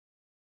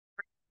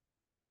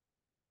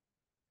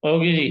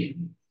Okay,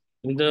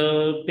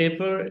 the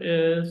paper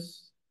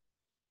is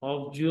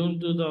of June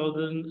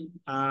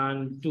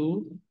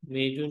 2002,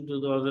 May June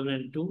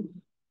 2002.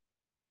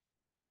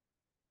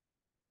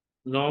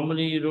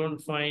 Normally, you don't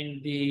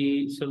find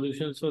the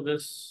solutions for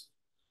this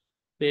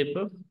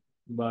paper,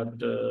 but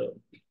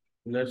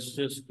let's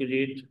just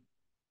create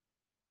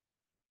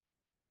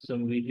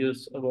some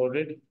videos about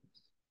it.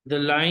 The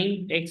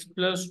line x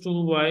plus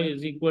 2y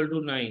is equal to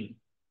 9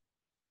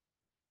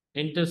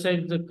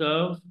 intersects the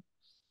curve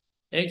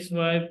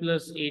xy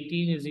plus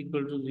 18 is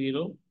equal to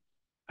 0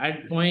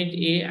 at point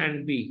A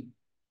and B.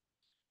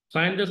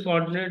 Find the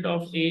coordinate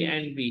of A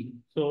and B.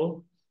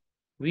 So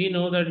we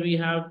know that we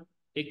have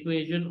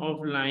equation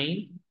of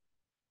line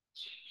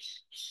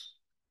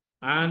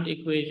and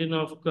equation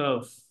of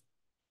curve.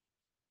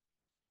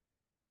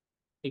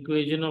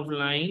 Equation of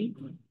line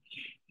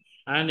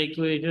and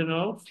equation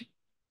of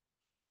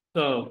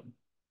curve.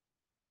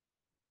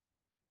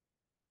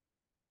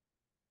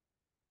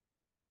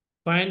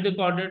 Find the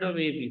coordinate of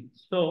AB.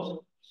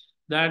 So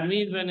that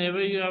means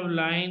whenever you have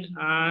line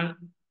and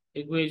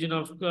equation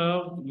of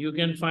curve, you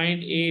can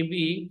find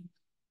AB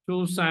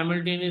through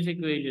simultaneous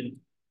equation.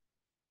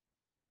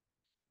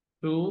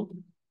 Through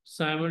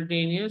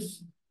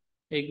simultaneous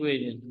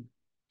equation.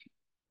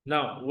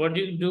 Now, what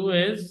you do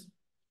is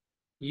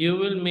you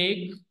will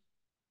make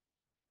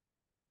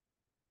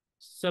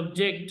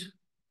subject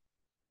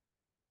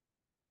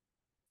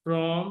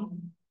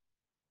from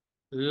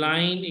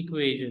line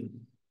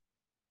equation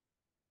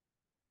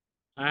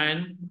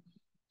and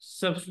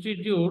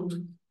substitute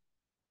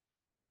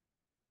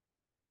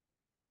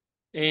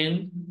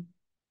in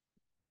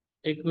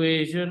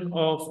equation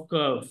of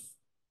curve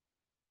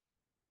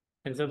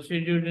and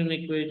substitute in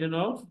equation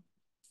of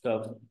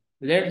curve.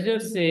 Let's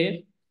just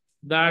say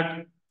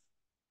that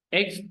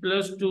x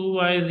plus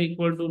 2y is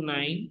equal to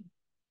 9.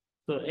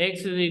 So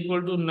x is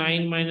equal to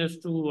 9 minus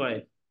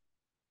 2y.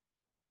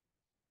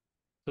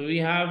 So we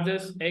have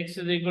this x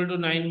is equal to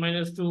 9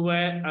 minus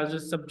 2y as a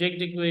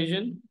subject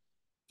equation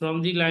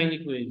from the line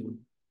equation.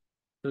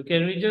 So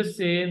can we just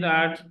say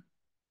that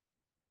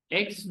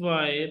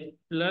xy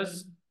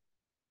plus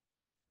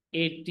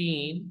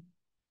 18,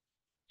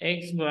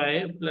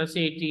 xy plus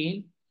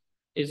 18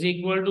 is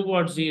equal to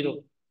what? 0.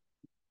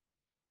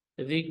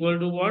 Is equal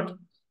to what?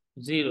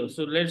 0.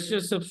 So let's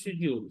just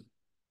substitute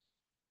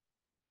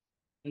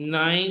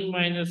 9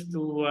 minus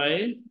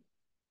 2y,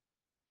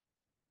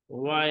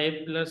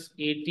 y plus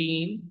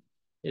 18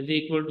 is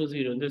equal to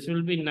 0. This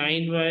will be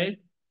 9y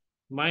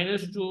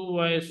minus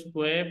 2y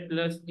square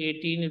plus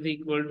 18 is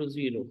equal to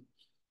 0.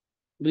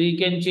 We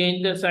can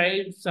change the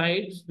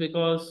sides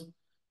because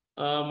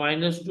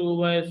minus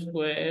 2y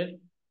square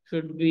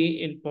should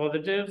be in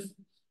positive.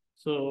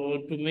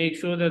 So to make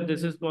sure that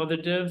this is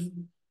positive,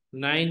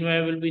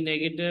 9y will be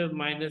negative,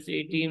 minus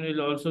 18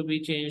 will also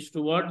be changed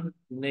to what?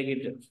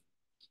 Negative.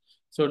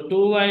 So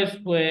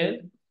 2y square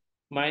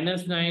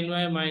minus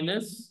 9y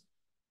minus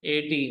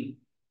 18.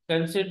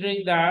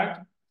 Considering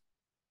that,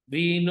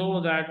 we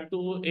know that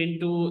 2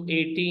 into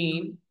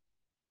 18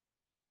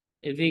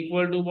 is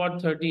equal to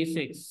what?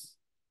 36.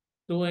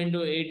 2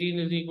 into 18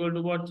 is equal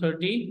to what?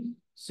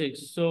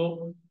 36.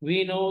 So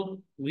we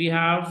know we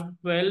have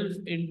 12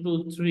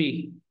 into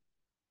 3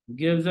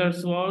 gives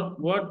us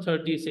what?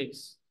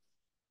 36.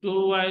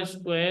 2y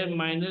square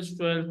minus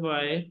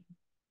 12y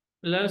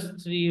plus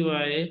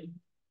 3y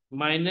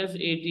minus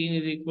 18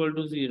 is equal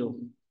to 0.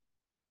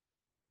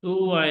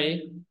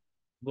 2y,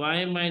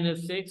 y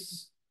minus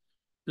 6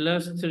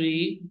 plus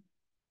 3,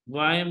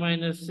 y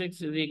minus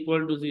 6 is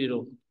equal to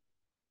 0.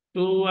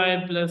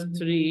 2y plus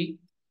 3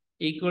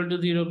 equal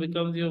to 0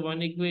 becomes your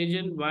one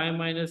equation. Y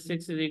minus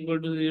 6 is equal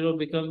to 0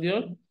 becomes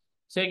your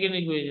second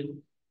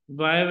equation.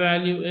 Y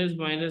value is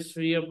minus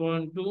 3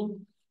 upon 2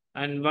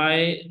 and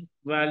y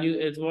value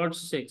is what?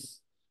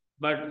 6.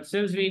 But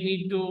since we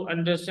need to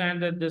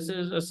understand that this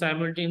is a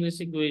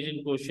simultaneous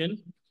equation question,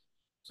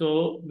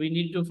 so we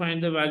need to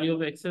find the value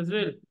of x as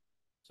well.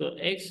 So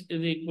x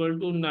is equal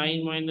to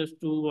 9 minus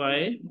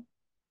 2y.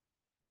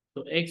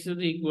 So x is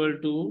equal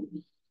to,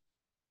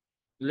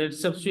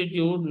 let's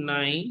substitute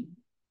 9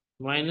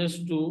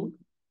 minus 2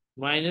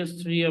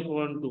 minus 3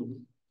 upon 2.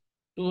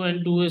 2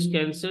 and 2 is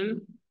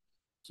cancelled.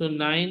 So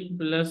 9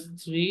 plus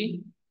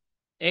 3,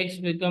 x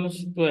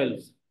becomes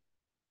 12.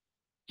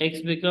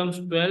 X becomes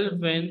 12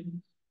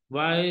 when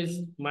y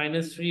is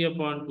minus 3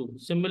 upon 2.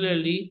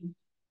 Similarly,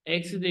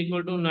 x is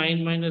equal to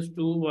 9 minus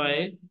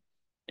 2y.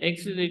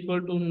 X is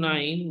equal to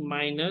 9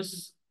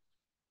 minus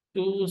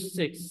 2,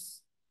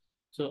 6.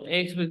 So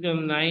x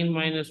becomes 9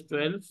 minus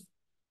 12.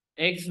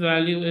 X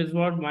value is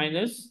what?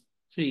 Minus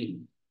 3.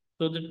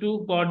 So the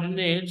two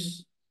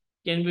coordinates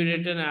can be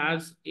written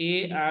as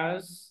A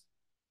as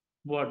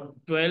what?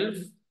 12,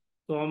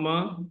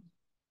 comma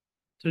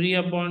 3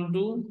 upon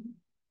 2,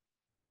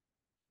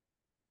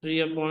 3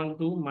 upon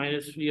 2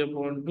 minus 3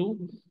 upon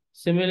 2.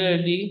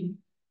 Similarly,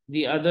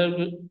 the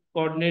other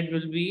coordinate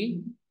will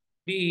be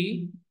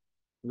B,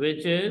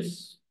 which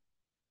is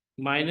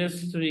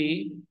minus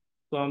 3,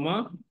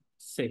 comma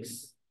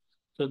 6.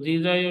 So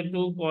these are your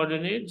two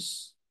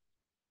coordinates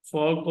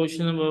for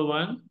question number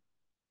 1,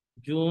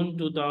 June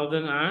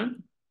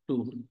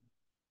 2002.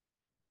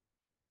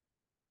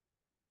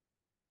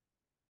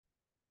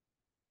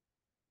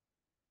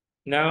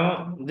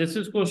 Now, this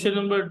is question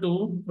number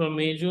 2 from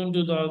May, June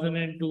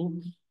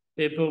 2002,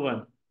 paper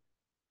 1.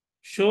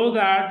 Show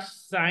that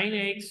sin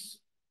x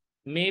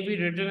may be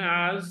written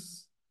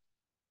as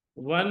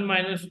 1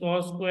 minus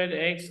cos squared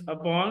x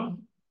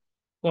upon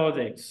cos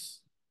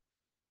x.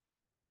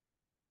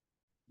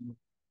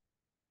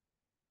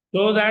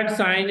 So that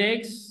sin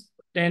x,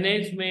 tan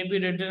x may be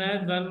written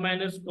as 1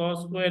 minus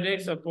cos squared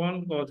x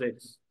upon cos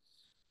x.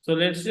 So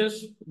let's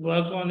just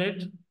work on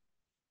it.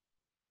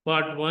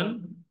 Part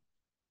 1.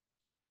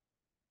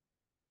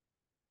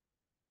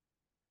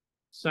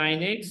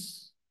 Sin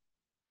x,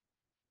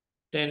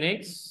 tan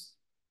x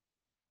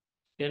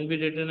can be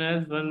written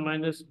as 1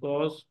 minus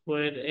cos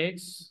squared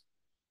x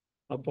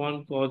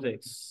upon cos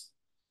x.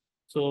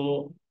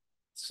 So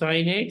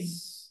sin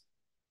x,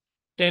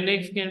 tan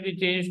x can be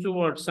changed to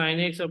what? Sin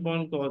x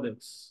upon cos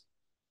x.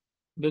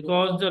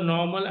 Because the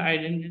normal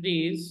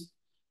identities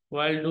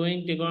while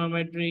doing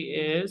trigonometry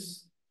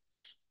is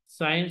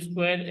sin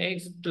square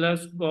x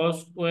plus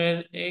cos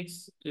square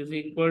x is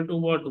equal to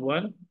what?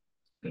 1,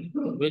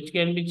 which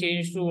can be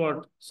changed to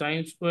what?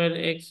 Sin square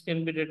x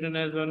can be written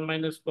as 1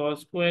 minus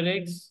cos square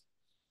x,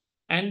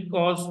 and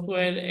cos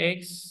square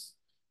x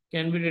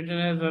can be written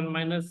as 1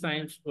 minus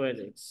sin square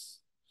x.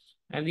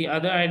 And the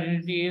other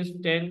identity is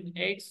tan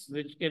x,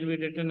 which can be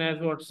written as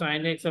what?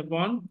 Sin x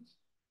upon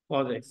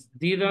cos x.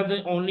 These are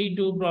the only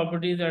two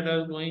properties that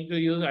are going to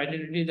use,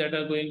 identities that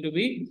are going to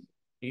be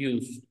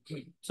used.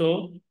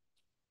 So,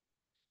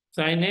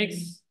 sin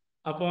x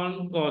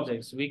upon cos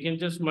x. We can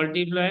just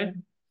multiply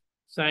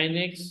sin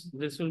x.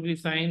 This will be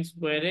sin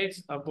square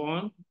x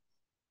upon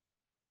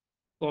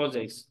cos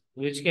x,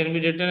 which can be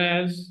written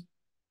as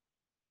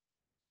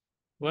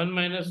 1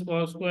 minus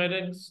cos square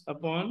x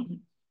upon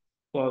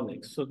cos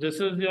x. So this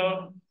is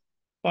your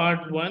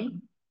part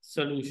 1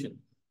 solution.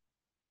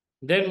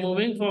 Then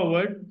moving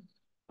forward,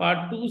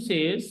 part 2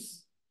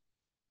 says,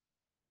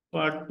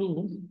 part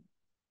 2,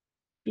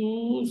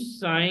 2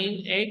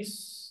 sin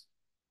x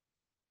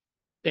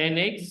tan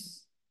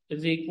x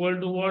is equal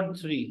to what?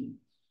 3.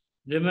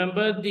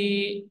 Remember,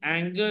 the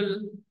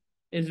angle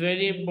is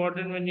very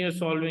important when you're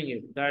solving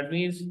it. That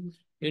means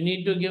you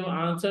need to give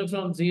answer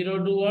from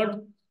 0 to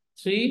what?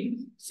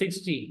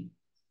 360.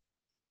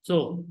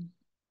 So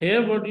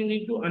here what you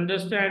need to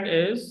understand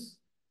is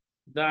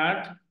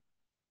that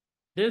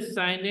this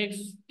sin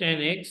x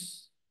tan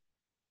x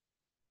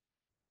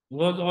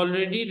was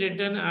already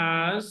written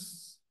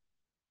as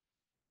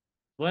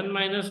 1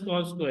 minus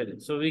cos square.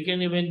 So we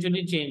can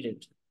eventually change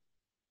it.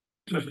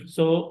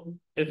 So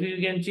if you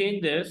can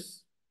change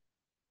this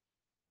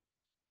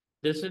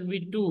will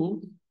be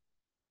 2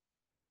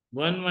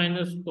 1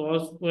 minus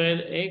cos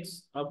square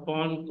x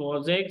upon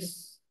cos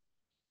x,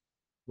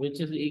 which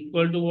is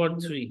equal to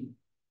what? 3.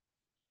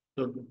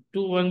 So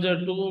 2 ones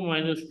are 2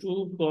 minus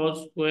 2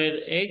 cos square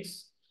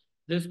x.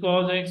 This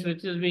cos x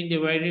which is being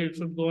divided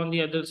should go on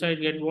the other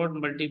side, get what?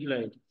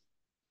 Multiplied.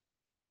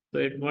 So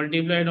it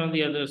multiplied on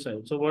the other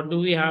side. So what do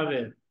we have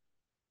here?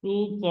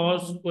 2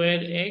 cos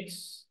square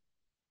x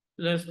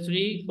plus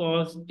 3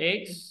 cos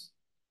x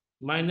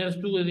minus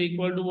 2 is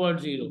equal to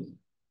what? 0.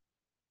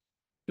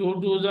 2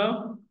 2s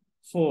are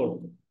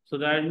 4. So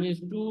that means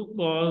 2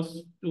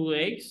 cos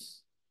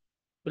 2x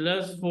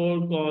plus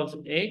 4 cos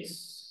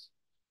x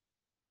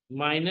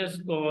minus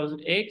cos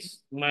x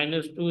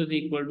minus 2 is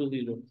equal to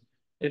 0.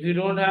 If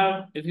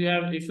you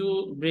have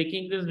issue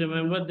breaking this,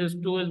 remember this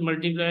 2 is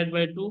multiplied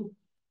by 2.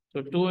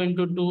 So 2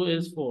 into 2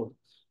 is 4.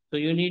 So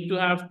you need to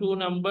have two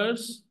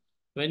numbers.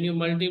 When you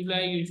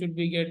multiply, you should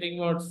be getting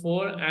what?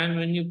 4. And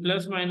when you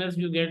plus minus,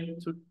 you get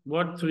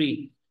what?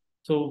 3.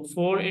 So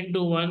 4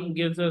 into 1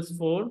 gives us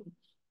 4.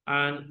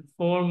 And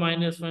 4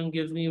 minus 1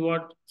 gives me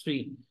what?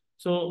 3.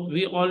 So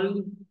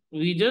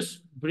we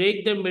just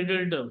break the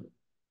middle term.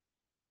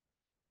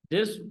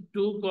 This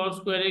 2 cos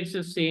square x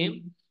is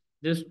same.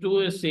 This 2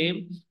 is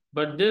same.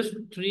 But this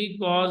 3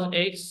 cos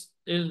x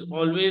is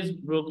always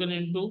broken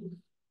into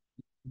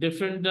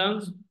different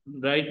terms.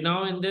 Right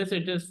now in this,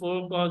 it is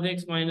 4 cos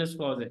x minus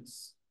cos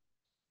x.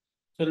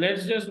 So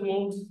let's just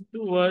move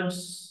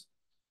towards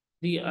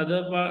the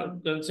other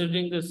part,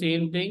 considering the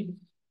same thing.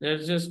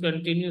 Let's just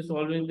continue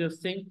solving this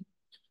thing.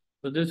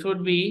 So this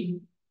would be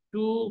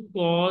 2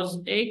 cos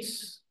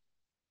x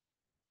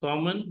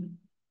common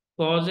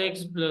cos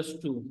x plus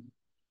 2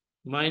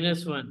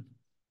 minus 1.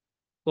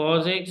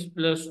 Cos x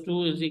plus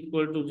 2 is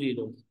equal to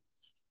 0.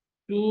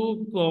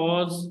 2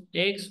 cos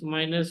x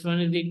minus 1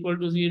 is equal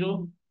to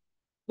 0.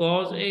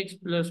 Cos x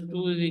plus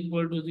 2 is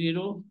equal to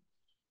 0.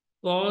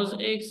 Cos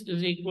x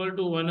is equal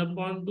to 1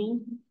 upon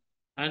 2.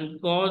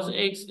 And cos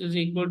x is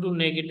equal to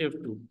negative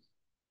 2.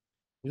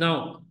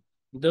 Now,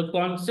 the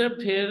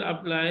concept here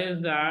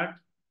applies that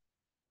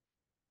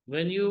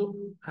when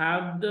you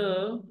have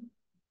the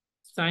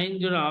sine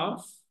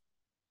graph,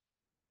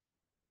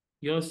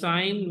 your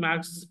sine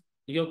max,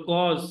 your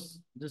cos,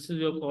 this is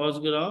your cos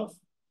graph.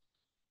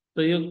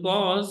 So your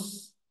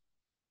cos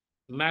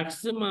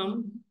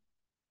maximum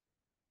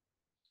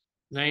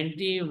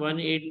 90,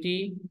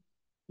 180,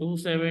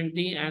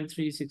 270 and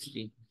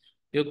 360.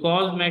 Your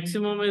cos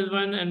maximum is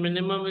 1 and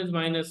minimum is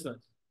 -1.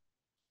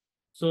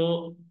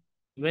 So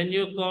when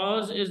your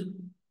cos is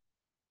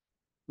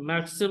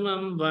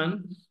maximum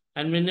 1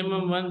 and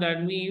minimum 1,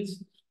 that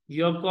means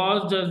your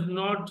cos does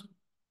not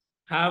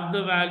have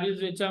the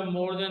values which are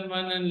more than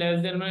 1 and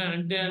less than 1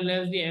 until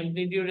unless the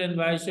amplitude and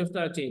y shift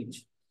are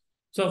changed.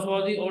 So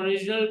for the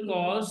original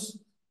cos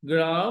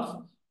graph,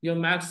 your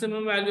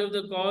maximum value of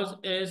the cos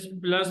is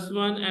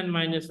 +1 and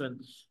 -1.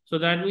 So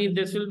that means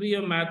this will be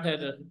your math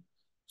error.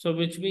 So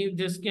which means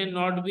this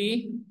cannot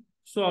be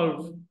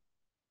solved.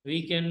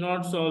 We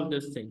cannot solve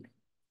this thing.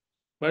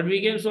 But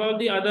we can solve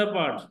the other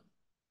part,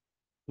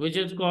 which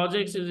is cos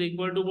x is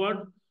equal to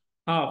what?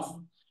 Half.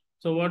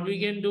 So what we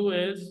can do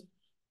is,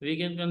 we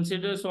can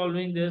consider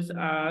solving this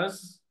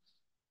as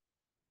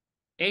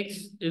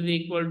x is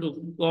equal to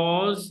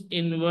cos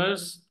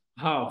inverse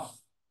half.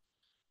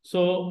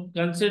 So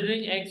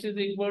considering x is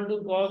equal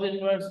to cos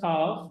inverse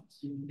half,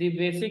 the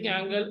basic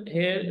angle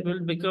here will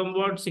become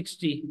what?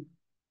 60.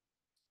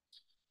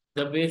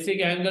 The basic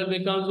angle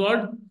becomes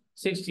what?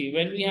 60.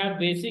 When we have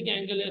basic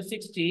angle as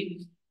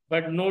 60,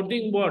 but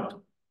noting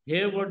what?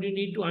 Here what you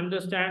need to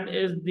understand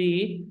is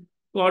the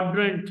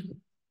quadrant.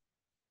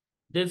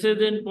 This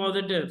is in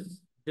positive.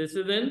 This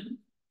is in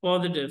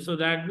positive. So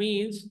that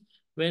means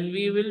when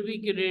we will be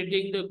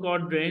creating the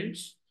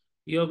quadrants,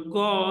 your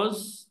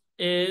cos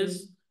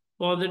is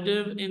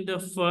positive in the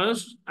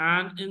first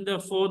and in the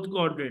fourth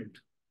quadrant.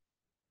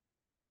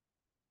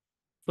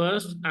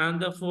 First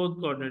and the fourth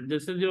quadrant.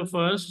 This is your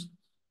first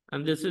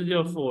and this is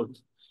your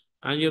fourth.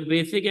 And your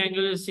basic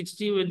angle is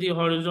 60 with the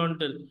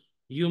horizontal.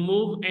 You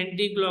move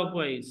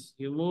anti-clockwise.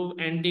 You move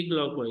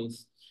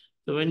anti-clockwise.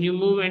 So when you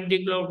move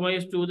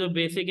anti-clockwise to the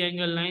basic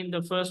angle line,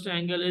 the first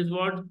angle is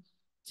what?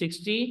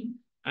 60.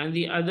 And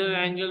the other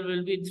angle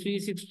will be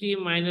 360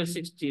 minus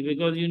 60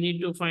 because you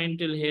need to find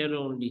till here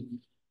only.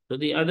 So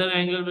the other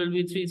angle will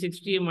be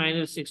 360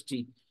 minus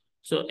 60.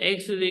 So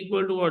x is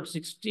equal to what?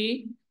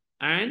 60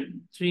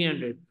 and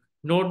 300.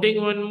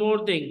 Noting one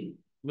more thing,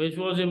 which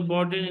was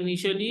important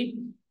initially,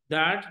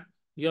 that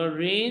your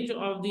range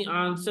of the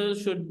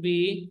answers should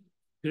be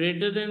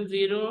greater than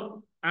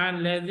 0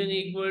 and less than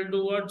equal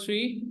to what?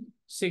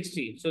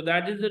 360. So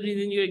that is the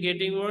reason you are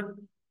getting what?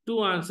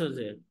 Two answers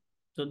here.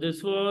 So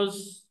this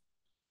was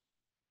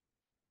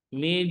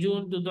May,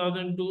 June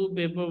 2002,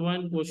 paper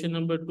 1, question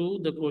number 2.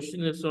 The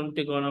question is from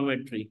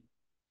trigonometry.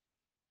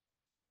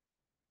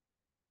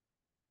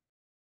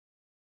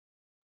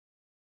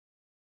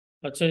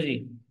 अच्छा जी,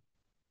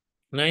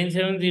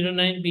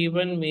 9709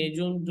 P1 मई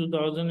जून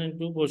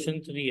 2002 question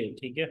 3 है,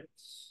 ठीक है।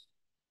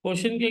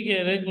 Question क्या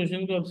कह रहा है,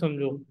 question को अब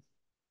समझो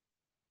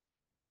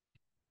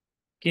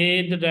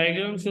कि the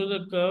diagram show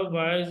the curve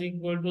y is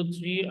equal to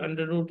 3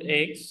 under root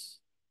x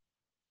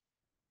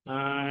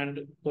and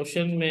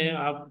question में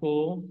आपको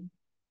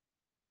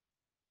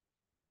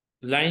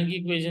लाइन की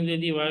equation they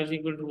the y is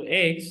equal to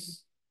x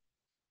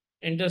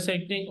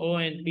intersecting o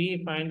and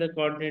p, find the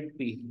coordinate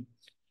p।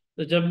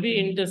 तो जब भी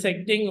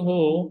intersecting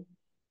हो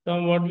तो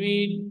हम what we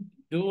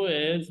do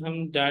is हम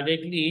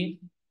डायरेक्टली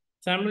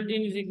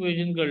साइमल्टेनियस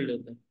इक्वेशन कर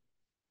लेते हैं,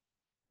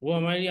 वो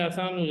हमारी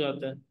आसान हो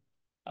जाता है।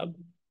 अब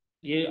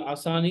ये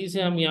आसानी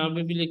से हम यहाँ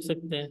पे भी लिख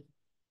सकते हैं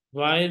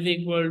y is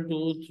equal to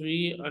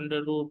 3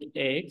 under root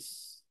x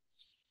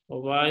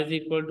और y is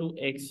equal to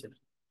x है,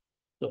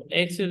 तो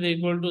x is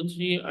equal to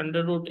 3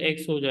 under root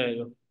x हो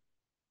जाएगा,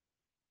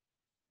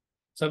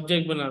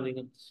 सब्जेक्ट बना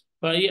देंगे।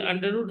 पर ये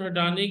अंडर रूट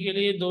हटाने के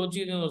लिए दो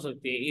चीजें हो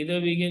सकती है, इधर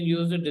we can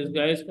use the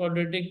disguise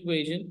quadratic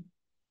equation,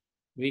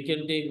 we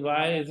can take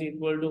y is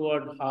equal to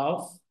what?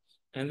 Half,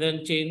 and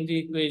then change the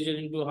equation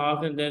into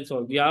half and then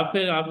solve, या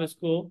फिर आप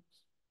इसको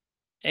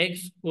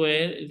x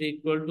square is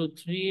equal to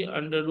 3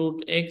 under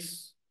root x,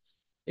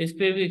 इस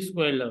पे भी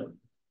square लगाओ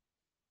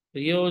तो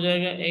ये हो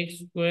जाएगा x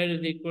square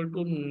is equal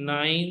to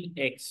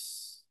 9x,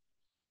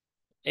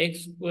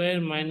 x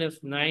square minus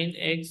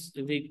 9x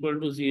is equal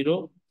to 0,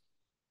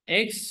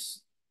 x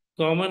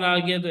common आ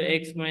गया तो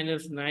x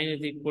minus 9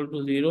 is equal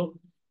to 0,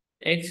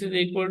 x is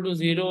equal to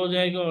 0 हो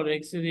जाएगा और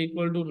x is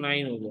equal to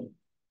 9 हो जाएगा।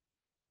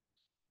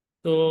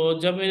 तो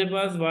जब मेरे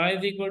पास y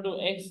is equal to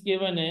x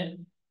given है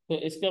तो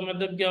इसका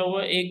मतलब क्या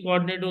हुआ, एक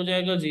कोऑर्डिनेट हो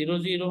जाएगा 0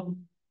 0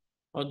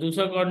 और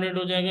दूसरा कोऑर्डिनेट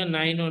हो जाएगा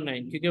 9 और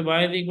 9, क्योंकि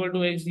y is equal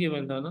to x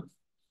given था ना।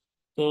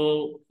 तो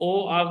O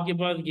आपके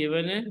पास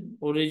गिवन है,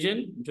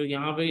 ओरिजिन जो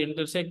यहाँ पे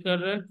इंटरसेक्ट कर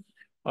रहा है,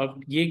 और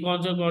ये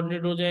कौन सा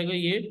कोऑर्डिनेट हो जाएगा,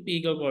 ये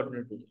P का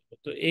कोऑर्डिनेट हो जाएगा।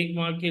 तो एक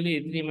मार्क के लिए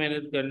इतनी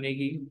मेहनत करने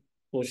की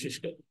कोशिश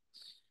कर।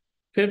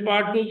 फिर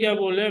पार्ट 2 क्या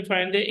बोल रहे हैं,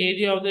 find the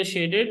area of the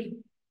shaded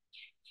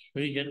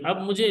region.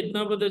 अब मुझे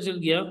इतना पता चल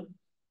गया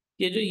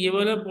कि जो ये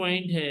वाला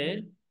पॉइंट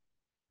है,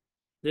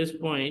 this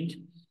point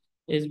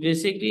is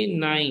basically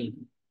 9,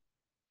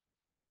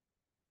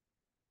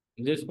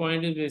 this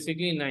point is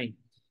basically 9।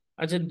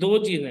 अच्छा, दो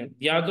चीजें,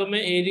 या तो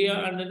मैं area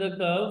under the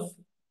curve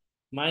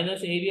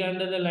minus area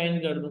under the line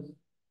कर दूं,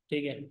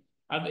 ठीक है।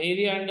 अब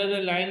एरिया अंडर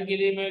द लाइन के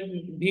लिए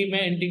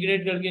मैं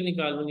इंटीग्रेट करके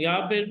निकाल दूं, या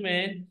फिर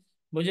मैं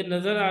मुझे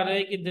नजर आ रहा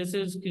है कि this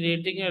is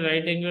creating a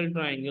right angle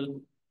triangle.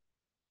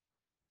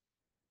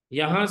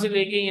 यहां से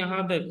लेके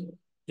यहां तक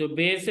जो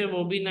बेस है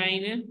वो भी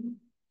 9 है,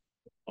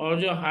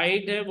 और जो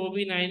हाइट है वो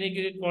भी 9 है,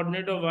 क्योंकि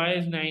कोऑर्डिनेट ऑफ y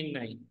इज 9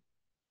 9।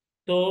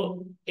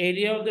 तो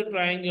area of the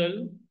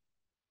triangle,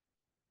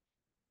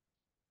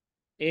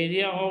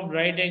 area of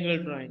right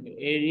angle triangle,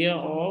 area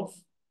of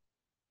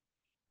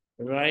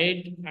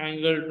right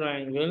angle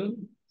triangle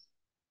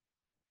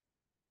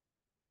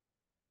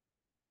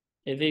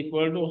is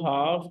equal to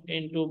half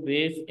into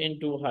base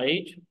into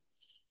height,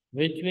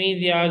 which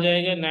means ये आ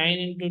जाएगा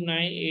 9 ×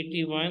 9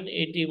 81,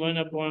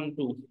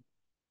 81/2।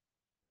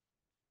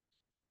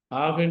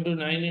 हाफ इंटू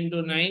 9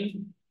 × 9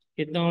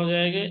 कितना हो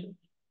जाएगा?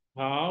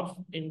 हाफ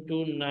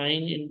इंटू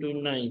 9 ×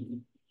 9,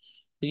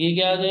 तो ये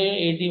क्या आ जाएगा?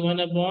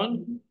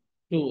 81/2,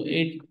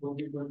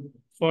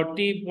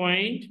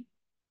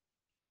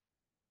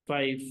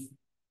 40.5।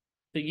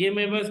 तो ये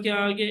मेरे पास क्या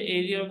आ गया?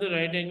 Area of the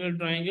right angle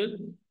triangle,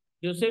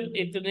 जो सिर्फ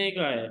इतने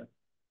का है,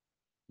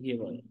 ये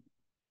वाला।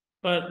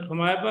 पर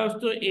हमारे पास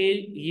तो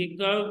ये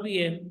कर्व भी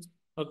है,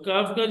 और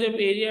कर्व का जब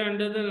area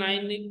under the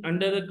line,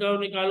 under the curve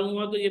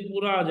निकालूंगा तो ये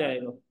पूरा आ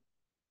जाएगा।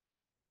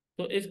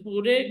 तो इस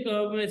पूरे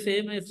कर्व में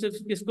से मैं सिर्फ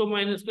किसको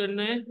माइनस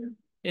करना है?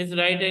 इस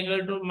राइट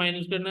एंगल टू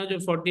माइनस करना है, जो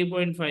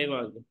 40.5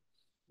 आ गया।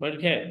 बट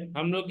खैर,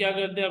 हम लोग क्या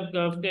करते हैं, अब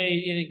कर्व का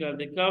एरिया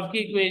निकालते हैं। कर्व की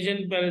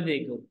इक्वेशन पहले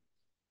देखो।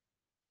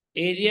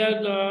 एरिया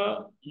का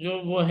जो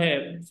वो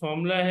है,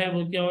 फॉर्मूला है,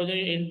 वो क्या हो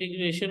जाएगा?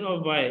 Integration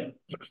of Y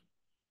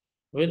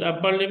with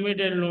upper limit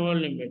and lower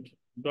limit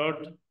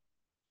dot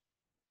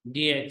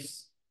dx,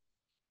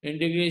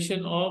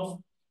 integration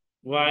of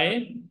Y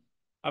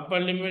upper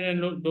limit and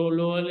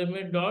lower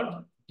limit dot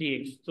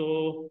dx। तो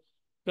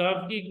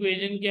कर्व की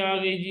इक्वेशन क्या आ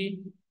गई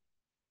जी?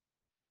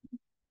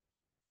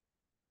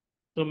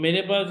 तो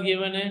मेरे पास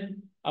गिवन है,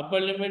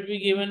 अपर लिमिट भी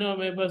गिवन है, और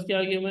मेरे पास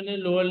क्या गिवन है?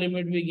 लोअर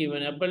लिमिट भी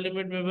गिवन है। अपर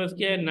लिमिट मेरे पास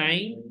क्या है?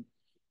 9,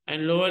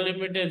 एंड लोअर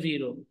लिमिट है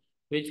 0,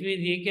 विच मीन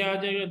ये क्या आ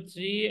जाएगा?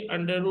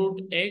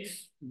 3√x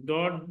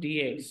dot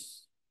dx।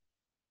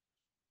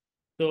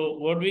 तो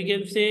what we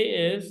can say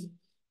is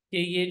कि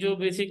ये जो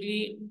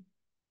बेसिकली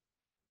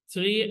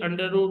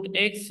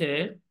 3√x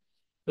है,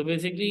 तो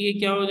बेसिकली ये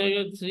क्या हो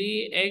जाएगा?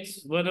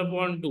 3x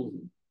 1/2।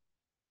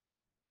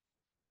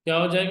 क्या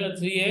हो जाएगा?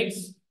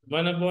 3x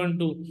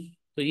 1/2।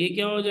 तो ये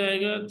क्या हो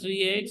जाएगा?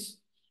 3x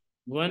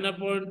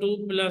 1/2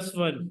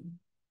 +1।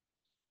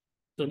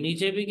 तो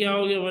नीचे भी क्या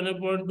हो गया?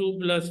 1/2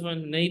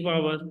 +1, नई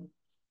पावर।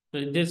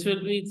 तो this will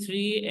be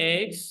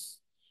 3x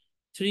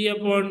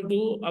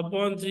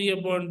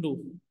 3/2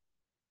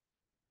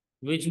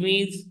 which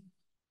means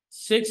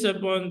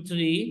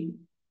 6/3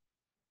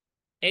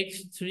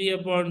 x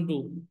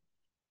 3/2।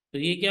 तो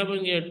ये क्या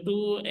बन गया?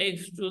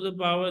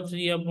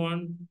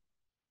 2x⁻³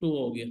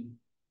 हो गया।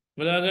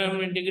 मतलब अगर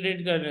हम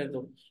इंटीग्रेट कर रहे हैं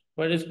तो,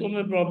 पर इसको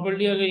मैं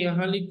प्रॉपर्ली अगर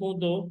यहाँ लिखूं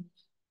तो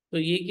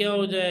ये क्या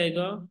हो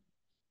जाएगा?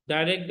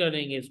 डायरेक्ट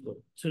करेंगे इसको।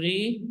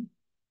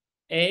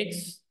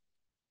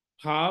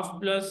 3x½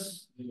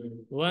 +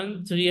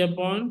 1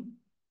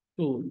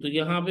 3/2। तो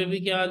यहाँ पे भी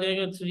क्या आ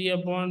जाएगा?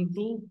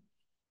 3/2।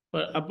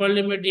 पर अपर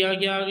लिमिट यहाँ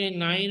क्या आ गई?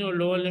 9, और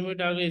लोअर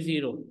लिमिट आ गई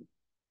 0।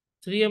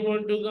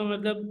 3/2 का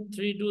मतलब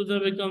 3 2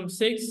 become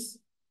 6,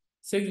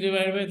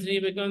 6/3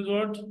 becomes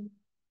what?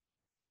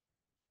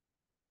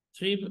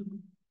 3,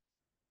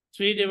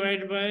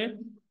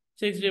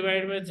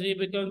 3/6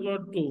 becomes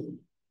what? 2,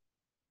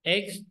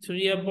 x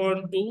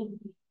 3/2,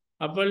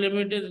 upper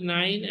limit is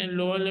 9 and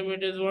lower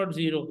limit is what?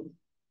 0.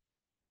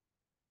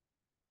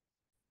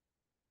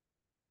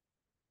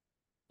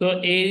 So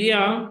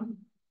area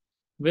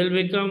will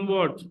become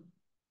what?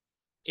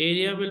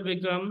 Area will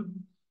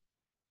become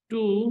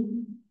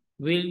 2,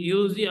 we'll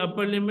use the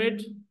upper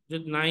limit, जो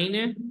 9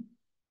 है,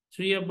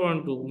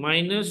 3/2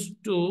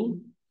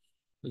 -2,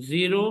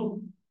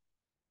 0,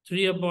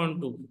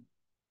 3/2।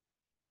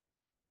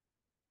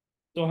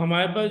 तो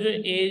हमारे पास जो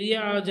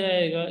एरिया आ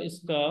जाएगा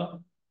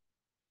इसका,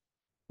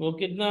 वो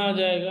कितना आ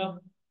जाएगा?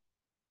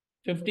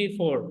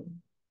 54।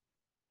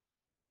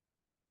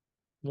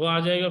 वो आ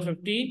जाएगा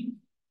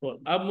 54।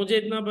 अब मुझे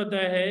इतना पता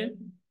है,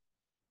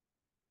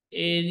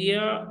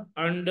 area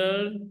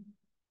under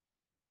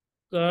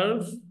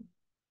curve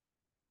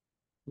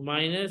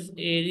minus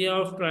area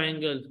of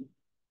triangle,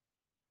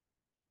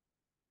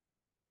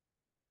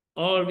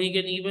 और वी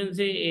कैन इवन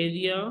से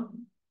area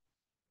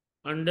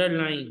under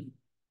line.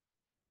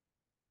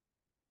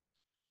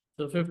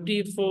 So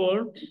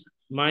 54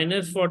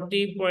 minus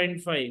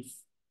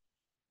 40.5.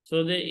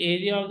 So the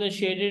area of the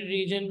shaded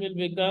region will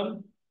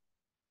become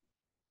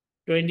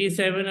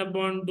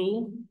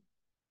 27/2,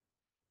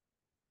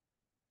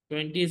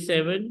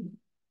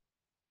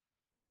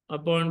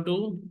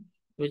 27/2,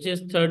 which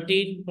is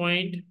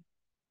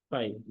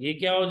 13.5। ये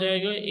क्या हो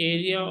जाएगा?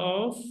 Area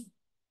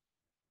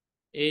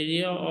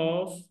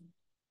of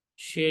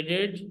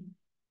shaded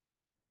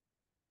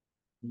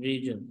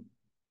region.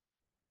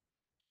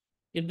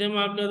 कितने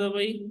मार्क का था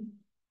भाई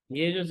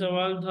ये जो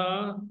सवाल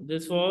था?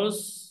 This was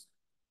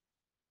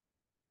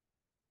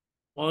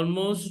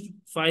almost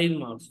 5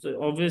 marks. तो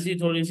ऑब्वियसली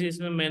थोड़ी सी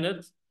इसमें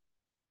मेहनत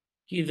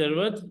की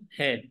जरूरत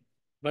है।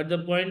 But the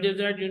point is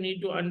that you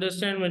need to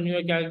understand when you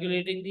are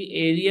calculating the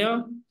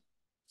area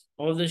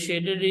of the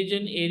shaded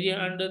region, area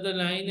under the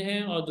line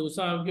है और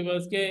दूसरा आपके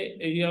पास क्या है,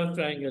 area of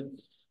triangle.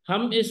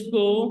 हम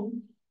इसको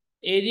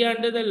एरिया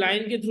अंडर द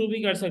लाइन के थ्रू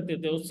भी कर सकते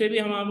थे, उससे भी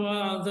हमारा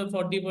आंसर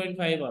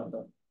 40.5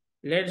 आता.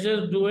 लेट्स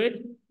जस्ट डू इट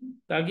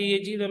ताकि ये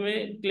चीज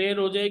हमें क्लियर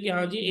हो जाए कि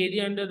हाँ जी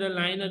एरिया अंडर द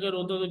लाइन अगर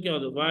होता तो क्या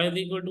होता, y is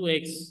equal to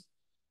x,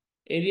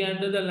 area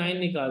under the line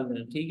निकालना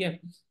है. ठीक है,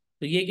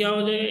 तो ये क्या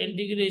हो जाएगा,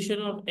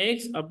 integration of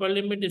x, upper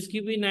limit इसकी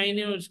भी 9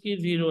 है और इसकी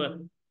 0 है,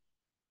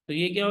 तो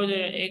ये क्या हो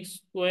जाएगा, x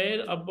square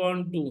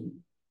upon 2,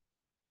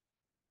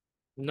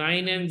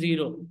 9 and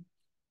 0,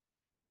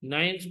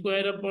 9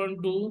 square upon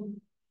 2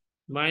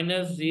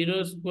 minus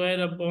 0 square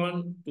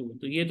upon 2,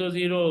 तो ये तो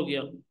 0 हो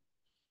गया.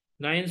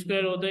 9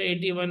 स्क्वायर होता है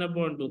 81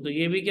 अपॉन 2, तो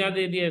ये भी क्या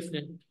दे दिया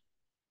इसने,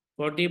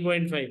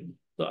 40.5.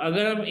 तो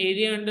अगर हम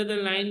एरिया अंडर द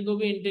लाइन को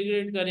भी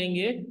इंटीग्रेट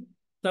करेंगे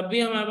तब भी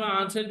हमारा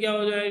आंसर क्या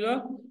हो जाएगा,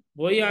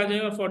 वही आ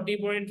जाएगा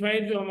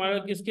 40.5, जो हमारा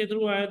किसके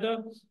थ्रू आया था,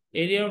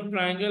 एरिया ऑफ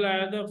ट्राइंगल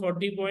आया था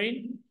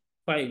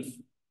 40.5.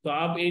 तो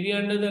आप एरिया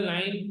अंडर द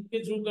लाइन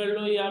के थ्रू कर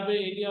लो या फिर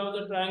area of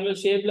the triangle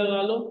shape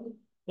लगा लो,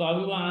 तो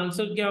अभी वो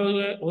आंसर क्या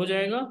हो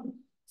जाएगा,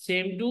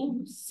 सेम टू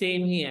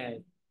सेम ही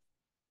आएगा.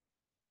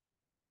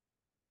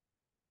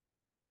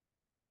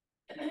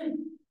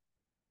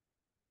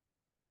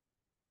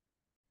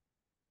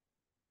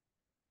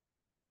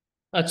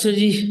 अच्छा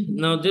जी,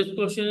 now this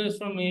question is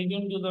from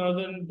Agam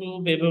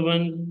 2002, paper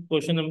 1,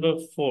 question number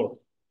 4.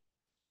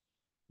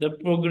 The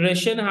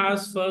progression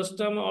has first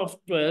term of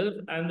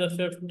 12 and the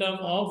fifth term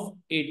of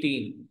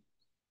 18.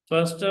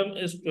 First term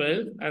is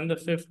 12 and the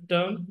fifth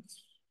term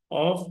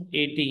of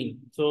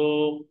 18.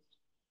 So,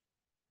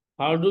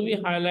 how do we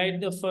highlight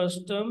the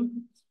first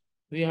term?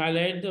 We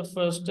highlight the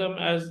first term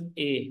as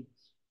A.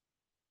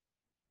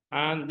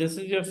 And this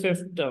is your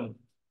fifth term,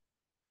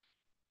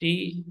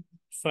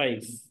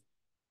 T5.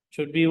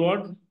 Should be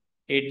what?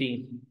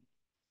 18.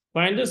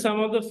 Find the sum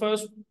of the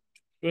first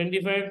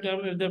 25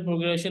 term if the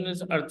progression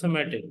is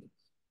arithmetic.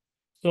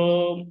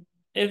 So,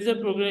 if the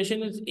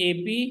progression is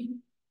AP,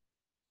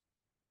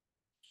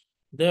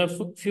 there are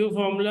few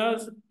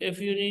formulas. If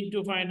you need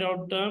to find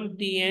out term,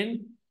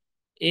 Tn,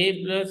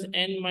 A plus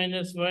n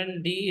minus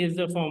 1, D is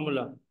the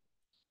formula.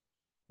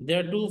 There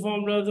are two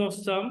formulas of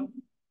sum,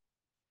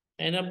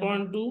 n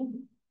upon 2,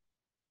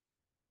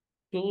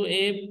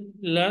 2A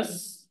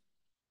plus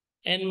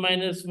n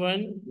minus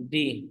 1,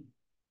 D.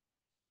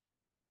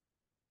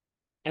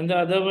 And the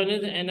other one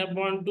is n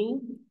upon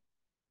 2,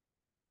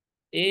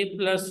 A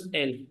plus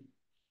L.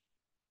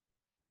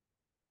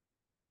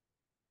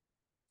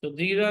 So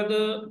these are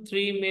the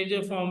three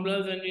major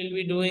formulas and we'll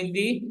be doing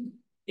the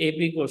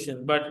AP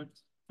question. But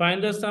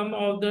find the sum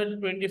of the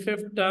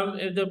 25th term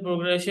if the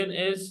progression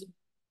is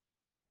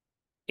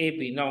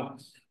AP. Now,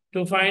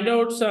 to find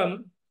out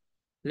sum,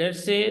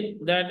 let's say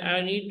that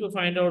I need to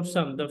find out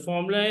sum. The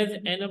formula is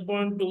n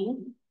upon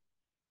 2,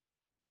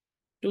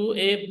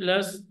 2A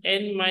plus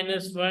n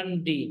minus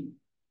 1D.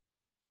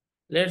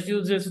 Let's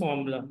use this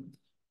formula.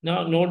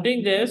 Now,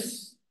 noting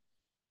this,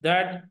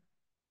 that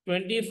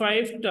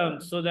 25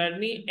 terms, so that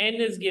means n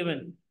is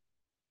given.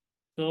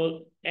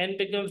 So n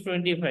becomes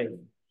 25.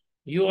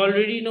 You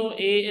already know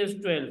A is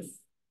 12.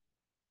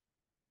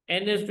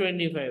 N is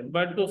 25.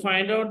 But to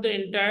find out the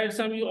entire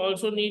sum, you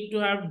also need to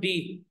have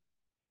D.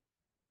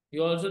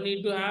 You also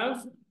need to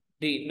have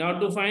D. Now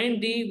to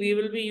find D, we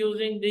will be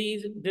using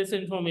this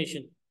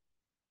information.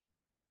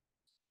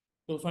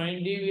 To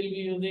find D, we'll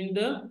be using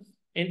the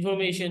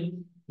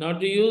information. Now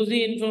to use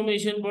the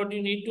information, what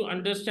you need to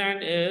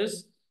understand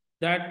is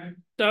that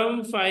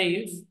term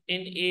 5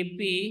 in AP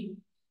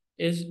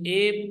is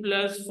A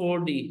plus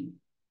 4D.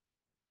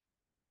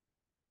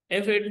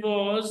 If it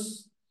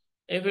was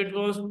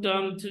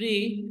term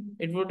 3,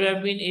 it would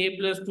have been A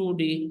plus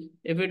 2D.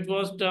 If it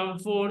was term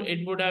 4,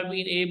 it would have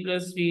been A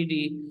plus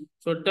 3D.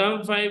 So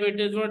term 5, it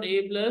is what,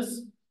 A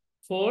plus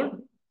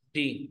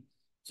 4D.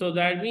 So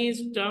that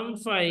means term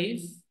 5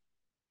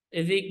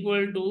 is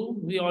equal to,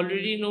 we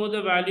already know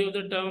the value of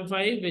the term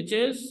 5, which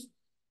is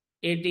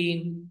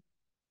 18.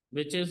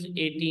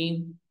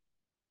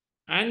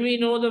 And we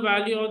know the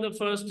value of the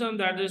first term,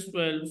 that is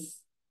 12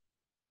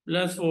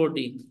 plus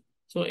 4D.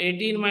 So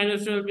 18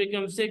 minus 12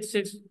 becomes 6,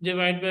 6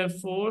 divided by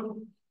 4.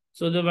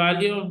 So the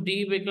value of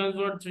D becomes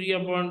what? 3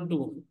 upon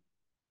 2.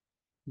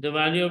 The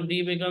value of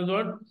D becomes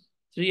what?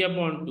 3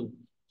 upon 2.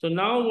 So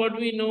now what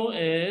we know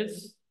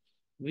is,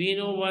 we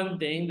know one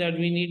thing, that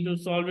we need to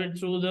solve it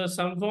through the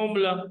sum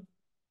formula.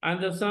 And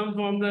the sum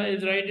formula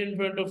is right in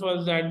front of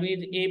us. That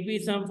means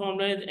AP sum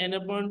formula is n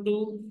upon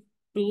 2,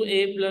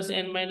 2A plus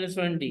n minus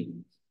 1D.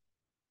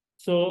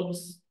 So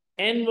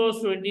n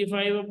was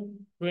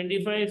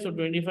 25, so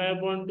 25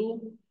 upon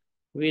 2.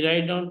 We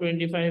write down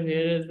 25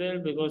 here as well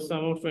because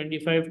sum of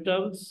 25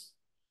 terms.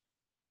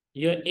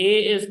 Your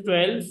A is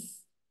 12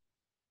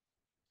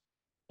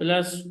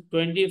 plus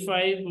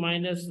 25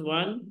 minus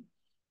 1,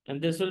 and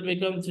this will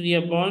become 3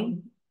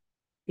 upon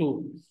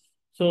 2.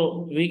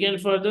 So we can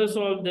further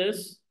solve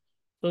this.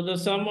 So the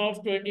sum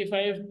of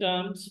 25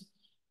 terms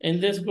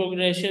in this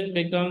progression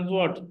becomes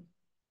what?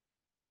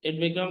 it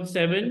becomes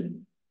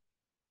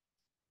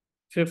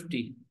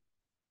 750.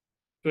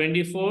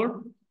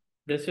 24,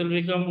 this will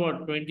become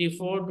what?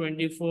 24,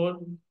 24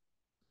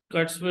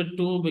 cuts with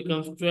 2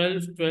 becomes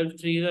 12, 12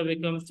 3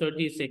 becomes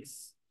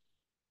 36.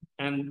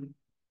 And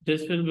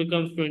this will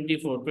become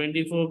 24,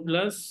 24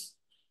 plus,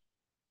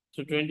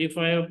 so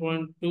 25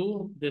 upon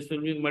 2, this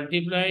will be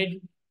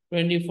multiplied,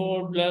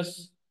 24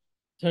 plus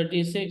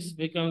 36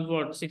 becomes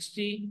what?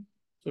 60.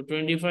 So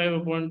 25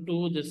 upon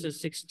 2, this is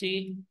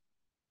 60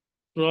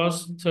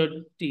 cross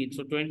 30.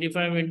 So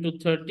 25 into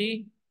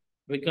 30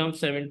 becomes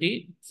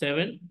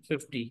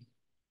 750.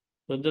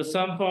 So the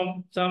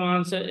sum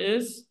answer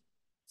is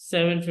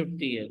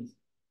 750 years.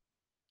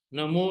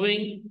 Now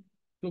moving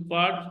to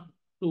part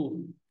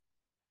 2.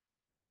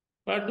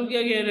 Part 2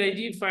 क्या कह रहा है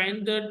जी?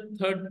 Find the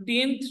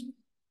 13th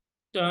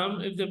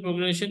term if the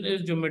progression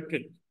is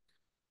geometric.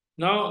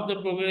 Now the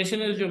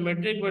progression is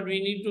geometric, but we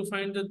need to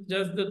find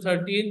just the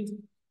 13th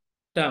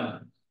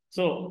term.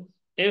 So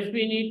if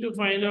we need to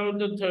find out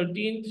the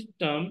 13th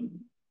term,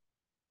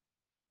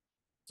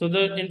 so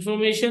the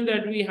information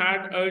that we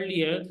had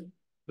earlier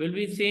will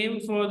be same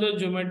for the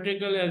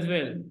geometrical as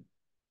well,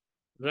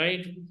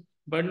 right?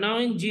 But now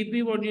in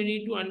GP, what you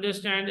need to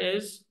understand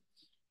is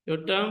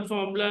your term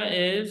formula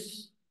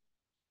is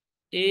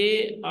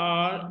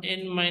AR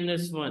n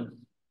minus 1.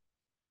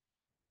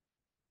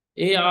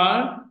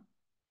 AR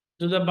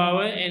to the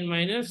power n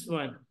minus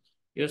 1.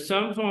 Your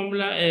sum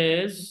formula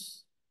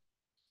is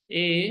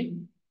A,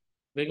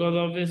 because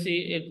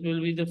obviously it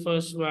will be the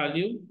first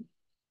value,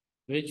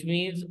 which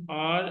means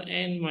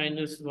Rn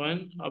minus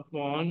 1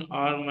 upon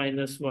R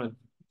minus 1.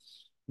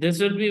 This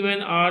will be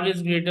when R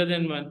is greater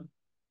than 1.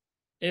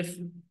 If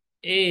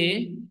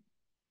A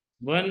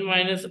 1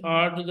 minus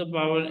R to the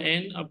power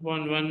n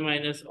upon 1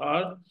 minus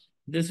R,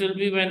 this will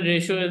be when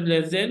ratio is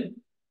less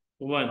than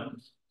 1.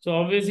 So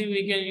obviously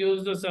we can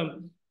use the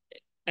sum.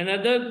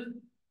 Another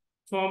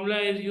formula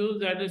is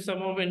used, that is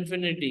sum of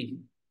infinity.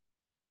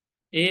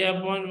 A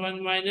upon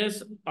 1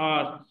 minus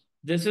R.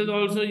 This is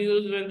also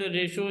used when the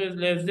ratio is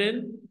less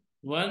than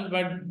 1,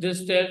 but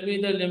this tells me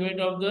the limit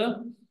of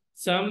the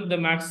sum, the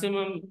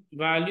maximum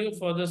value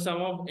for the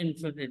sum of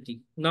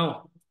infinity.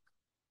 Now,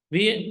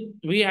 we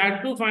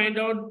had to find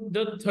out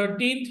the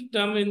 13th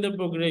term in the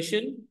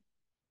progression,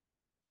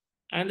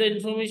 and the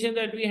information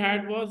that we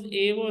had was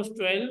A was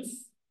 12,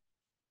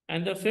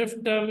 and the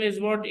 5th term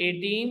is what?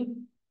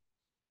 18,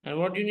 and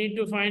what you need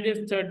to find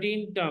is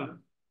 13th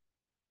term.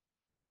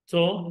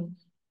 So,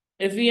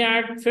 if we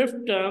add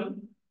 5th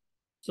term,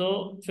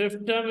 so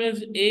 5th term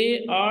is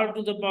AR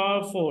to the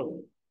power 4.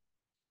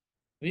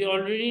 We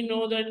already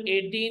know that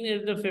 18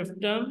 is the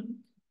 5th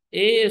term, A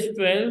is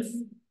 12,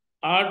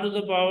 R to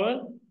the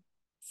power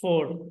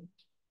 4.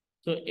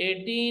 So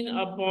 18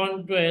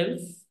 upon 12,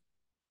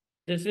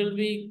 this will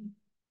be,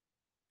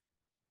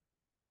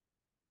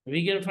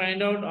 we can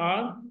find out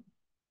R.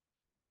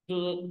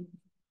 So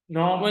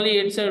normally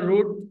it's a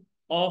root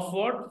of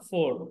what?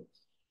 4.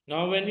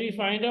 Now when we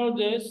find out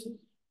this,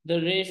 the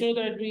ratio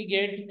that we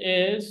get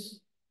is,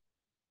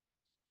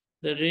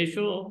 the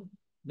ratio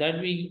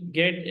that we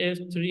get is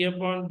 3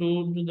 upon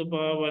 2 to the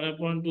power 1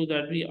 upon 2,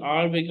 that we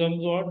R becomes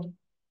what?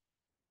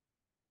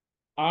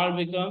 R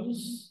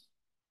becomes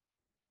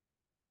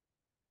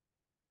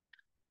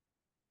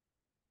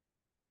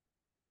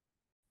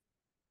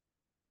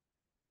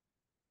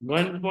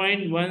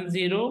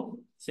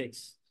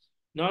 1.106.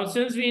 Now,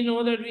 since we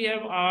know that we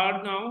have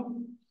R now,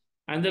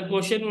 and the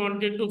question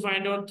wanted to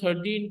find out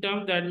 13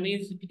 term, that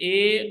means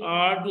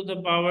AR to the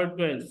power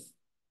 12.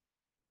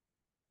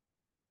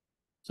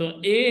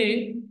 So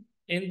A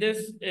in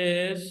this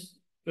is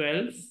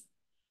 12,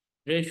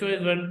 ratio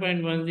is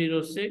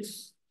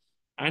 1.106,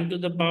 and to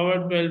the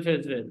power 12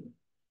 as well.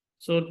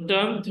 So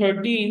term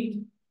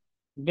 13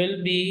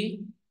 will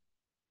be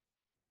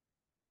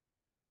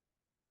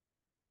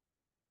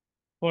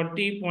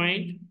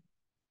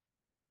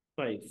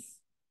 40.5.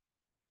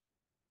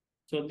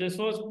 So this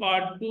was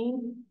part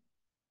 2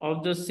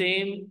 of the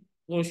same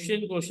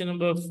question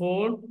number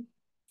 4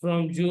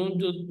 from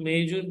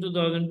May-June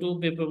 2002,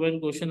 paper 1,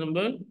 question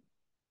number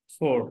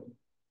 4.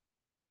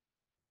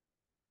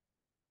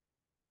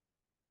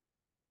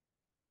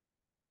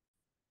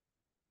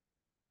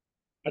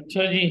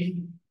 अच्छा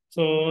जी,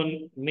 so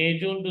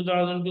May-June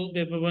 2002,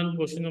 paper 1,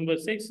 question number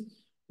 6.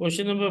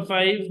 Question number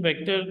 5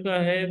 vector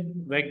का है.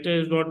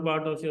 Vector is not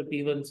part of your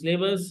P1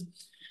 syllabus,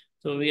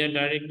 so we are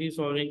directly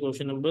solving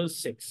question number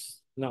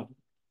 6 now.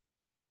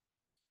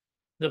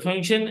 The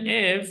function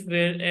f,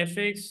 where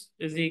fx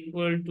is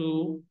equal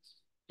to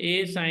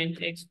a sine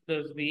x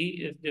plus b,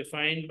 is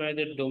defined by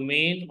the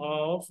domain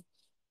of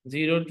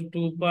 0 to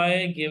 2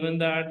 pi, given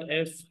that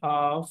f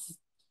half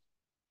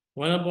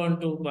 1 upon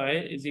 2 pi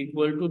is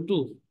equal to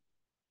 2,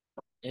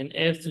 and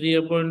f 3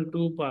 upon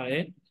 2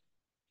 pi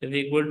is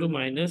equal to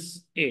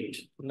minus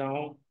 8.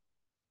 Now,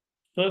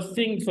 first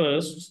thing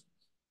first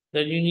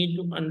that you need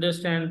to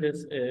understand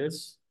this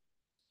is,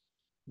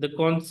 the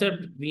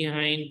concept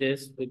behind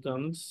this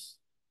becomes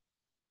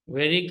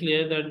very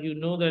clear, that you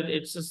know that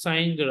it's a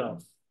sine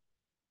graph.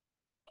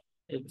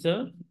 It's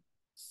a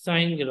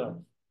sine graph.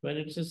 when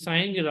it's a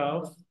sine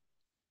graph,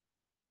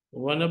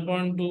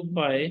 1/2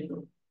 pi,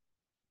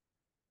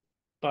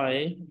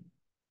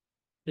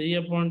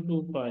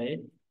 3/2 pi,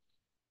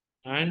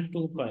 and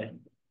 2 pi.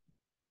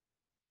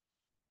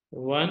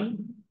 1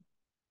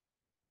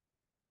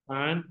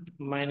 and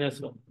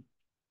 -1.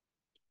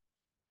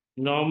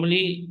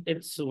 Normally,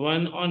 it's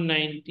 1 on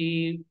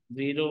 90,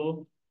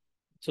 0.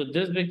 So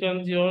this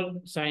becomes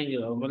your sine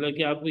graph. मतलब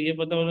कि आपको ये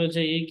पता होना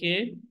चाहिए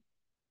कि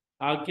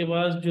आपके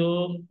पास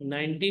जो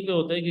 90 पे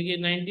होता है, क्योंकि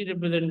 90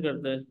 रिप्रेजेंट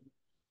करता है,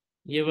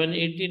 ये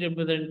 180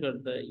 रिप्रेजेंट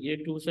करता है, ये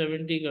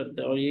 270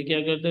 करता है, और ये क्या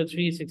करता है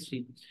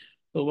 360।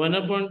 तो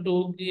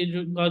 1/2 की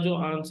जो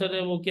आंसर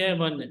है वो क्या है,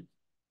 1 है।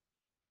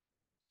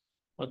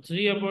 और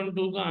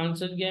 3/2 का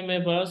आंसर क्या है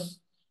मेरे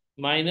पास,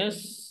 माइनस,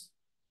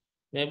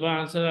 मेरे पास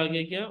आंसर आ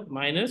गया क्या,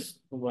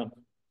 -1।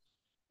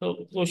 तो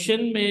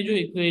क्वेश्चन में जो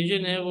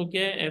इक्वेशन है वो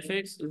क्या है,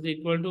 f(x)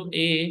 =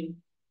 a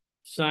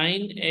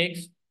sin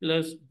x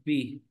 +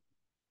 b।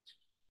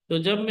 तो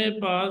जब मेरे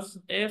पास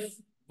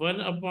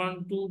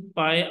f(1/2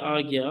 पाई) आ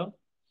गया,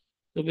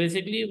 तो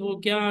बेसिकली वो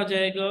क्या आ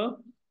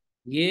जाएगा,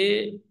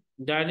 ये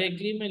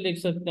डायरेक्टली मैं लिख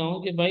सकता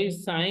हूँ कि भाई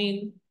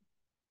साइन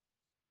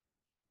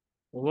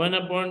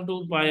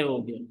 1/2 पाई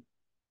हो गया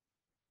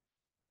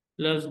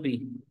 + b।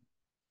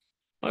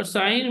 और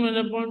साइन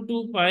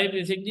 1/2 पाई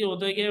बेसिकली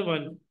होता है क्या है,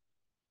 1।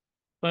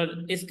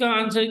 पर इसका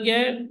आंसर क्या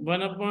है,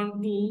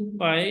 1/2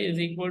 पाई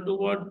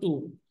 = 2।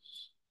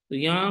 तो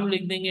यहाँ हम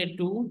लिख देंगे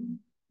 2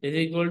 =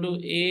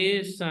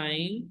 a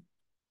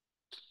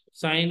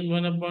साइन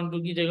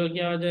 1/2 की जगह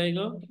क्या आ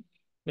जाएगा,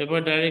 मेरे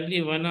पास डायरेक्टली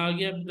 1 आ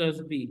गया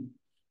 +b।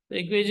 तो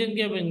इक्वेशन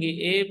क्या बन गई,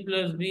 a +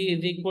 b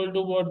 =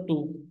 2।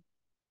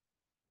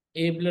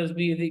 a + b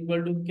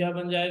क्या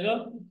बन जाएगा,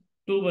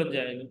 2 बन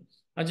जाएगा।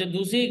 अच्छा,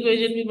 दूसरी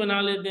इक्वेशन भी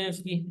बना लेते हैं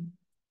इसकी।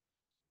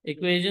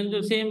 इक्वेशन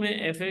तो सेम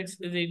है, f(x)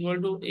 = a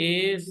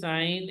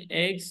sin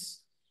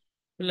x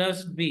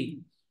 + b।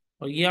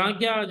 और यहाँ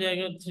क्या आ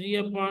जाएगा,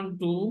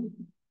 3/2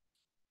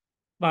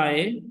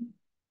 पाई,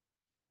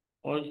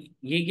 और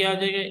ये क्या आ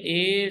जाएगा,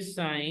 a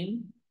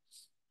sin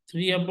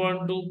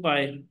 3/2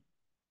 pi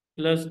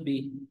 + b,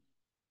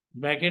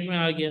 bracket में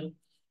आ गया।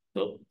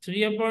 तो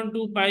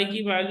 3/2 पाई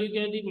की वैल्यू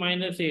क्या थी,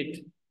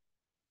 -8,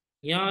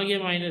 यहाँ आ गया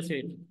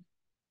 -8।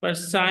 पर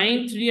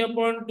साइन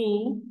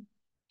 3/2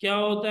 क्या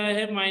होता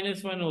है,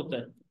 -1 होता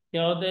है।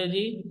 क्या होता है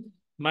जी,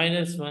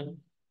 -1।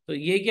 तो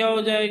ये क्या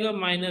हो जाएगा,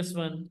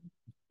 -1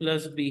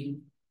 + b।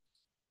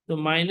 तो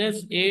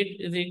 -8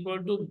 =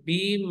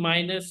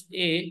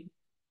 b-a।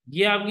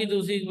 ये आपकी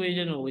दूसरी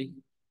इक्वेशन हो गई।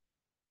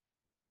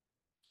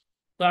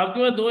 तो आपके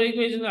पास दो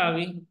इक्वेशन आ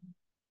गई,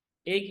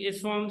 एक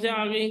इस फॉर्म से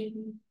आ गई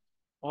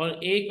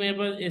और एक मेरे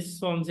पास इस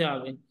फॉर्म से आ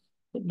गई।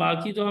 तो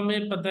बाकी तो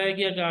हमें पता है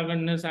कि क्या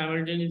करना है,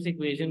 साइमल्टेनियस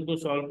इक्वेशन को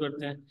सॉल्व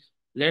करते हैं।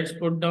 Let's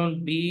put down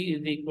b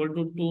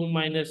 = 2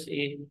 -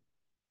 a।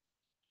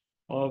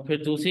 और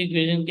फिर दूसरी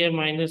इक्वेशन क्या है,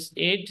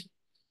 -8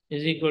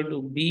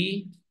 = b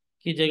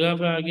की जगह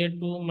पे आ गया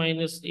 2 - a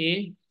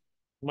 -a।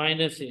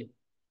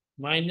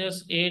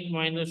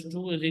 -8 -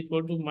 2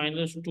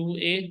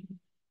 -2a।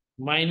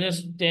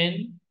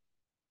 -10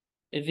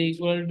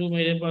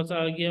 मेरे पास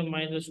आ गया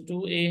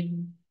 -2a।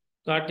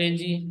 काटे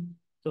जी,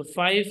 तो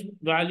 5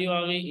 वैल्यू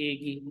आ गई a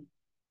की।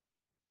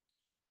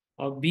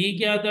 और b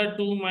क्या था,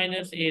 2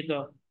 - a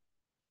था।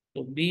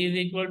 तो b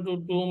 =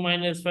 2 -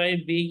 5,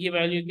 b की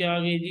वैल्यू क्या आ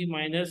गई जी,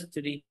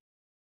 -3।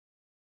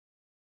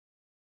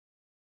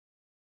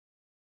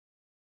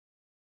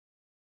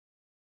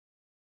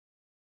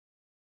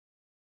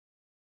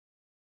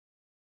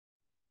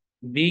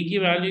 b की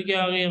वैल्यू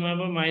क्या आ गई हमारे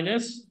पास,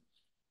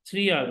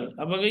 -3 आ गई।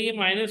 अब अगर ये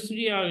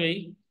 -3 आ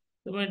गई,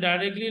 तो मैं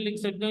डायरेक्टली लिख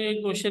सकता हूँ,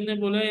 एक क्वेश्चन ने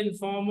बोला in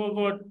form of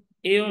what,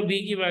 a और b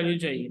की वैल्यू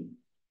चाहिए।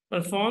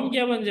 पर फॉर्म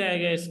क्या बन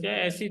जाएगा इसका,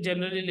 ऐसे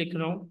जनरली लिख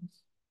रहा हूँ।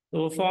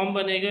 तो फॉर्म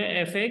बनेगा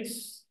f(x)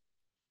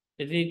 =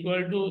 a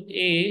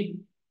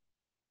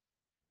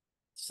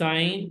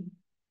साइन,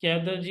 क्या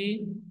था जी,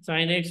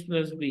 साइन x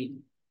 + b।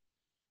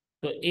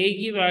 तो a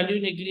की वैल्यू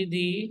निकली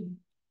थी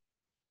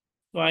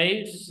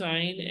 5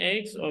 sin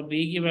x, और b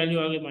की वैल्यू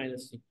आ गई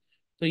 -3।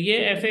 तो ये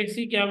f(x)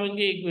 की क्या बन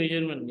गई,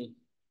 इक्वेशन बन गई।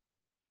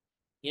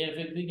 ये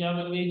f(x) की क्या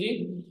बन गई जी,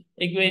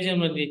 इक्वेशन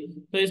बन गई।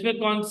 तो इसमें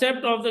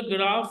concept of the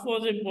graph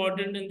was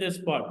important in this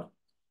part,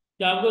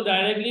 कि आपको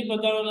डायरेक्टली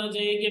पता होना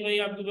चाहिए कि भाई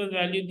आपके पास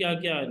वैल्यू क्या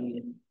क्या आ रही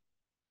है।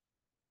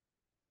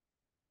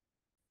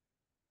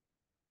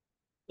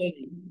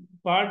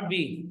 Part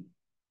B.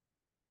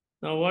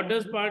 Now what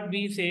does part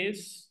B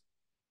says,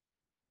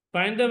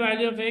 find the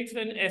value of x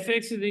when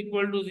f(x) =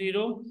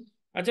 0।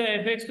 अच्छा,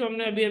 f(x) को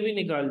हमने अभी अभी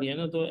निकाल लिया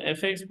ना, तो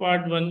f(x)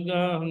 पार्ट 1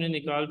 का हमने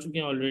निकाल चुके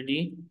हैं ऑलरेडी,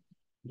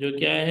 जो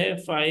क्या है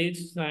 5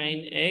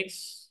 sin x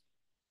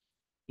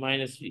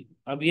 -3।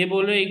 अब ये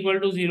बोल रहे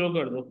 = 0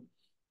 कर दो,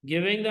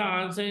 giving the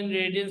answer in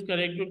radiance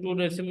correct to 2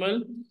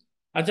 decimal.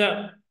 अच्छा,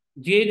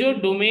 ये जो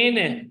डोमेन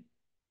है,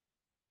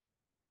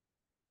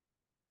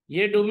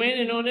 ये डोमेन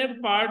इन्होंने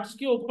पार्ट्स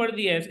के ऊपर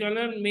दिया है, इसका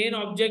मतलब मेन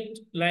ऑब्जेक्ट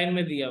लाइन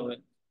में दिया हुआ है,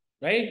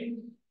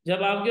 राइट।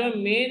 जब आपके पास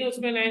मेन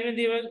उसमें लाइन में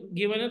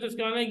गिवन है, तो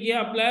इसका मतलब ये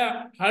अप्लाई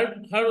हर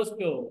हर उस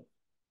पे हो।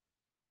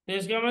 तो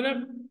इसका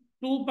मतलब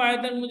 2 पाई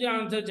तक मुझे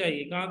आंसर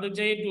चाहिए, कहाँ तक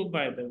चाहिए, 2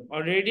 पाई तक,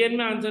 और रेडियन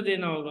में आंसर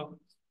देना होगा,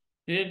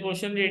 तो ये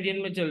क्वेश्चन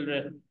रेडियन में चल रहा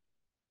है।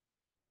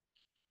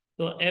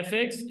 तो F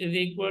x is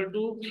equal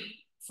to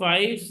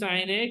 5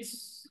 sin x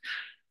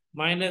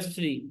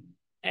 -3।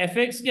 F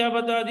x क्या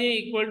बता दिए,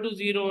 इक्वल टू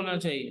 0 होना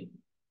चाहिए।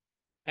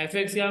 एफ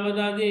एक्स क्या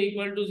बता दिए,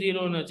 इक्वल टू 0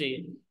 होना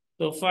चाहिए।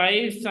 तो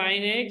 5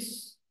 sin x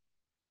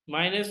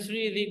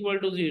 -3 is equal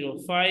to 0।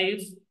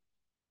 5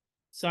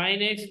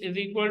 sin x is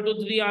equal to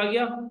 3 आ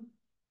गया।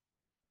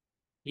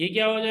 ये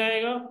क्या हो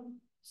जाएगा,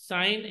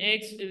 sin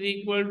x is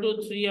equal to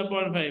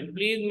 3/5।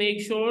 Please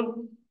make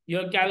sure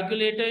your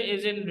calculator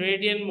is in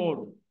radian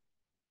mode,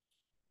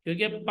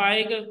 क्योंकि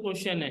पाई का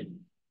क्वेश्चन है।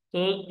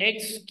 तो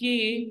x की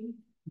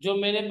जो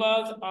मेरे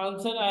पास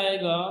आंसर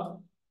आएगा,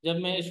 जब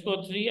मैं इसको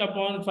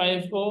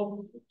 3/5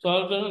 को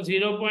सॉल्व करूँ,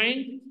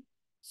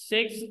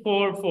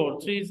 0.644,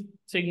 3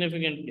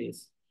 सिग्निफिकेंट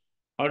प्लेस।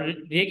 और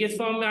ये किस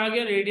फॉर्म में आ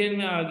गया, रेडियन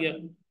में आ गया।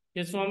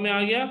 किस फॉर्म में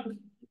आ गया,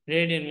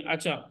 रेडियन में।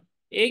 अच्छा,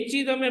 एक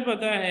चीज हमें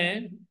पता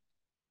है,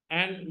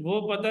 एंड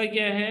वो पता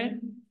क्या है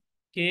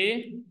कि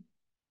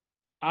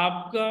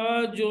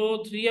आपका जो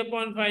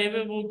 3/5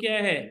 है वो क्या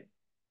है,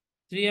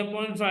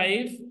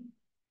 3/5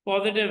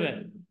 पॉजिटिव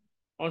है।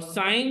 और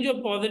साइन जो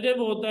पॉजिटिव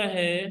होता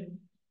है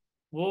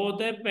वो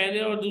होता है पहले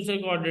और दूसरे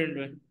क्वाड्रेंट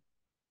में।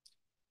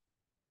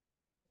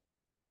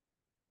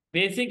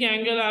 बेसिक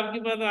एंगल आपके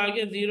पास आ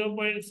गया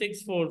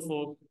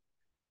 0.644,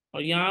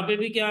 और यहाँ पे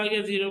भी क्या आ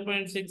गया,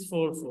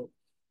 0.644।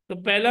 तो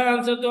पहला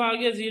आंसर तो आ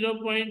गया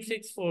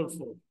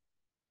 0.644।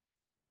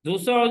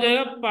 दूसरा हो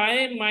जाएगा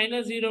पाई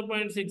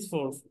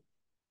 -0.644।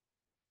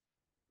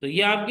 तो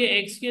ये आपके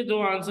एक्स के दो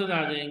आंसर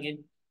आ जाएंगे,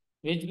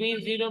 विच मीन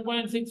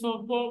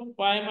 0.644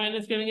 पाई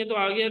माइनस करेंगे तो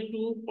आ गया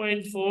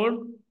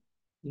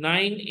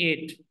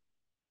 2.498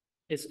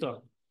 इसका।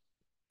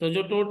 तो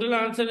जो टोटल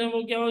आंसर है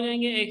वो क्या हो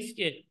जाएंगे, एक्स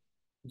के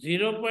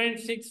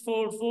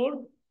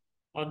 0.644,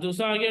 और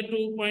दूसरा आ गया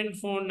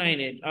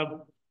 2.498।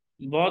 अब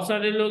बहुत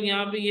सारे लोग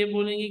यहाँ पे ये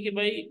बोलेंगे कि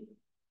भाई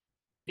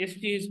इस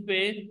चीज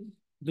पे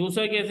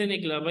दूसरा कैसे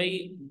निकला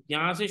भाई।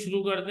 यहाँ से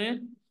शुरू करते हैं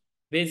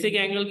बेसिक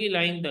एंगल की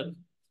लाइन तक।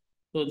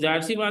 तो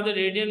जाहिर सी बात है,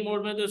 रेडियन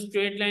मोड में तो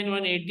स्ट्रेट लाइन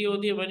 180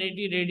 होती है,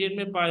 180 रेडियन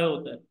में पाया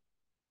होता है।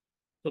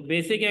 तो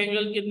बेसिक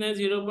एंगल कितना है,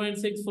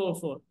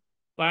 0.644।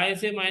 पाई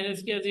से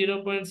माइनस किया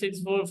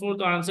 0.644,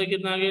 तो आंसर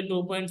कितना आ गया,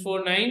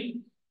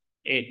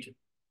 2.498।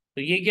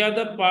 तो ये क्या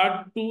था,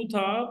 पार्ट 2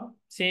 था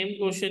सेम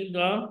क्वेश्चन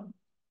का,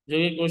 जो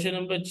कि क्वेश्चन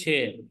नंबर 6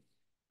 है।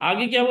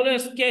 आगे क्या बोला,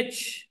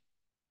 स्केच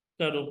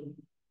करो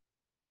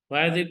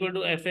y is equal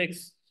to F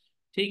x.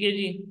 ठीक है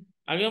जी।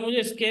 अगर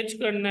मुझे स्केच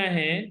करना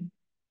है,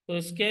 तो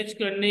स्केच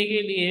करने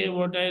के लिए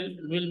what I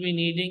will be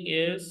needing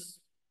is,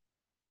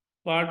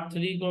 part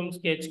 3 को हम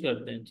स्केच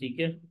करते हैं, ठीक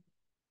है।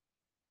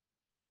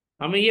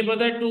 हमें ये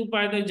पता है 2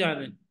 पाई तक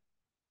जाना है।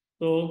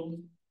 तो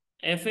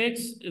F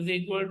x is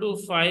equal to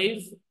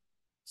 5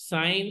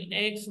 sin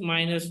x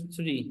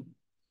 -3।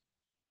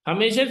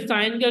 हमेशा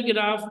साइन का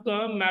ग्राफ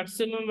का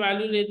मैक्सिमम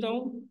वैल्यू लेता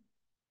हूँ,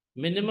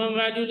 मिनिमम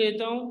वैल्यू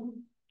लेता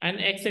हूँ, एंड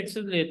एक्स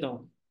एक्सिस लेता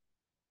हूँ।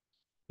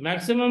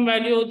 मैक्सिमम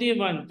वैल्यू होती है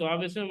 1, तो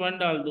आप इसमें 1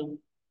 डाल दो।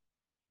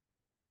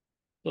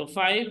 तो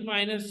 5 -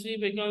 3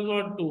 बिकम्स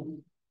वॉट,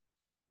 2।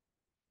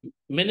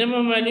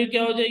 मिनिमम वैल्यू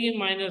क्या हो जाएगी,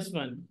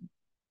 -1।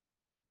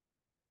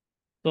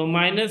 तो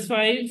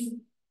 -5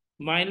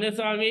 माइनस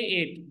आ गई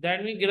 8,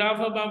 दैट मीन ग्राफ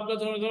अब आपका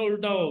थोड़ा सा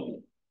उल्टा हो गया,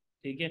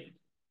 ठीक है।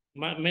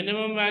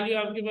 मिनिमम वैल्यू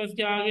आपके पास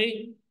क्या आ गई,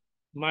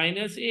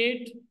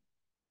 -8,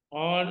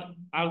 और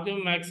आपके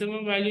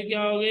मैक्सिमम वैल्यू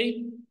क्या हो गई,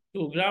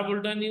 तो ग्राफ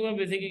उल्टा नहीं हुआ,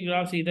 बेसिकली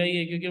ग्राफ सीधा ही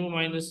है क्योंकि वो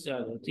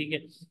 -4 है, ठीक है।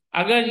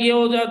 अगर ये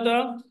हो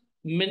जाता,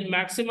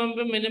 मैक्सिमम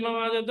पे मिनिमम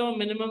आ जाता और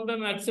मिनिमम पे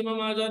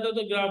मैक्सिमम आ जाता,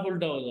 तो ग्राफ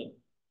उल्टा हो जाता।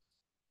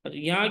 और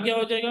यहाँ क्या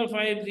हो जाएगा,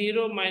 5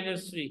 0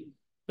 - 3।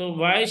 तो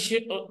Y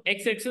shift,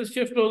 x axis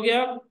shift हो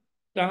गया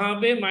कहाँ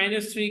पे,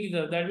 -3 की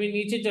तरफ, दैट मीन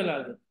नीचे चला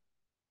गया।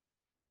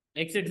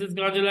 एक्स एक्सिस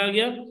कहाँ चला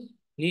गया,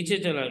 नीचे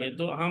चला गया।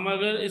 तो हम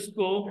अगर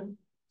इसको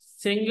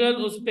सिंगल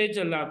उस पे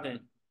चलाते हैं,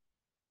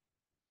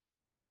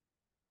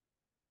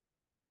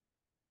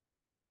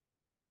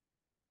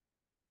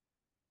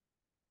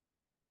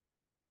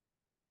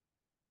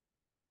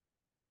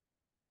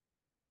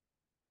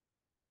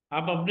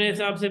 आप अपने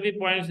हिसाब से भी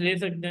पॉइंट्स ले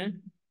सकते हैं,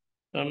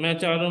 तो मैं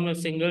चाह रहा हूँ मैं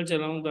सिंगल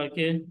चलाऊं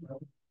ताकि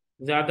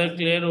ज्यादा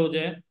क्लियर हो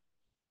जाए।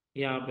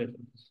 यहाँ पे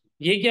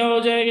ये क्या हो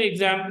जाएगा,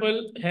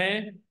 एग्जाम्पल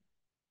है,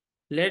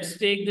 let's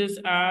take this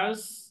as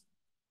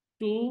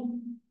 2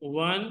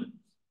 1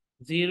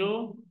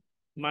 0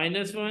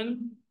 -1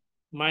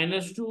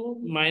 -2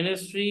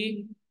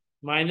 -3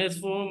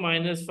 -4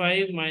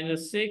 -5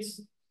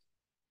 -6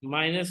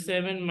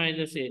 -7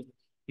 -8.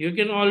 You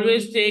can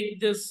always take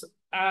this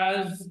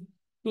as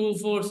 2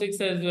 4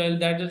 6 as well.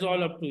 That is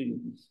all up to you.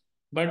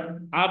 But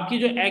आपकी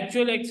जो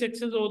एक्चुअल एक्स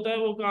एक्सिस होता है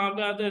वो कहाँ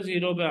पे आता है,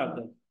 0 पे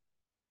आता है।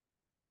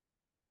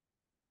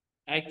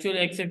 एक्चुअल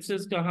एक्स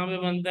एक्सिस कहाँ पे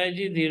बनता है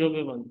जी, 0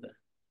 पे बनता है।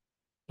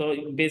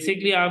 तो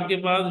बेसिकली आपके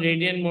पास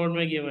रेडियन मोड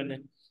में गिवन है।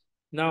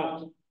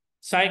 नाउ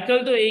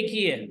साइकिल तो एक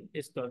ही है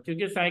इसका,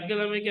 क्योंकि साइकिल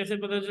हमें कैसे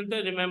पता चलता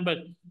है,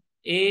 remember,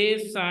 a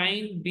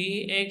sin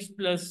bx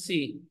 +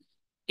 c।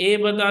 ए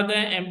बताता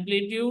है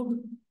एम्पलीट्यूड,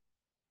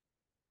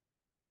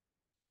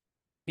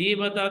 बी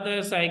बताता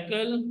है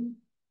साइकिल,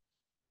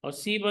 और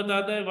सी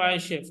बताता है वाई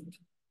शिफ्ट।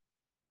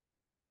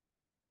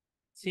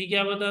 सी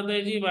क्या बताता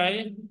है जी?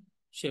 Y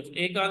shift.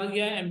 एक आ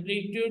गया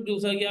एम्पलीट्यूड,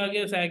 दूसरा क्या आ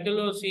गया? साइकिल,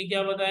 और सी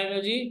क्या बताएगा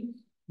जी?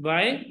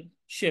 Y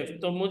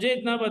shift. तो मुझे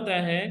इतना पता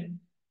है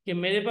कि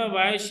मेरे पास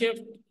वाई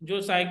शिफ्ट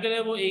जो साइकिल है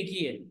वो एक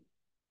ही है।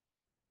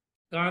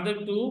 कहाँ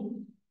तक? 2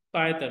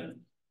 पाई तक।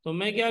 तो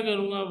मैं क्या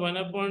करूंगा?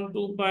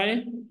 1/2 पाई,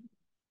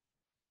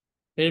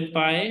 फिर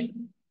पाई,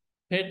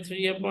 फिर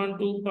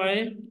 3/2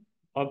 पाई,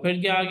 और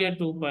फिर क्या आ गया?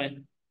 2 पाई।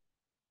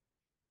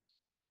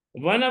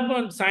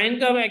 1/, साइन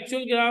का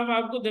एक्चुअल ग्राफ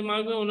आपको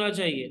दिमाग में होना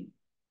चाहिए।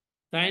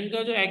 साइन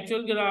का जो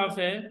एक्चुअल ग्राफ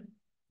है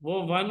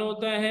वो 1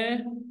 होता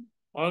है,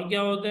 और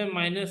क्या होता है?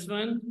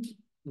 -1,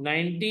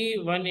 90,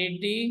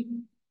 180,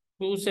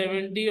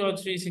 270 और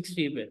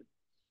 360 पे।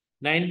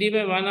 90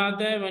 पे 1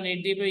 आता है,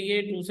 180 पे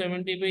ये,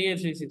 270 पे ये,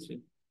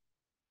 360।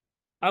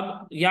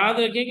 अब याद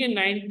रखिए कि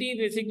 90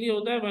 बेसिकली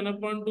होता है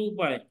 1/2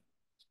 पाई।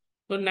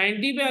 तो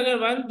 90 पे अगर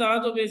 1 था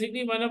तो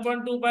बेसिकली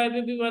 1/2 पाई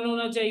पे भी 1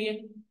 होना चाहिए।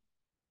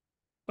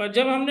 पर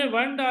जब हमने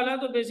 1 डाला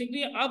तो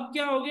बेसिकली अब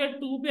क्या हो गया?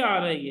 2 पे आ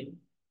रहा है ये।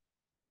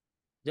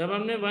 जब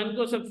हमने 1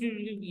 को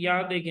सब्स्टिट्यूट,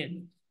 याद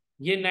देखें,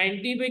 ये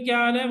 90 पे क्या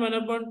आ रहा है?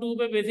 1/2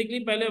 पे बेसिकली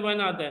पहले 1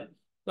 आता है।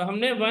 तो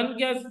हमने 1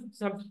 क्या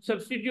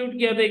सब्स्टिट्यूट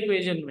किया था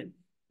इक्वेशन में,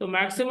 तो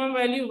मैक्सिमम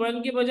वैल्यू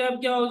 1 के बजाय अब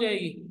क्या हो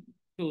जाएगी?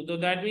 2। तो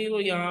दैट मीन वो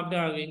यहाँ पे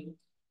आ गई।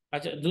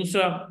 अच्छा,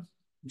 दूसरा,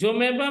 जो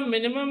मेरे पास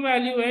मिनिमम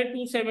वैल्यू है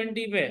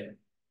 270 पे,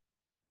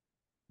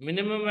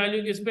 मिनिमम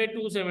वैल्यू किस पे?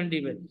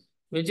 270 पे,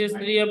 विच इज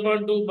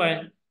 3/2 पाई।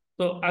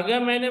 तो अगर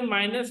मैंने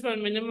 -1,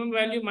 मिनिमम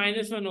वैल्यू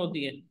 -1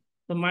 होती है,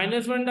 तो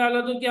 -1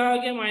 डाला तो क्या आ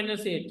गया?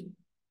 -8।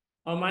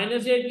 और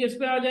 -8 किस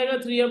पे आ जाएगा?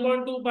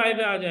 3/2 पाई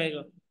पे आ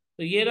जाएगा।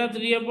 तो ये रहा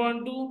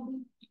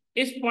 3/2।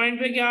 इस पॉइंट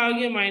पे क्या आ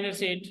गया?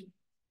 -8।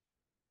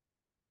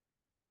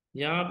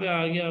 यहाँ पे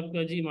आ गया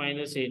आपका जी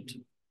 -8।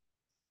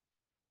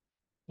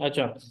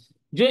 अच्छा,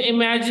 जो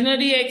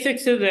इमेजिनरी एक्स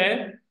एक्सिस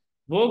है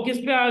वो किस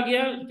पे आ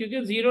गया?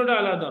 क्योंकि 0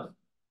 डाला था,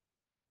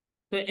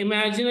 तो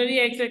इमेजिनरी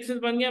एक्स एक्सिस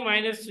बन गया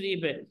 -3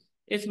 पे।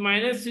 इस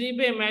 -3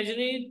 पे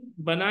इमेजिनरी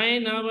बनाए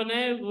ना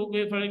बनाए वो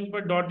कोई फर्क पर,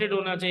 डॉटेड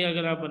होना चाहिए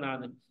अगर आप बना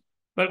दें।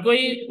 पर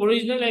कोई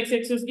ओरिजिनल एक्स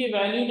एक्सिस की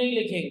वैल्यू नहीं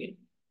लिखेंगे,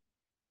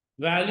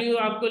 वैल्यू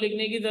आपको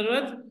लिखने की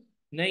जरूरत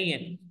नहीं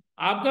है।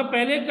 आपका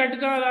पहले कट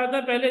कहाँ रहा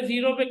था? पहले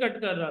 0 पे कट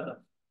कर रहा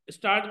था।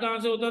 स्टार्ट कहाँ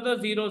से होता था?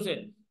 0 से।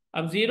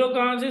 अब 0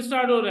 कहाँ से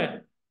स्टार्ट हो रहा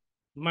है?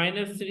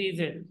 -3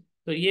 से।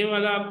 तो ये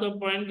वाला आपका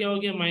पॉइंट क्या हो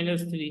गया?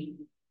 -3।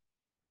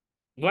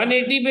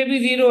 180 पे भी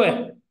 0 है,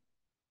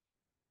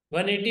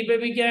 180 पे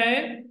भी क्या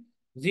है?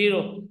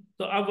 0।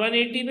 तो अब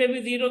 180 पे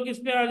भी 0 किस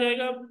पे आ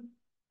जाएगा?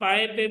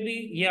 पाए पे भी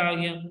ये आ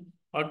गया,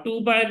 और 2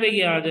 पाए पे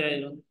ये आ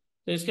जाएगा।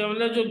 तो इसका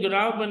मतलब जो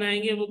ग्राफ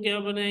बनाएंगे वो क्या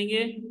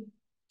बनाएंगे?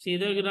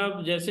 सीधा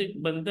ग्राफ जैसे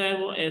बनता है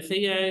वो ऐसे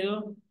ही आएगा।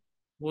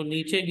 वो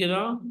नीचे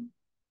गिरा,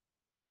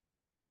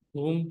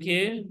 घूम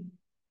के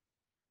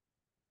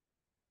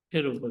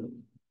फिर ऊपर।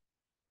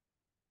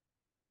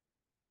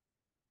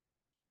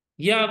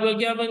 ये आपका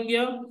क्या बन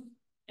गया?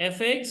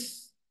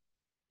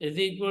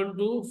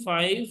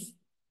 f(x)=5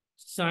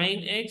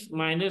 sin x -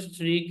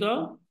 3 का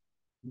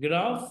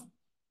ग्राफ,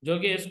 जो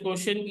कि इस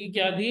क्वेश्चन की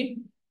क्या थी?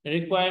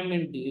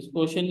 रिक्वायरमेंट थी। इस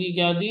क्वेश्चन की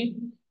क्या थी?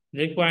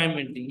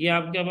 रिक्वायरमेंट थी। ये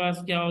आपके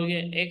पास क्या हो गया?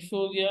 x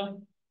हो गया,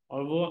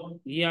 और वो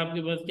ये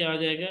आपके पास क्या आ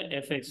जाएगा?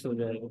 f(x) हो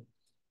जाएगा।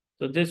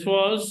 तो this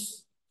was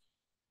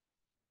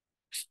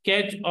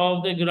sketch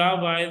of the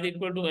graph y is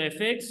equal to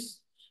fx.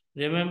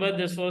 Remember,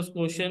 this was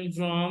question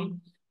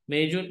from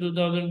May June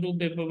 2002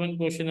 paper 1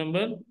 question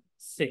number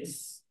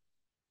 6.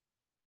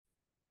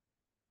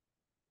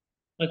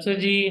 अच्छा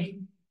जी,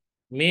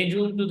 मई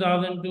जून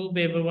 2002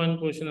 पेपर 1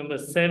 क्वेश्चन नंबर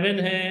 7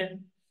 है।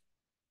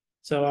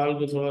 सवाल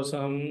को थोड़ा सा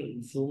हम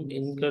जूम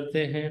इन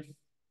करते हैं।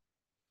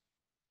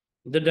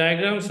 The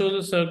diagram shows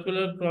a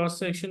circular cross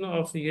section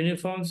of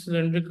uniform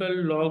cylindrical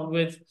log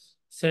with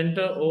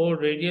center O,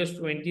 radius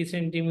 20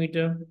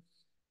 centimeter.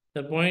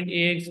 The point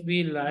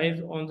AXB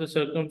lies on the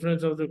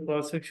circumference of the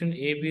cross section.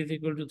 AB is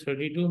equal to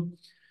 32.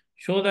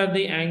 Show that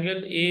the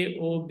angle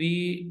AOB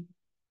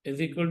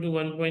is equal to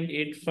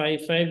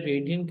 1.855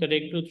 radian.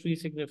 Correct to three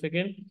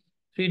significant,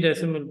 three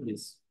decimal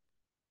please.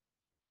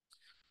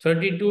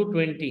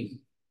 3220.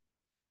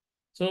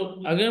 So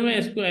अगर मैं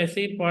इसको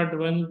ऐसे ही part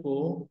 1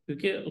 को,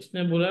 क्योंकि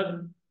उसने बोला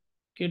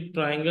कि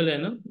triangle है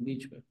ना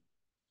बीच में,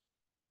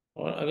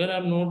 और अगर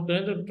आप नोट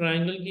करें तो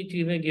ट्राइंगल की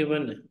चीजें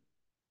गिवन है।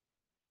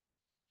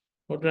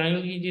 और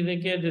ट्राइंगल की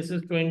चीजें क्या है? This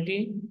is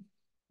 20,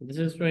 this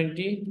is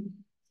 20,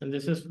 and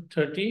this is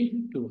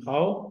 32.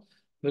 How?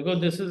 Because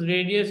this is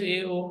radius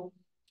AO,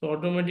 so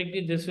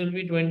automatically this will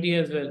be 20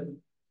 as well.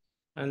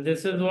 And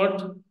this is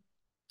what?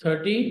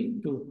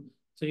 32.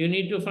 So you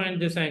need to find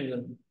this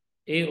angle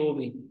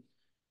AOB.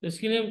 तो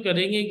इसके लिए हम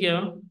करेंगे क्या?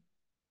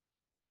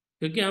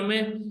 क्योंकि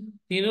हमें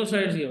तीनों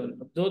side given,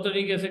 दो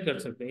तरीके से कर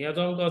सकते हैं। या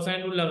तो हम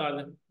कोसाइन रूल लगा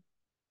दें।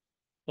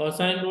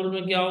 कोसाइन रूल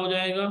में क्या हो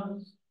जाएगा?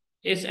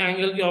 इस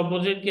एंगल के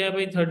ऑपोजिट क्या है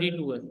भाई?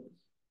 32 है।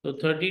 तो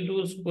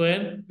 32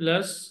 square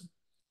plus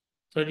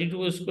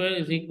 32 square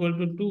is equal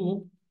to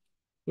 2.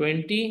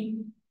 20,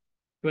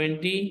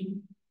 20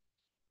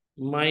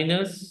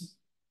 minus,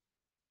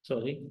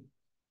 sorry,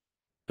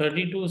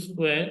 32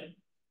 square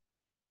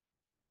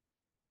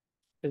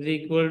is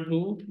equal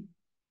to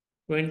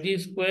 20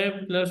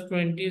 square plus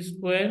 20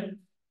 square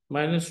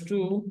minus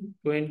 2,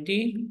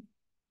 20,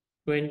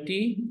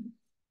 20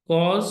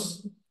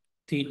 cos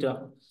theta.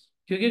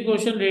 क्योंकि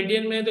क्वेश्चन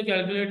रेडियन में है तो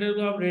कैलकुलेटर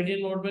को आप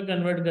रेडियन मोड में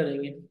कन्वर्ट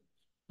करेंगे,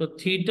 तो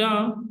थीटा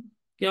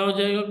क्या हो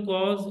जाएगा,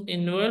 cos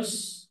inverse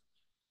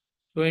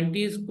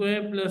 20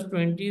 square plus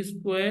 20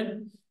 square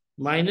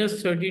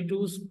minus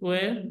 32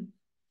 square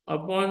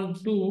upon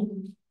 2,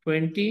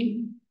 20,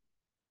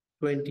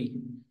 20।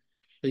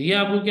 तो ये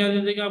आपको क्या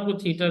दे देगा, आपको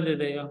थीटा दे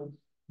देगा,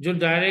 जो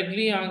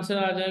डायरेक्टली आंसर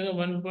आ जाएगा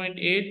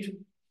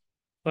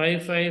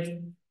 1.855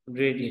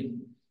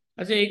 रेडियन।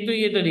 अच्छा, एक तो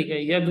ये तरीका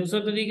है, या दूसरा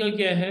तरीका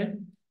क्या है,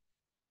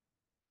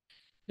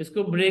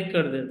 इसको ब्रेक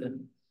कर देते हैं,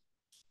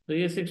 तो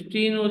ये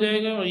 16 हो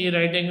जाएगा और ये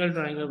राइट एंगल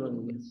ट्राइंगल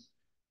बन गया।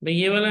 मैं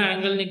ये वाला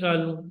एंगल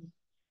निकालूं,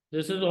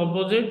 दिस इज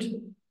ऑपोजिट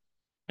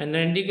एंड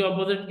 90 के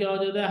ऑपोजिट क्या हो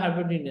जाता है,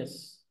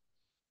 हाइपोटेन्यूस।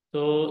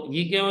 तो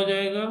ये क्या हो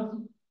जाएगा,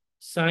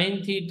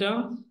 sine theta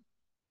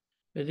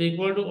is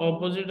equal to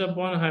opposite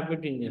upon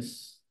hypotenuse.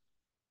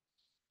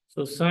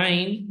 So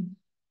sine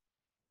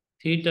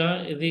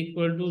theta is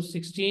equal to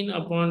 16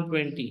 upon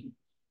 20।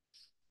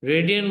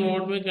 Radian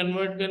mode में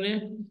कन्वर्ट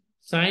करें,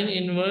 साइन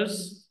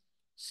इनवर्स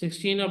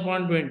 16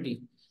 अपॉन 20।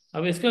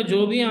 अब इसका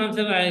जो भी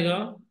आंसर आएगा,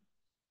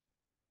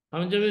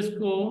 हम जब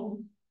इसको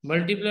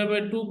मल्टीप्लाई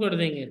बाय 2 कर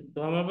देंगे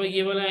तो हमारे पास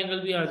ये वाला एंगल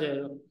भी आ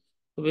जाएगा।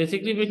 तो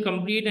बेसिकली फिर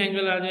कंप्लीट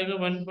एंगल आ जाएगा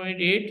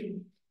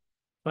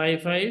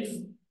 1.855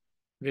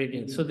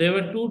 radian. So there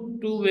were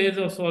two ways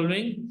of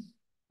solving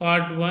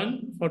part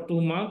 1 for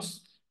 2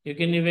 marks. You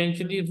can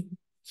eventually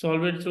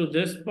solve it through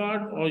this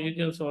part or you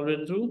can solve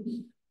it through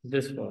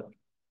this part.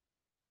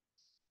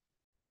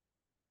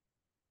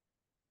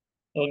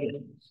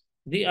 Okay.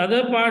 The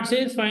other part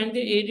says find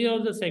the area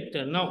of the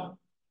sector. Now,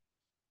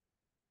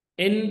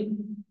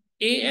 in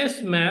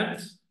AS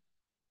Maths,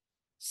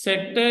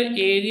 sector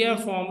area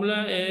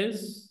formula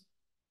is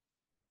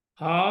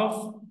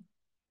half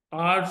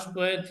r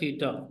square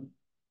theta.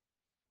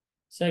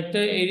 Sector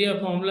area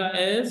formula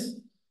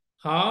is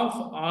half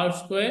r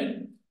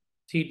square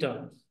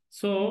theta.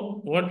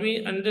 So what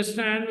we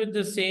understand with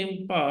the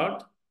same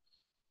part,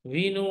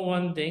 we know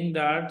one thing,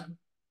 that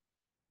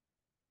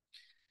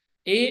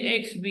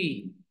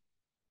AXB,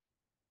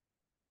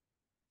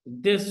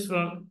 this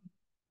from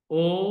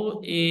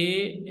O,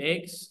 A,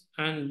 X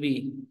and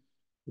B,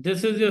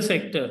 this is your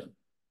sector.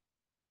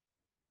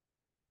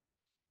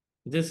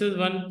 This is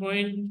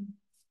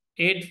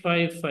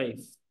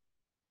 1.855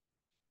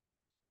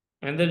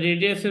 and the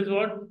radius is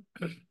what,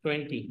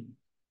 20.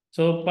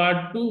 So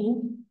part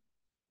 2,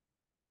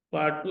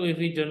 if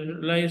we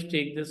generalize,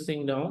 take this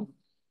thing down.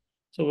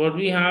 So what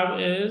we have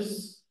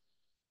is,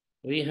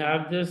 we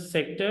have this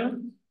sector,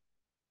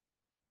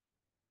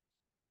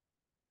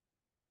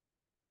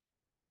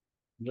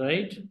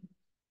 right?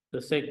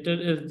 The sector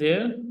is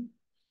there.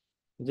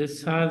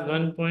 This has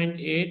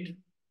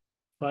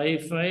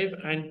 1.855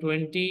 and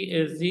 20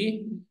 is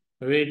the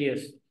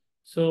radius.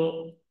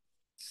 So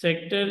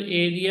sector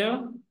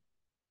area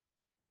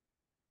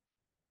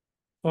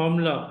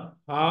formula,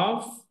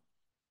 half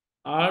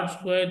r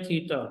square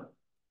theta,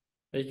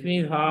 which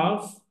means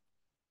half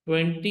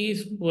 20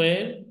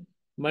 square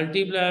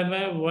multiplied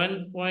by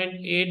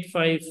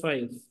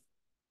 1.855.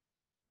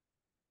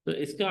 तो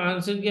इसका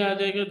answer क्या आ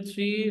जाएगा,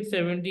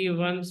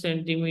 371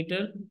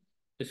 centimetre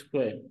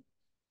square.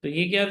 तो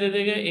ये क्या दे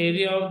देगा,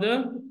 area of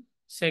the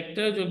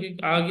sector, जो कि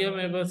आ गया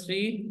मेरे पास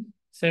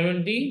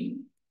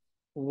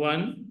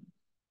 371,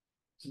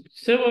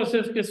 सिर्फ और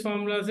सिर्फ किस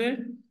फॉर्मूला से,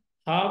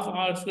 हाफ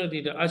आर स्क्वायर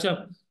थीटा।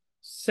 अच्छा,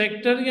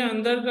 सेक्टर के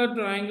अंदर का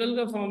ट्राइंगल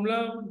का फॉर्मूला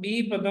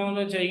भी पता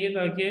होना चाहिए,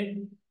 ताकि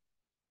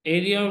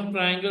एरिया ऑफ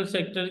ट्राइंगल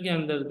सेक्टर के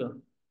अंदर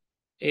का,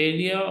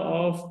 एरिया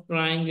ऑफ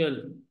ट्राइंगल,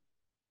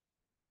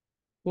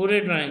 पूरे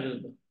ट्राइंगल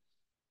का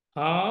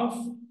half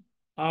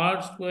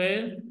are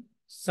square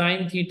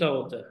sine theta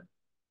होता है।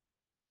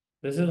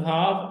 This is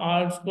half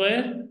are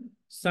square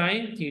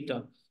sine theta.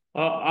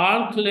 और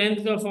आर्क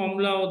लेंथ का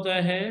फॉर्मूला होता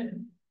है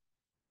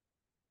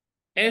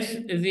S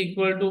is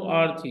equal to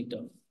are theta.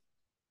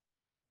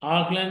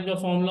 Arc length का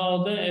फॉर्मूला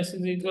होता है S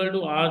is equal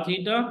to are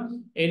theta.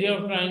 Area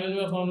of triangle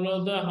का फॉर्मूला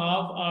होता है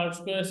half are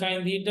square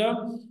sine theta.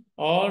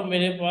 और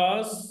मेरे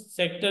पास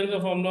सेक्टर का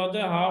फॉर्मूला होता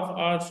है हाफ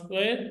आर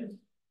स्क्वायर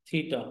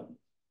थीटा।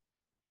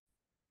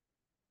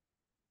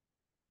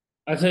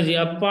 अच्छा जी,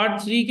 अब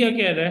पार्ट 3 क्या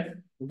कह रहा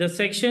है, the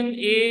section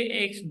A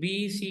x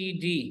B C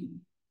D,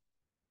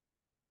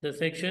 the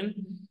section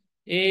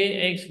A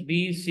x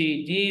B C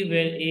D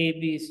where a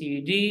b c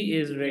d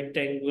is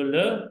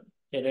rectangular,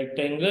 a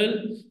rectangle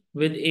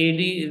with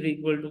AD is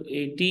equal to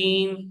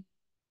 18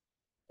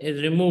 is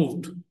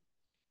removed।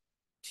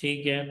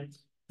 ठीक है,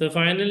 the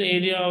final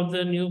area of the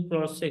new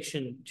cross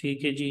section.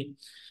 ठीक है जी,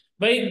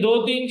 भाई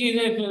दो तीन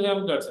चीजें इसमें से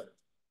हम कर सकते हैं।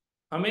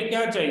 हमें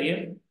क्या चाहिए,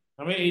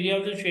 हमें area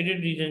of the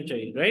shaded region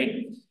चाहिए,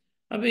 राइट।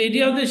 अब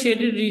area of the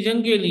shaded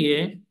region के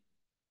लिए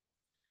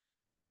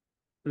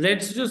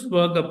let's just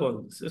work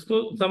upon this,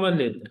 इसको समझ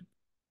लेते हैं।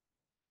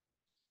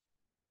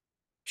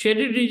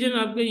 शेडेड रीजन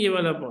आपका ये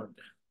वाला पॉइंट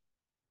है,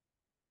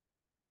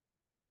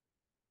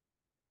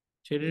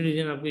 शेडेड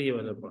रीजन आपका ये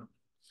वाला पॉइंट।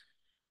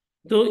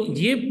 तो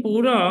ये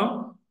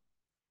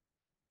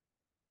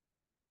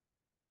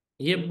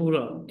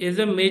पूरा इज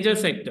अ मेजर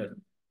सेक्टर।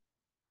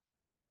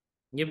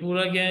 ये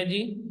पूरा क्या है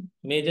जी?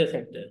 Major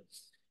sector.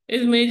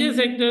 इस मेजर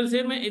सेक्टर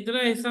से मैं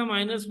इतना हिस्सा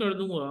माइनस कर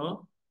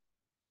दूंगा,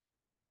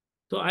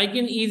 तो I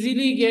can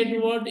easily get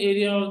what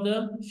area of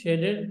the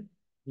shaded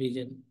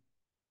region.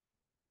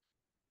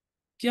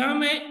 क्या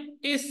मैं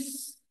इस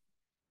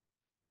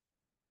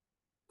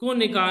को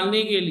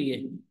निकालने के लिए,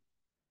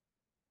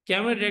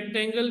 क्या मैं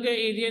रेक्टेंगल का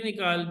एरिया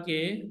निकाल के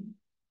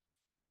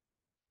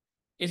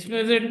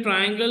इसमें से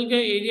ट्राइंगल का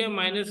एरिया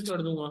माइनस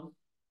कर दूंगा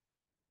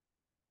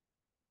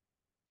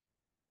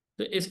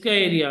तो इसका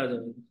एरिया आ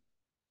जाएगा,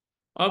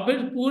 और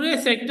फिर पूरे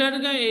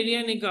सेक्टर का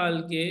एरिया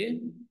निकाल के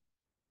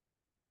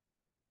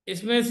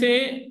इसमें से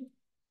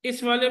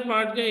इस वाले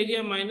पार्ट का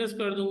एरिया माइनस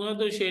कर दूंगा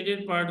तो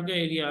शेडेड पार्ट का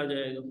एरिया आ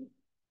जाएगा।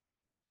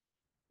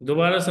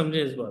 दोबारा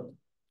समझे इस बात।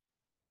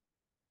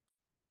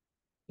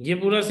 ये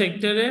पूरा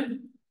सेक्टर है,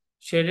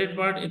 शेडेड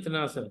पार्ट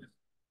इतना सा है।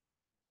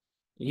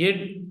 ये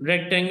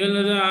रेक्टेंगल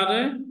नजर आ रहा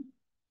है,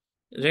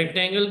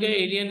 रेक्टेंगल का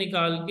एरिया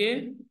निकाल के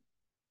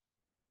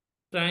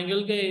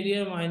ट्राइंगल का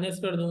एरिया माइनस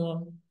कर दूंगा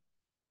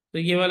तो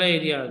ये वाला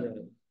एरिया आ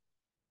जाएगा।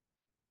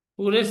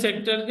 पूरे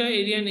सेक्टर का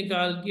एरिया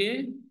निकाल के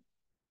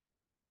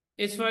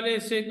इस वाले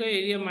हिस्से का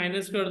एरिया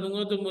माइनस कर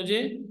दूंगा तो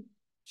मुझे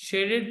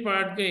शेडेड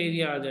पार्ट का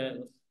एरिया आ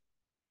जाएगा।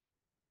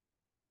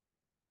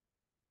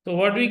 तो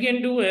what we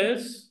can do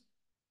is,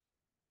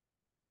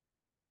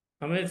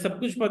 हमें सब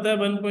कुछ पता है,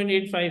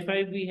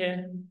 1.855 भी है,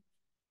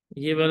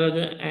 ये वाला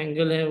जो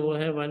एंगल है वो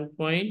है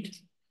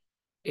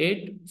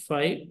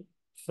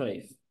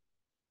 1.855।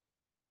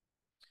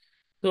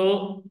 तो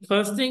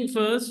first thing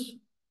first,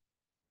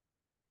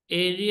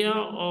 area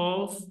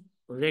of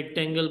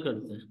rectangle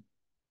करते हैं।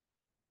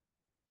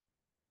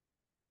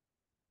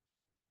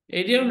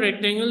 एरिया ऑफ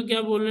रेक्टेंगल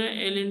क्या बोल रहे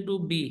हैं?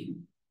 L/B,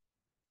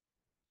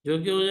 जो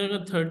कि हो जाएगा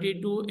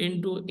 32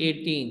 ×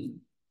 18।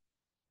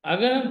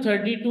 अगर हम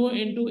 32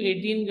 ×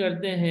 18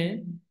 करते हैं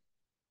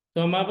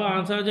तो हमारे पास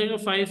आंसर आ जाएगा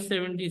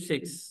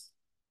 576।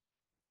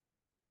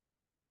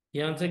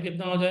 ये आंसर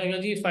कितना हो जाएगा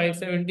जी?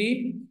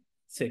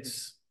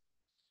 576।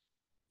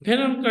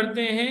 फिर हम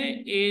करते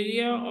हैं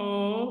area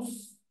of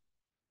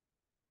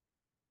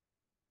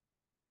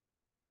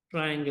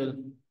triangle.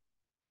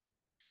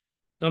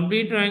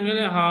 Complete triangle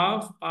है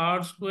 ½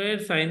 R²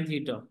 sin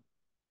θ,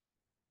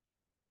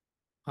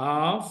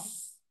 half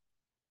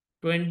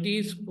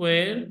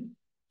 20²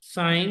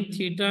 sin θ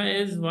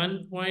is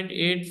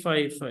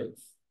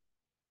 1.855।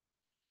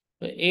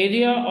 तो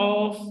एरिया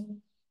ऑफ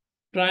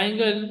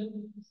ट्राइंगल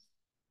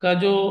का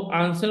जो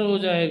आंसर हो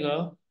जाएगा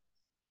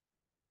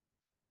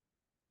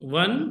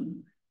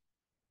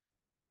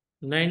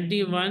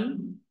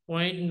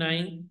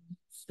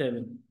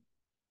 191.97।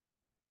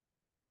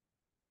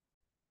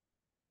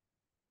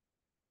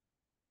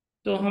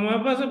 तो हमारे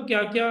पास अब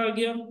क्या क्या आ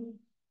गया?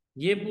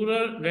 ये पूरा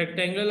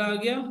रेक्टेंगल आ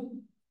गया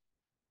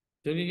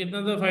जो कि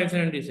कितना था?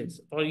 576।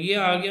 और ये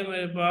आ गया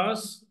मेरे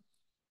पास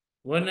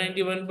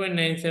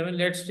 191.97।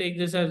 Let's take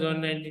this as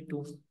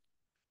 192।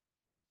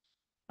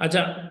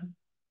 अच्छा,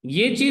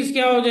 ये चीज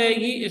क्या हो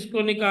जाएगी?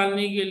 इसको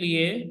निकालने के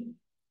लिए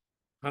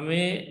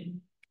हमें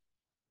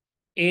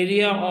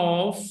एरिया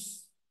ऑफ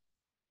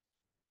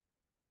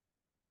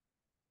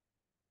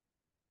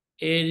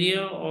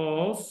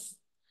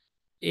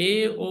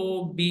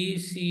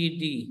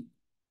AOBCD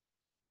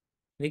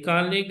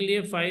निकालने के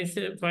लिए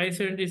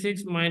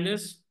 576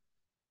 माइनस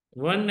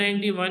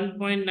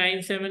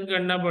 191.97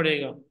 करना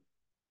पड़ेगा।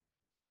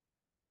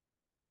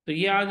 तो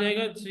ये आ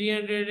जाएगा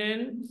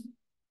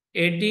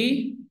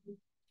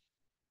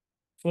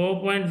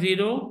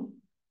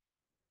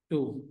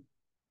 384.02।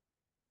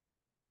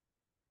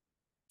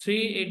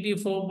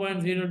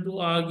 384.02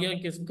 आ गया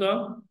किसका?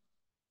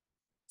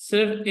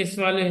 सिर्फ इस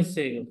वाले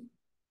हिस्से का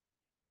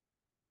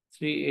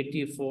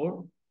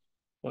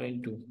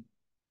 384.2।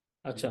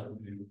 अच्छा,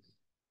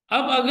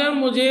 अब अगर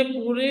मुझे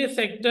पूरे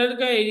सेक्टर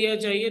का एरिया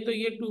चाहिए तो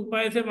ये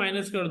 2π से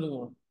माइनस कर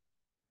दूंगा।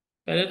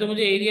 पहले तो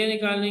मुझे एरिया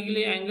निकालने के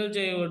लिए एंगल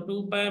चाहिए होगा,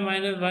 2π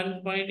माइनस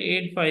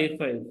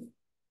 1.855।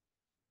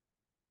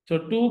 तो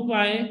 2π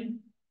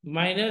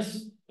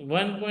माइनस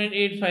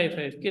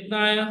 1.855 कितना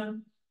आया?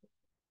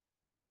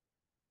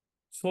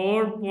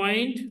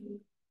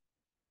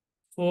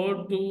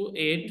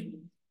 4.428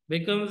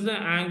 becomes the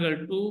angle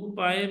 2π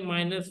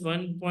minus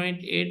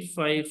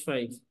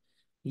 1.855।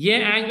 ये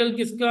एंगल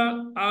किसका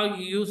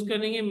यूज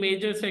करेंगे?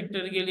 मेजर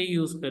सेक्टर के लिए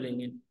यूज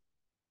करेंगे।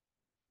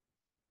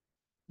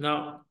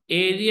 Now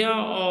area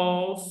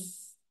of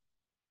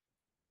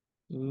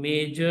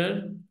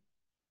major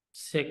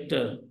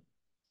sector,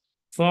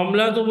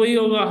 formula तो वही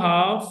होगा,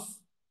 ½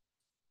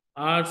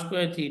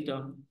 R²θ।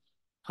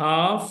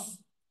 हाफ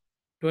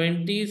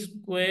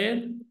 20²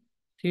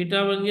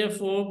 थीटा बन गया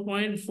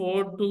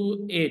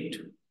 4.428।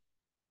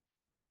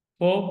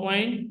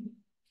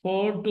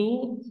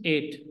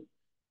 4.428।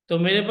 तो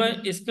मेरे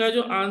पास इसका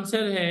जो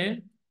आंसर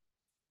है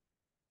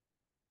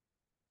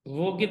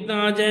वो कितना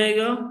आ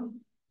जाएगा,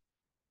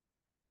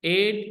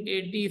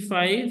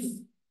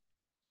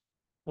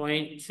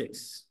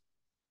 885.6।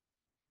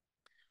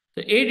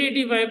 तो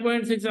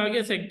 885.6 आ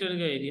गया सेक्टर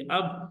का एरिया।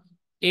 अब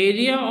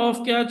एरिया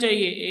ऑफ क्या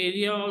चाहिए,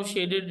 एरिया ऑफ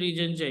शेडेड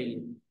रीजन चाहिए।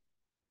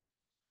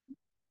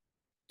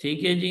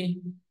 ठीक है जी।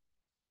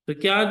 तो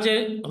क्या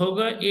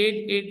होगा,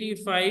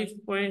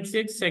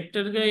 885.6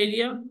 सेक्टर का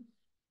एरिया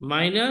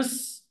माइनस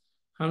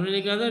हमने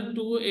लिखा था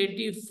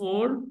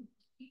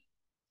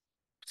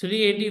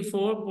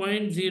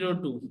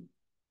 384.02।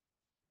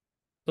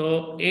 तो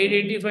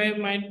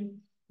 885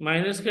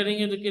 माइनस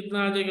करेंगे तो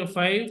कितना आ जाएगा,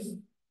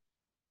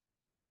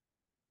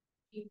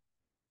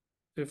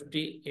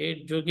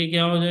 558, जो कि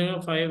क्या हो जाएगा,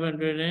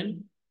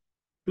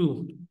 502।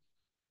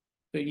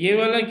 तो ये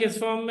वाला किस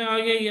फॉर्म में आ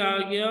गया, ये आ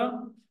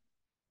गया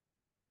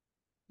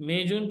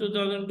मई जून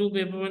 2002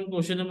 पेपर 1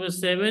 क्वेश्चन नंबर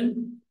 7,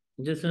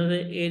 जिसमें से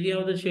area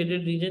of the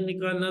shaded region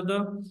निकालना था।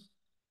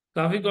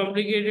 काफी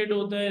कॉम्प्लिकेटेड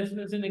होता है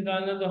इसमें से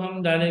निकालना, तो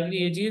हम डायरेक्टली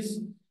ये चीज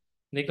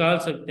निकाल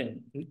सकते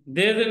हैं।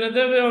 There is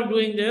another way of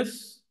doing this,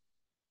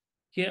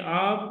 कि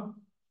आप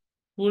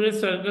पूरे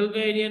सर्कल का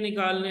एरिया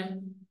निकाल लें,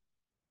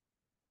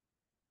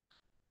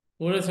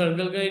 पूरे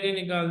सर्कल का एरिया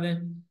निकाल दें,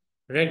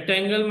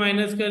 रेक्टेंगल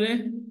माइनस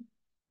करें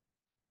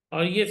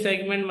और ये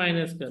सेगमेंट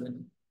माइनस करें।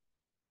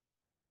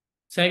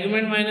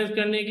 सेगमेंट माइनस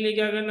करने के लिए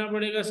क्या करना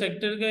पड़ेगा,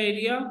 सेक्टर का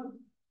एरिया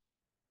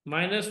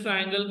माइनस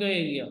ट्राइंगल का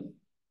एरिया,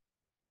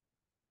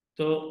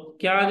 तो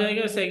क्या आ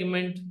जाएगा,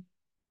 सेगमेंट।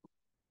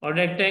 और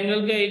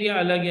रेक्टेंगल का एरिया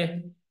अलग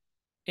है,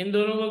 इन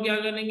दोनों को क्या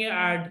करेंगे,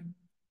 ऐड।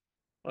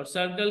 और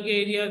सर्कल के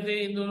एरिया से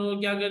इन दोनों को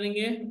क्या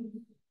करेंगे,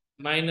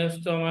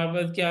 माइनस। तो हमारे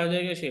पास क्या आ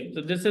जाएगा, शेप।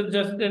 तो this is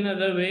just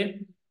another way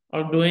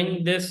of doing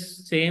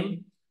this same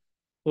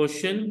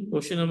question,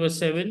 question number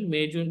 7,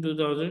 May June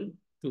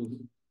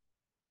 2002।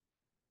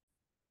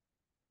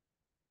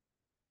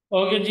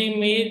 Okay ji,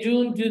 May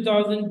June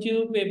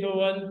 2002 paper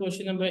 1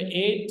 question number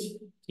 8।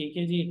 ठीक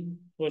है जी,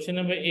 क्वेश्चन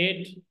नंबर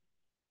 8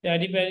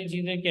 प्यारी प्यारी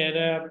चीजें कह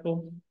रहा है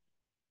आपको।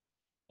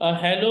 A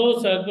hollow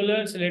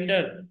circular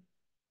cylinder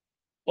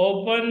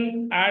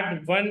open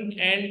at one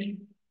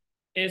end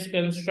is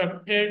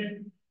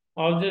constructed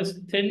of this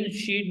thin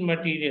sheet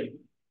material.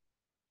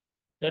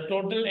 The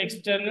total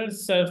external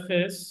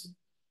surface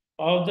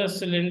of the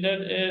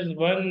cylinder is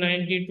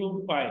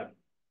 192 pi.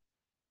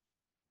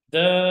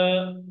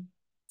 The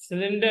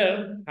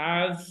cylinder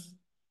has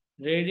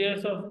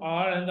radius of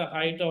r and the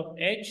height of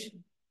h.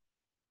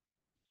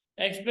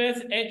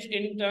 Express h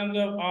in terms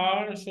of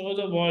r, show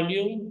the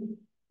volume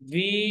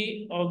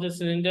v of the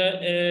cylinder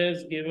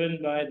is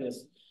given by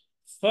this.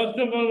 First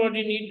of all, what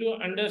you need to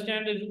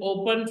understand is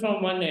open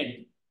from one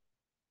end.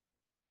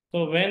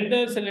 So when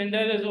the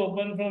cylinder is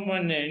open from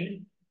one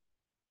end,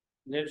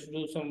 let's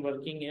do some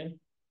working here.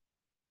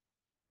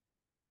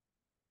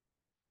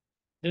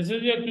 This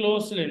is your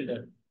closed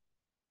cylinder.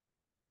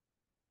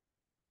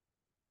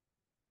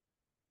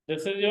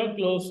 This is your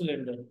closed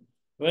cylinder.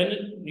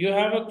 When you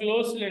have a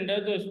closed cylinder,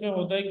 तो इसमें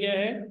होता क्या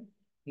है,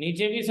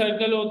 नीचे भी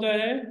circle होता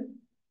है,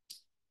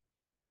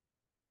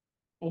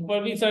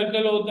 ऊपर भी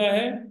सर्कल होता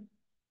है,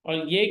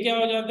 और ये क्या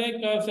हो जाता है,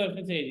 कर्व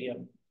सरफेस एरिया।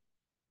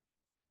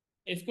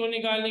 इसको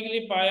निकालने के लिए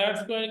पाई आर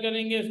स्क्वायर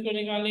करेंगे, इसको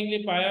निकालने के लिए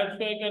पाई आर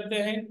स्क्वायर करते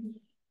हैं,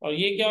 और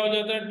ये क्या हो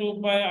जाता है, 2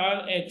 पाई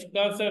आर एच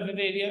का सरफेस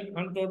एरिया।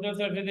 हम टोटल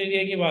सरफेस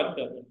एरिया की बात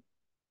कर रहे हैं,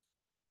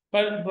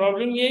 पर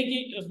प्रॉब्लम ये है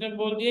कि उसने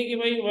बोल दिया कि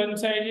भाई वन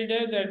साइडेड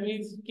है, दैट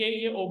मीन्स के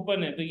ये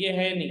ओपन है, तो ये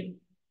है नहीं।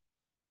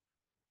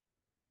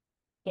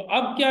 तो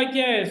अब क्या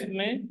क्या है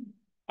इसमें,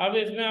 अब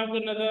इसमें आपको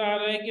नजर आ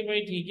रहा है कि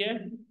भाई ठीक है,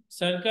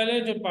 सर्कल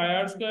है जो पाई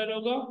आर स्क्वायर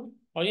होगा,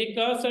 और ये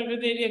कर्व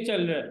सरफेस एरिया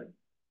चल रहा है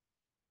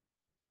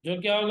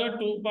जो क्या होगा,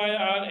 2 पाई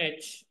आर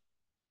एच।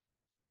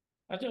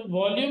 अच्छा,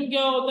 वॉल्यूम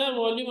क्या होता है,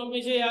 वॉल्यूम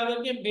हमेशा याद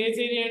रखिए बेस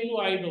एरिया इंटू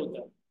हाइट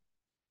होता है।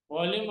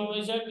 वॉल्यूम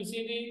हमेशा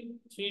किसी भी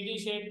 3D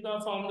शेप का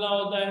फॉर्मूला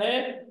होता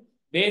है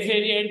base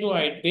area into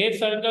height. Base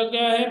circle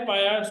क्या है,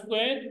 पाई आर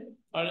स्क्वायर,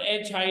 और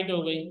एच हाइट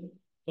हो गई,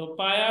 तो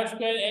पाई आर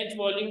स्क्वायर एच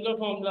वॉल्यूम का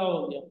फॉर्मूला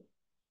हो गया।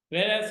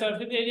 वेयर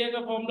सरफेस एरिया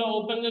का फॉर्मूला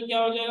ओपन का क्या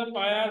हो जाएगा,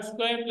 पाई are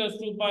square plus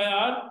 2 pi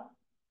R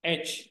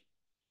H.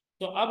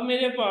 तो अब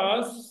मेरे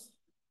पास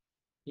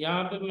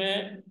यहाँ पे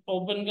मैं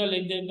ओपन का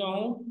लिख देता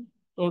हूँ,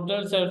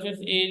 total surface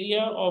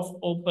area of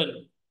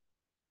open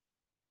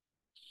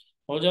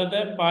हो जाता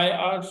है पाई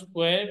are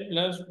square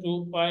plus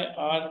 2 pi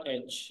R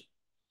H,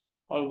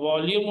 और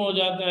वॉल्यूम हो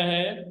जाता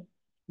है,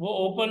 वो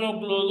ओपन और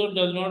क्लोज और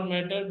डज नॉट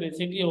मैटर,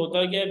 बेसिकली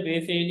होता क्या है,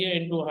 बेस एरिया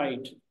इनटू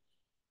हाइट,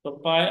 तो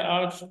पाई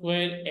आर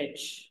स्क्वायर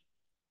एच।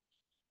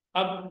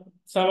 अब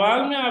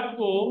सवाल में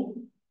आपको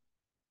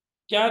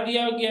क्या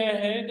दिया गया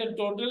है, द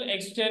टोटल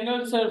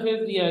एक्सटर्नल सरफेस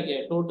दिया गया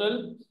है,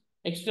 टोटल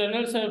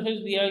एक्सटर्नल सरफेस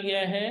दिया गया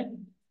है,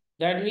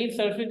 दैट मीन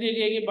सरफेस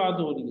एरिया की बात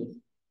हो रही है,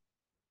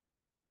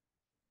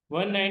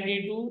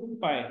 192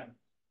 pi.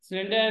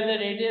 Cylinder has a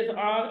radius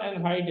r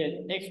and height h.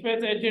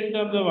 Express h in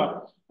terms of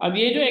r. अब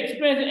ये जो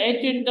express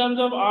h in terms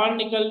of r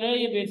निकल रहा है,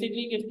 ये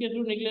बेसिकली किसके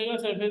थ्रू निकलेगा,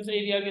 सरफेस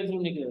एरिया के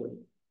थ्रू निकलेगा।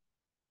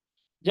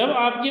 जब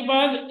आपके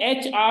पास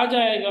h आ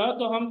जाएगा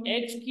तो हम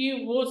h की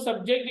वो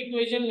सब्जेक्ट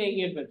इक्वेशन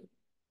लेंगे फिर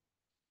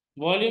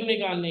वॉल्यूम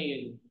निकालने के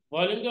लिए।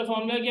 वॉल्यूम का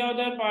फॉर्मूला क्या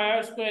होता है, पाई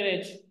आर स्क्वायर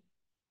एच।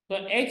 तो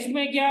एच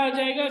में क्या आ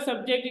जाएगा,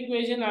 सब्जेक्ट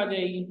इक्वेशन आ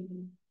जाएगी,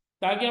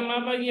 ताकि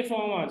हमारे पास ये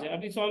फॉर्म आ जाए।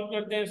 अभी सॉल्व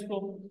करते हैं इसको।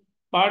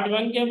 पार्ट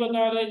वन क्या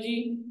बता रहा है जी,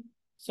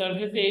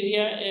 सरफेस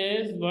एरिया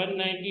इज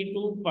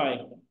 192 पाई,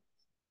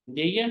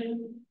 यही है,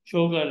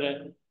 शो कर रहा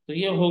है। तो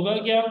ये होगा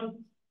क्या,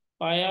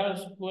 पाई are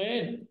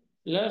square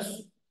plus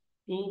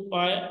 2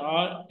 pi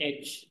R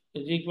H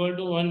is equal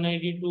to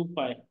 192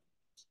 पाई।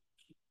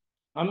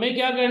 हमें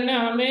क्या करना है,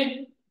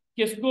 हमें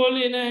किसको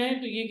लेना है,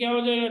 तो ये क्या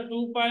हो जाएगा,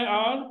 2 पाई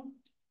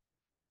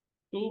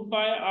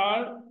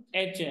आर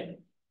एच है।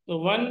 तो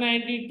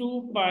 192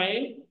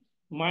 pi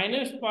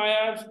minus pi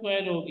are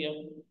square हो गया।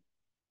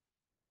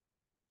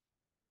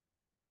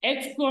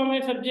 एच को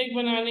हमें सब्जेक्ट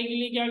बनाने के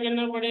लिए क्या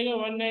करना पड़ेगा,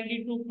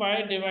 192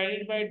 पाई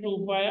divided by 2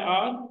 pi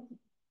are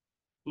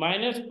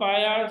minus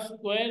pi are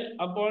square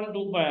upon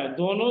 2 pi are,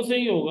 दोनों से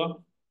ही होगा,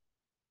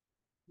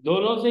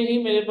 दोनों से ही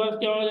मेरे पास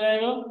क्या हो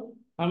जाएगा,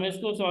 हम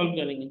इसको सॉल्व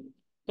करेंगे।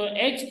 तो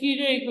एच की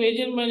जो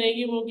इक्वेशन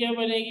बनेगी वो क्या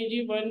बनेगी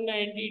जी,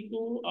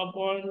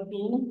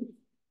 192/2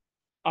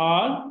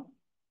 are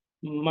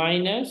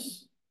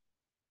minus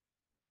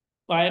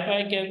pi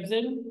pi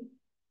cancel,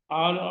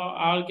 are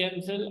are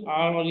cancel,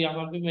 are, और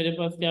यहाँ पे मेरे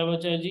पास क्या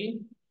बचा जी,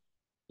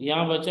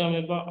 यहाँ बचा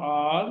मेरे पास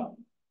आर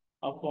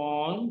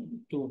अपॉन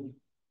टू।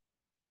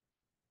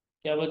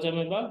 क्या बचा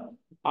मेरे पास,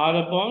 आर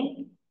अपॉन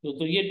टू।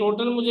 तो ये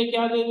टोटल मुझे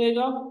क्या दे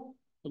देगा,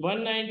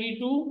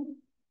 192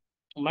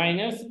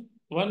 माइनस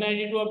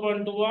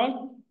 192/2 आर।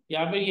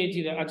 यहाँ पे ये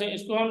चीज है। अच्छा,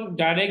 इसको हम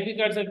डायरेक्ट भी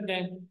कर सकते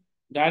हैं।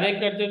 डायरेक्ट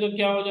करते तो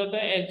क्या हो जाता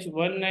है, H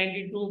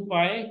 192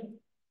 pi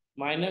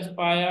minus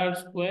pi are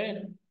square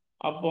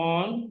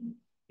upon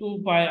 2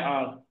 pi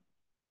are.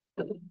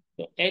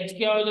 तो एच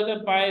क्या हो जाता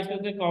है, पाई इसमें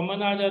से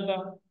कॉमन आ जाता,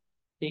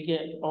 ठीक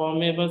है, और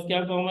मेरे पास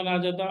क्या कॉमन आ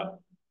जाता,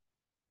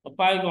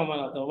 पाई कॉमन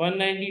आता,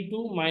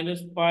 192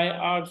 minus pi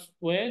are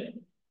square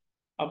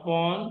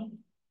upon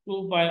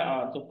 2 pi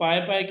are. तो पाई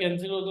पाई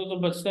कैंसिल होता तो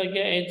बचता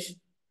क्या, H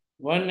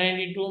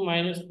 192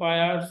 minus pi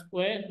are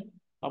square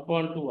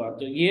upon 2 are.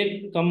 तो ये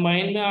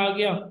कंबाइन में आ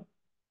गया,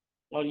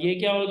 और ये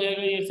क्या हो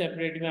जाएगा, ये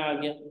सेपरेट में आ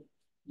गया।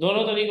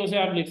 दोनों तरीकों से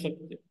आप लिख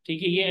सकते हो,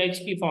 ठीक है, ये एच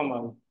की फॉर्म आ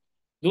गई।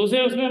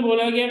 दूसरे उसमें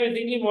बोला गया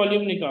बेसिकली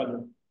वॉल्यूम निकालो।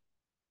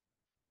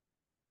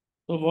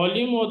 तो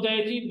वॉल्यूम होता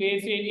है जी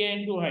base area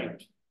into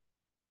height.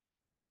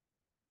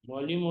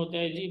 Volume होता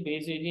है जी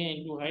base area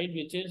into height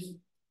which is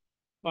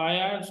pi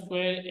are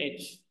square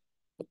H,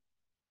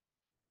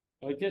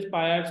 which is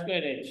pi are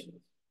square H.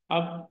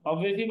 अब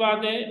ऑब्वियसली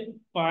बात है,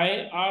 पाई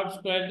आर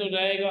स्क्वायर तो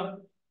रहेगा,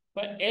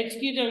 पर एच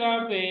की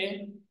जगह पे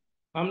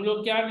हम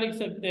लोग क्या लिख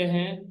सकते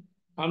हैं,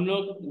 हम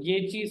लोग ये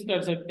चीज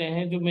कर सकते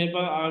हैं जो मेरे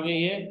पास आ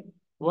गई है,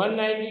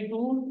 192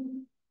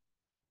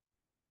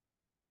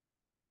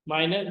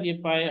 माइनस, ये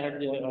पाई हट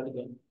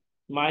गया,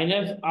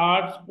 minus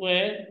are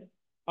square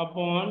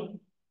upon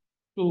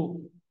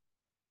two,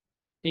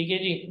 ठीक है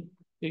जी।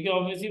 क्योंकि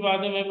ऑब्वियसली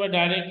बात है, मेरे पास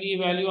डायरेक्टली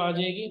वैल्यू आ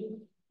जाएगी,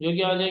 जो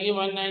कि आ जाएगी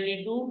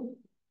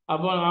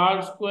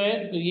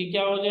 192/r²। तो ये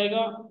क्या हो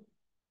जाएगा,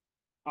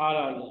 आर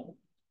आ गया।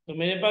 तो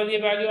मेरे पास ये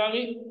वैल्यू आ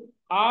गई,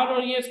 आर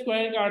और ये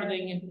स्क्वायर काट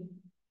देंगे,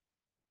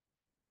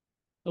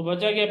 तो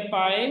बचा क्या,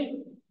 पाई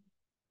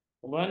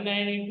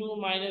 192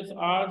 minus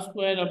are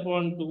square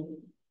upon two.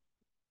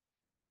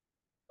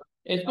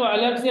 इसको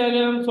अलग से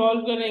अगर हम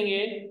सॉल्व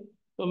करेंगे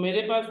तो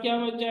मेरे पास क्या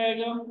बच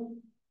जाएगा,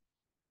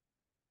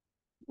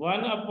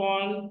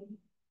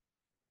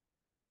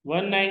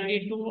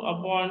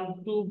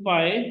 1/192/2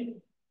 पाई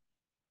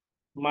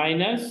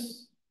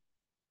माइनस,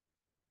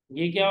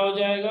 ये क्या हो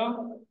जाएगा,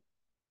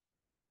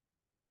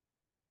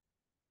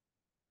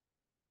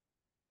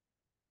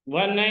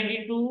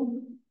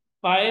 192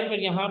 पाई, पर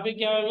यहाँ पे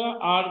क्या होगा,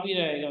 आर भी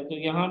रहेगा, तो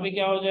यहाँ पे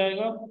क्या हो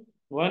जाएगा,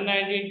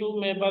 192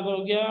 मेरे पास हो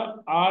गया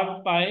आर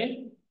पाई,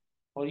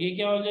 और ये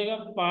क्या हो जाएगा,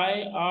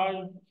 पाई आर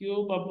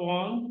क्यूब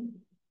अपॉन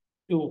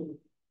टू।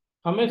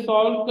 हमें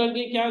सॉल्व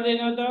करके क्या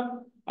देना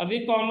था, अभी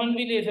कॉमन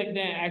भी ले सकते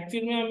हैं।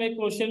 एक्चुअल में हमें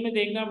क्वेश्चन में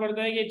देखना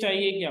पड़ता है कि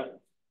चाहिए क्या।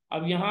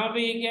 अब यहाँ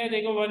पे ये क्या है,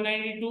 देखो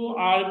 192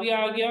 आर भी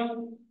आ गया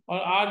और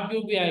आर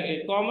क्यूब भी आ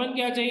गया, कॉमन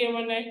क्या चाहिए,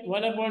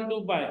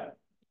 1/2 पाई।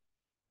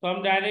 तो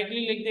हम डायरेक्टली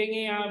लिख देंगे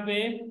यहाँ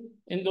पे,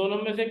 इन दोनों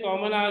में से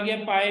कॉमन आ गया,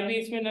 पाई भी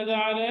इसमें नजर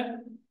आ रहा है,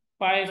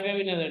 पाई इसमें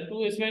भी नजर,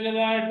 टू इसमें नजर आ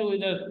रहा है, टू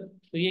इधर,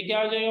 तो ये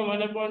क्या हो जाएगा,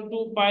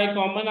 1/2 पाई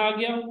कॉमन आ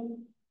गया,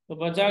 तो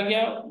बचा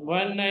गया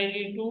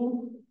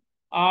 192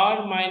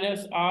 आर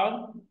माइनस आर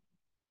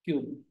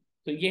क्यूब।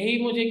 तो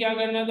यही मुझे क्या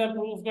करना था,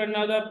 प्रूफ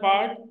करना था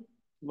पार्ट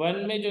वन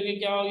में, जो कि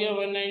क्या हो गया,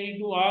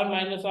 192 are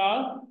minus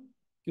are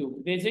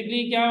cube.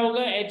 Basically क्या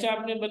होगा, एच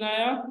आपने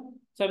बनाया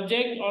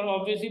सब्जेक्ट, और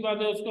ऑब्वियसली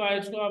बात है उसको,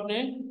 एच को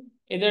आपने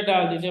इधर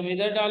डाल दी। जब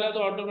इधर डाला तो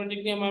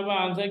ऑटोमेटिकली हमारे पास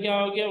आंसर क्या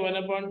हो गया,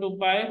 1/2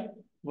 पाई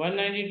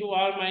 192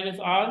 आर माइनस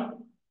आर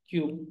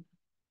क्यूब।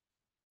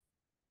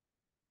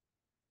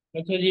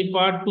 अच्छा जी,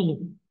 part two,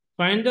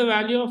 find the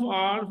value of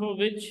are for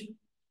which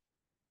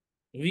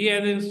we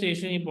as in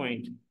stationary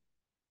point.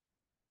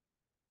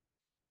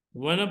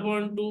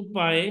 1/2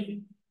 pi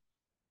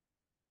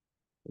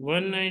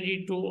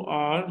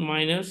 192r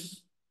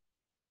minus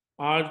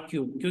are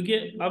cube, क्योंकि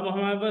अब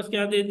हमारे पास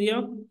क्या दे दिया,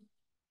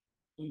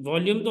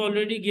 वॉल्यूम तो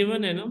ऑलरेडी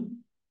गिवन है ना।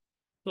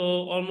 तो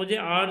और मुझे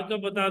आर का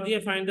बता दिया,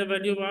 find the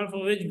value of are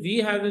for which we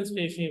have an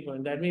stationary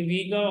point, that mean we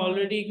का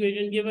ऑलरेडी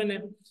इक्वेशन गिवन है।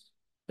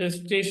 तो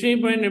स्टेशनरी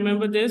पॉइंट,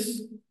 रिमेंबर दिस,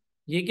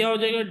 ये क्या हो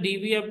जाएगा,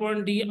 डीवी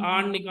अपॉन डी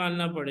आर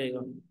निकालना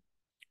पड़ेगा।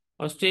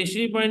 और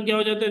स्टेशनरी पॉइंट क्या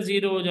हो जाता है,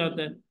 जीरो हो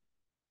जाता है।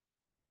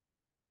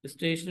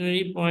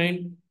 स्टेशनरी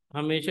पॉइंट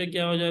हमेशा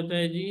क्या हो जाता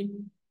है जी,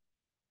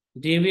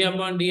 DV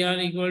upon D R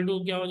equal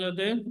to क्या हो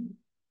जाता है,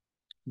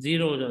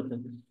 जीरो हो जाता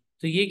है।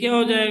 तो ये क्या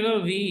हो जाएगा,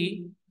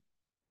 वी,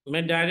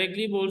 मैं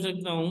डायरेक्टली बोल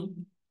सकता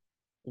हूँ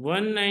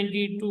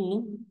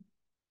 192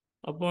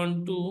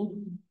 upon 2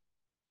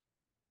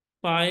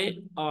 pi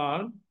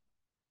are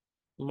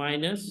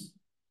minus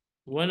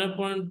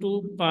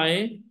 1/2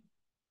 pi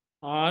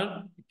are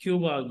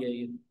cube आ गया।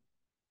 ये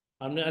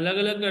हमने अलग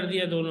अलग कर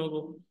दिया दोनों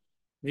को।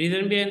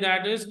 रीजन बिहाइंड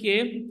दैट इज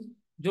के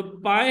जो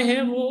पाई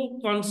है वो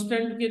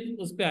कांस्टेंट के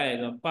उस पे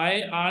आएगा,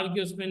 पाई आर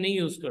के उसमें नहीं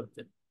यूज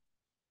करते।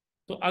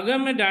 तो अगर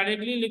मैं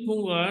डायरेक्टली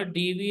लिखूंगा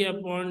डीवी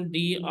अपॉन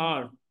डी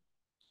आर,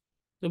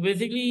 तो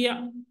बेसिकली ये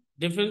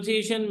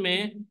डिफरेंशिएशन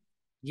में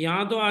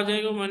यहाँ तो आ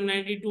जाएगा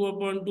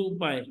 192/2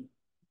 पाई,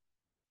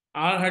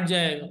 आर हट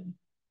जाएगा।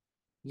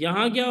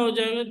 यहाँ क्या हो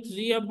जाएगा,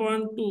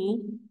 3/2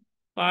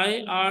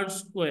 पाई आर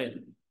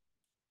स्क्वायर,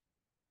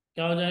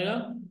 क्या हो जाएगा,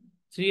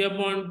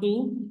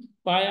 3/2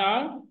 पाई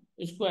are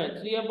square.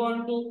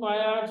 3/2 pi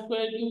are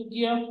square क्यों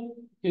किया,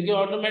 क्योंकि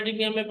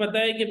ऑटोमेटिकली हमें पता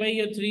है कि भाई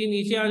ये थ्री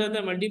नीचे आ जाता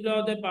है, मल्टीप्लाई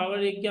होता है,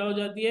 पावर एक क्या हो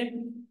जाती है,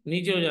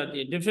 नीचे हो जाती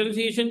है।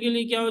 डिफरेंशिएशन के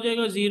लिए क्या हो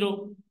जाएगा, जीरो,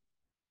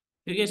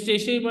 क्योंकि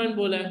स्टेशनरी पॉइंट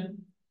बोला है।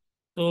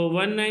 तो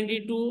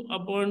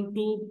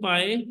 192/2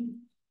 पाई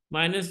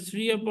माइनस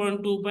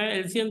 3/2 पाई,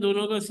 एलसीएम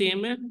दोनों का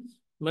सेम है,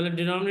 मतलब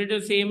डिनोमिनेटर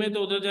सेम है,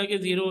 तो उधर जाके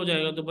जीरो हो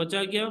जाएगा। तो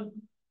बचा क्या,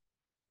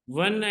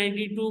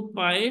 192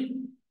 pi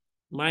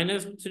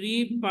minus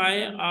 3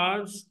 pi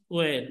are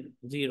square,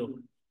 zero.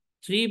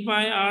 3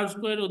 pi are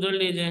square उधर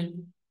ले जाएं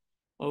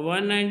और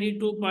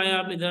 192 पाई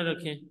आप इधर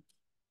रखें,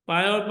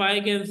 पाई और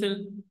pi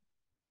cancel,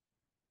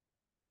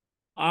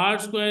 are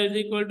square is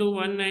equal to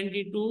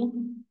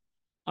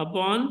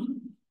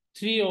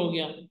 192/3 हो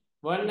गया।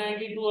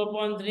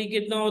 192/3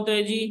 कितना होता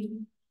है जी,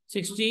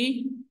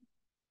 60।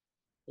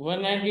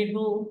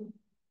 192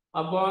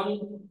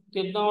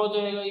 कितना हो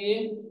जाएगा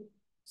ये,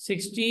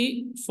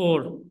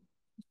 64।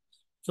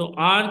 सो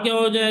आर क्या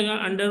हो जाएगा,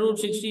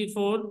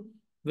 √64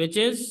 विच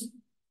इज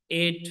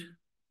 8,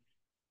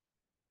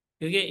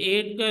 क्योंकि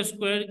 8 का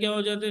स्क्वायर क्या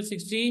हो जाता है,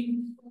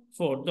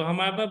 64। तो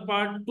हमारे पास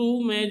पार्ट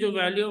टू में जो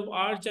वैल्यू ऑफ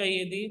आर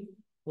चाहिए थी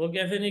वो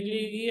कैसे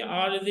निकलेगी,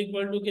 आर इज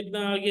इक्वल टू कितना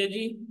आ गया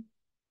जी,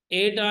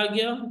 8 आ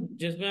गया,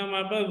 जिसमें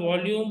हमारे पास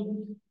वॉल्यूम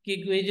की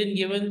इक्वेशन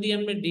गिवन थी,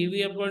 हमने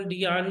डीवी अपॉन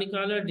डी आर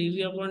निकाला,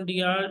 DV upon D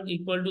R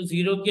equal to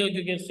zero किया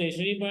क्योंकि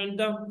स्टेशनरी पॉइंट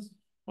था,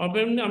 और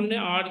फिर हमने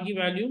आर की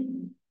वैल्यू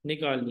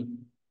निकाल ली।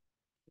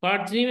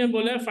 पार्ट थ्री में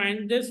बोला है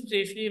find the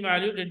stationery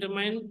value,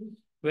 determine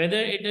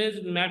whether it is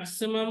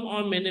maximum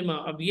और मिनिमम।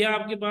 अब ये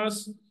आपके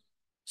पास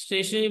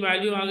स्टेशनरी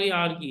वैल्यू आ गई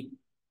आर की,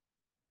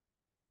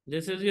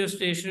 this is your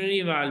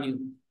stationery value.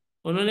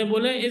 उन्होंने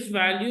बोला इस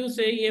वैल्यू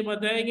से ये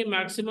बताया कि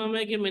मैक्सिमम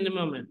है कि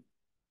मिनिमम है,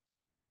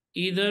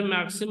 इधर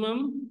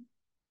मैक्सिमम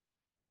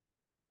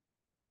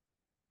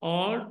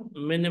और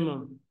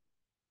minimum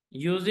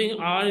using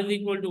are is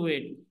equal to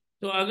 8।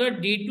 तो अगर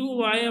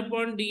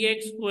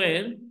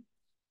d2y/dx²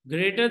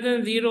 ग्रेटर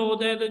देन जीरो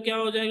होता है तो क्या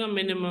हो जाएगा,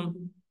 मिनिमम।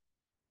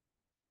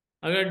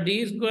 अगर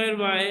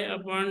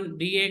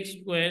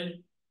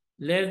d2y/dx²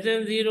 लेस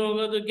देन जीरो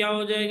होगा तो क्या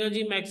हो जाएगा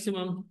जी,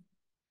 मैक्सिमम।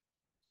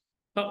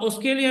 तो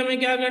उसके लिए हमें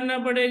क्या करना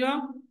पड़ेगा,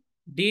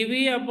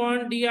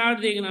 dv/dr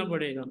देखना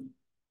पड़ेगा।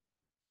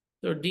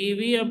 तो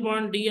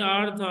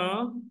dv/dr था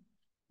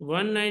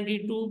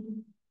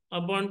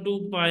 192/2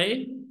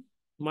 pi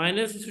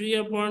minus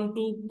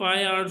 3/2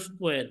 pi are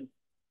square.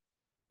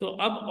 तो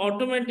अब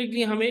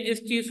ऑटोमेटिकली हमें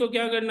इस चीज को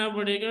क्या करना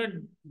पड़ेगा,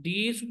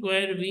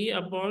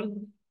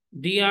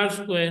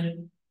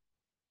 d²v/dr²।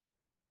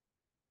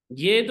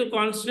 ये तो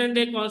कांस्टेंट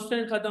है,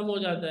 कांस्टेंट खत्म हो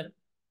जाता है,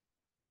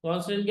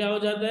 कांस्टेंट क्या हो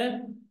जाता है,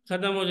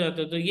 खत्म हो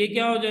जाता है। तो ये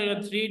क्या हो जाएगा,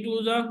 3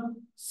 2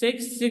 6,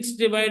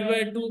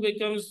 6/2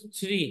 बिकम्स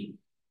 3,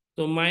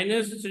 तो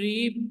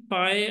 -3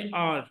 पाई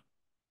आर।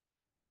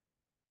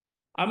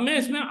 अब मैं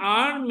इसमें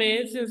आर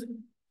में से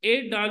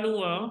 8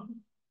 डालूंगा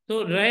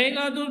तो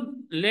रहेगा तो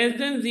लेस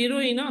देन जीरो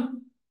ही ना,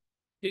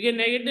 क्योंकि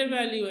नेगेटिव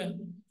वैल्यू है।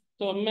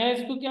 तो मैं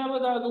इसको क्या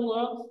बता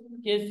दूंगा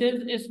कि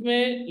सिर्फ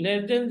इसमें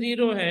लेस देन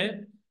जीरो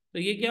है, तो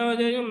ये क्या हो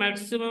जाएगा,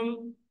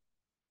 मैक्सिमम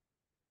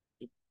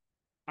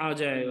आ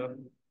जाएगा।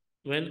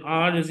 When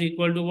are is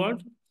equal to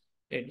what,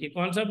 8। ये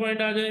कौन सा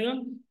पॉइंट आ जाएगा,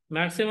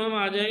 मैक्सिमम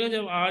आ जाएगा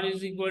जब आर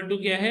इज इक्वल टू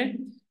क्या है,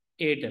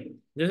 8 है।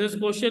 This is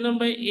question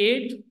number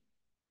 8,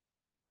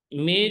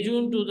 May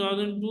June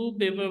 2002,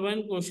 paper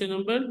 1, question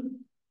number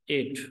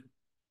 8।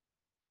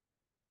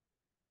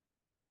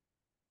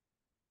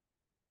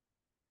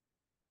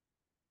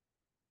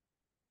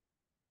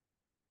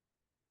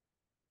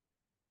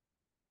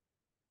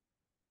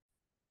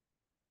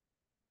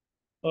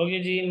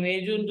 Okay, ji,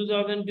 May June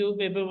 2002,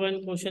 paper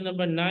 1, question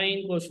number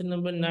 9. Question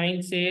number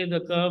 9 says the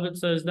curve it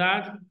says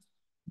that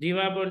dy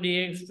upon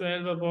dx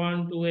 12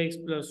 upon 2x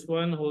plus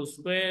 1 whole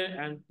square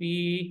and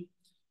p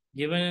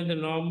given at the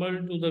normal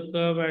to the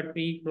curve at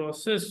p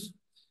crosses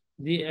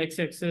the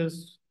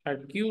x-axis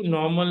at q.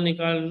 Normal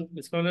निकाल,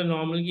 इसका मतलब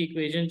normal की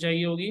equation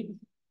चाहिए होगी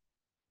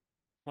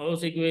और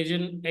उस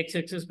equation x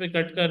axis पे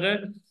cut कर रहा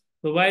है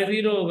तो y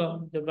जीरो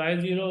होगा। जब y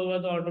जीरो होगा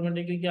तो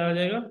ऑटोमेटिकली क्या आ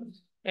जाएगा,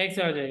 x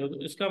आ जाएगा।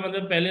 तो इसका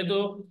मतलब पहले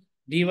तो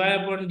dy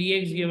upon D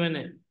x given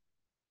है,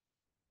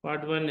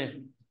 पार्ट वन है।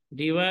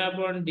 dy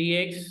अपॉन डी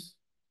एक्स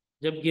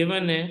जब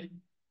गिवन है,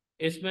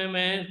 इसमें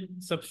मैं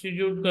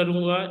सब्स्टिट्यूट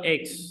करूंगा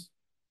x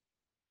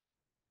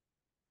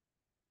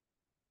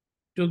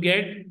to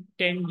get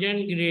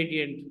tangent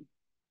gradient.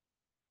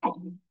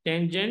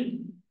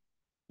 Tangent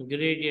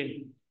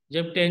gradient,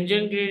 जब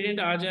टेंजेंट ग्रेडियंट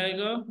आ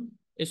जाएगा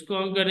इसको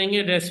हम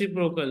करेंगे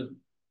रेसिप्रोकल।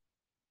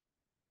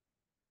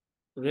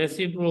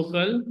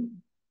 रेसिप्रोकल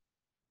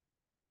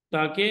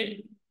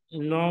ताकि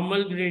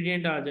नॉर्मल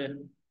ग्रेडियंट आ जाए।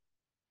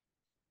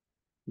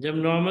 जब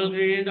नॉर्मल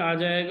ग्रेडियंट आ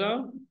जाएगा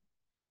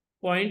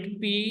पॉइंट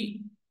पी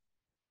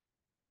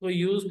को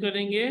यूज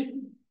करेंगे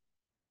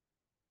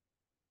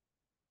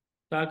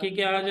ताकि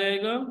क्या आ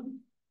जाएगा,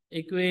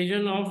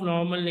 इक्वेशन ऑफ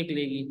नॉर्मल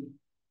निकलेगी।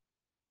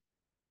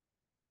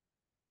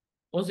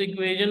 उस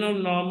इक्वेशन ऑफ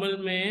नॉर्मल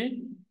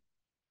में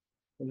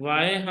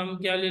y हम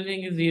क्या ले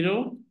लेंगे, जीरो,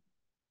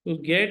 टू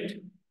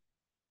गेट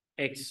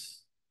x।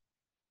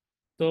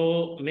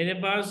 तो मेरे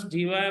पास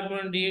dy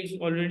upon D x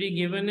already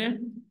given है।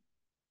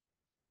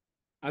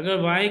 अगर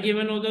y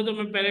गिवन होता तो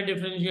मैं पहले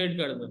डिफरेंशिएट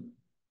करता,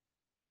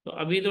 तो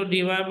अभी तो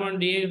dy upon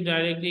D x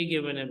directly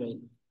given है भाई,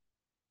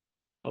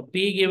 और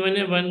p गिवन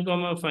है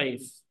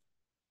 1,5।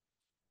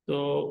 तो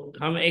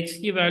हम x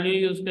की वैल्यू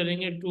यूज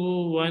करेंगे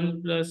 2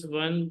 1 प्लस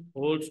 1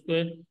 होल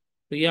स्क्वायर,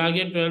 तो ये आ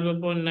गया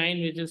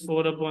 12/9 विच इज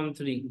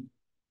 4/3।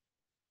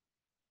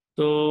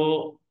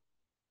 तो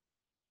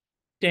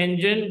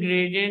टेंजेंट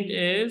ग्रेडियंट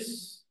इज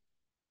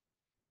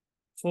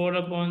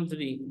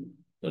 4/3,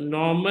 तो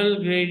normal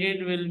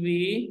gradient will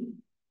be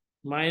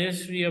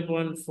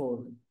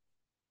 -3/4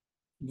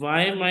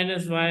 y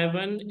minus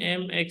y1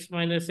 m x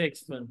minus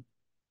x1।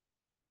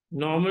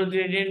 Normal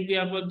gradient भी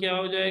आपका क्या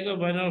हो जाएगा,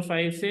 1 और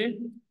 5 से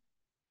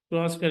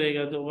क्रॉस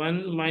करेगा, तो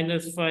 1 -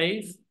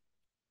 5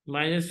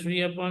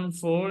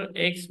 -3/4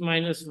 x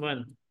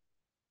 -1,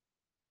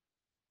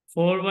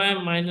 4y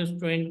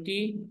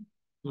 -20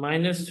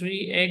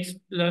 -3x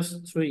plus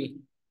 3,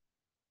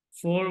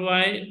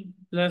 4y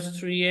plus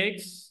 3x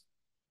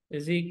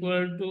is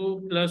equal to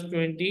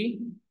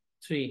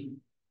 +23।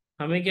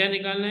 हमें क्या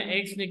निकालना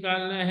है, x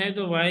निकालना है,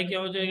 तो y क्या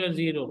हो जाएगा,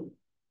 0।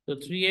 तो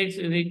 3x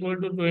is equal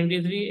to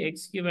 23,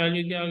 x की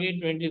वैल्यू क्या आ गई,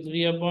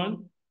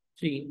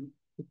 23/3।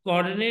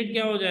 कोऑर्डिनेट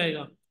क्या हो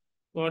जाएगा,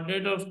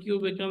 coordinate of q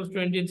becomes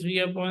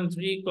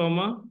 23/3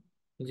 comma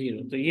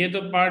 0। तो ये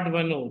तो पार्ट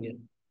वन हो गया।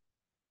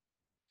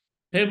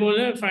 फिर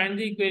बोले find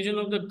the equation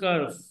of the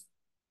curve.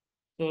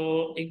 तो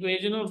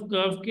इक्वेशन ऑफ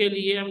कर्व के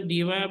लिए हम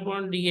dy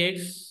अपॉन डी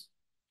एक्स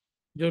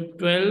जो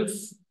 12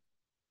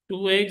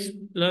 2x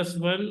प्लस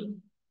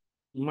 1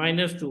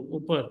 -2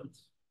 ऊपर,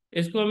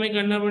 इसको हमें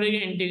करना पड़ेगा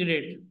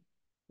इंटीग्रेट।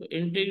 तो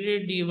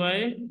integrate dy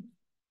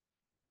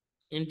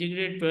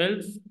integrate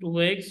 12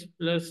 2x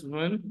plus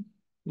 1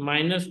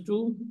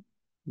 -2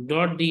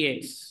 dot D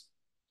x.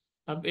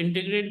 अब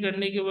इंटीग्रेट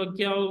करने के बाद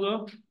क्या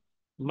होगा,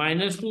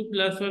 -2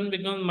 प्लस 1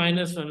 बिकम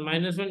 -1,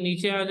 -1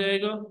 नीचे आ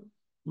जाएगा,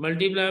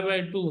 मल्टीप्लाई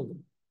बाय 2,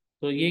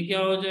 तो ये क्या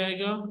हो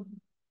जाएगा,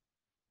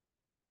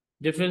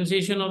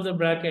 डिफरेंशिएशन ऑफ द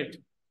ब्रैकेट।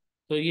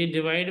 तो ये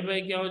डिवाइड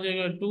बाय क्या हो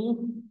जाएगा, 2,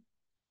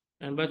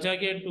 एंड बचा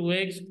क्या,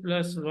 2x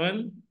प्लस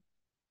 1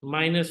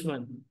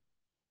 -1,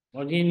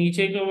 और ये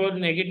नीचे का वो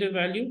नेगेटिव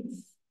वैल्यू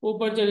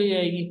ऊपर चली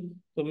जाएगी।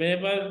 तो मेरे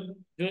पास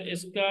जो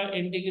इसका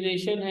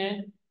इंटीग्रेशन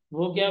है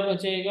वो क्या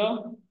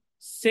बचेगा,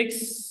 6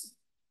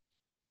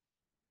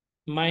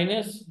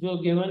 माइनस जो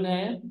गिवन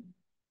है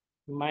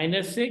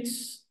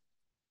 -6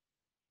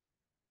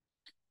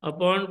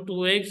 upon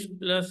 2x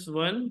plus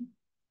 1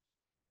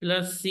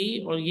 plus c,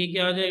 और ये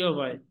क्या आ जाएगा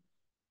y।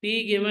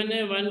 p गिवन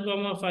है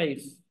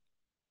 1,5,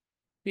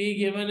 p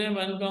गिवन है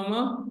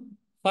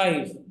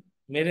 1,5।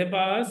 मेरे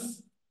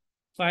पास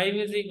 5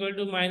 is equal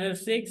to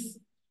 -6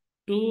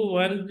 2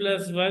 1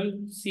 plus 1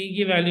 c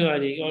की वैल्यू आ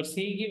जाएगी, और c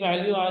की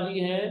वैल्यू आ रही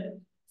है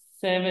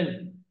 7।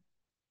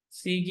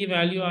 c की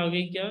वैल्यू आ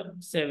गई क्या,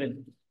 7।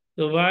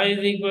 तो y is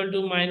equal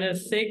to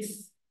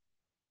 -6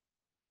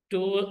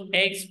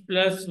 2x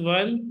plus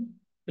 1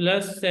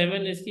 plus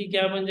 7, इसकी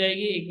क्या बन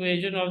जाएगी,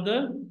 इक्वेशन ऑफ द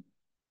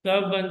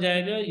कर्व बन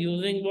जाएगा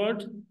यूजिंग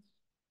व्हाट,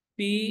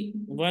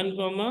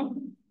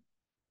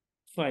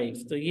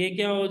 p1,5। तो ये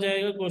क्या हो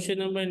जाएगा, क्वेश्चन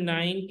नंबर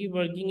 9 की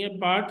वर्किंग है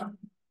पार्ट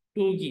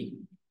 2 की।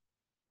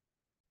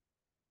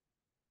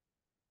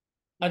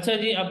 अच्छा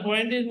जी, a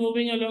point is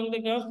moving along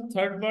the curve,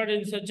 third part,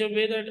 in such a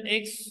way that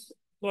x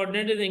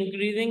coordinate is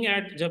increasing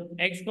at, जब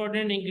x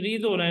coordinate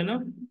increase हो रहा है ना,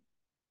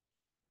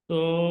 तो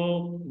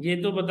ये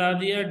तो बता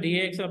दिया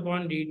dx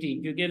अपॉन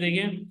dt, क्योंकि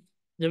देखिए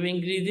जब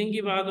इंक्रीजिंग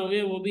की बात हो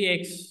गई वो भी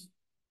x,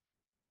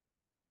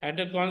 at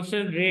a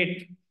constant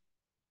rate,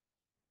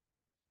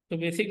 तो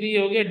बेसिकली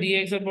हो गया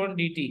dx upon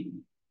dt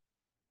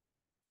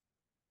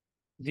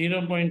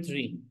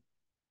 0.3।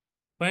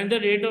 Find the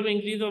rate of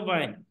increase of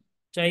y,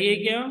 चाहिए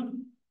क्या,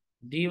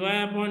 dy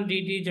अपॉन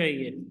dt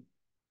चाहिए,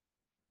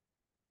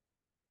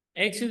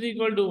 x इज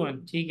इक्वल टू 1,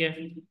 ठीक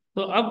है।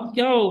 तो अब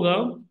क्या होगा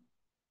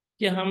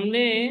कि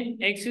हमने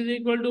x इज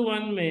इक्वल टू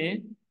 1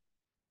 में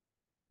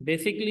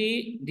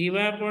बेसिकली dy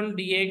अपॉन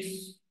dx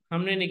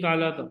हमने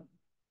निकाला था,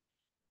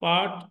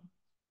 पार्ट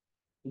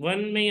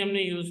 1 में ही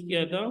हमने यूज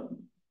किया था,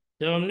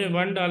 जब हमने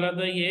 1 डाला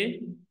था ये,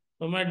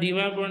 तो हमारा dy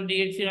अपॉन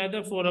dx ही आया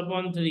था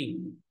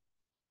 4/3।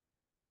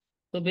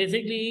 तो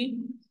बेसिकली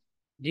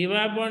dy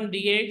अपॉन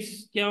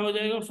dx क्या हो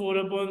जाएगा,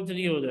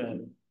 4/3 हो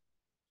जाएगा।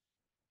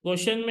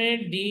 क्वेश्चन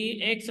में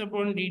dx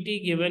अपॉन dt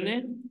गिवन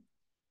है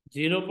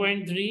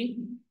 0.3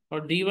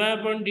 और dy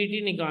अपॉन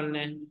dt निकालना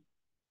है।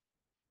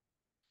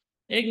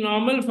 एक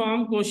नॉर्मल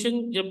फॉर्म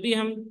क्वेश्चन जब भी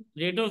हम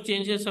रेट ऑफ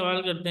चेंज से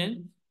सवाल करते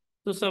हैं,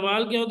 तो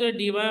सवाल क्या होता है,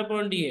 dy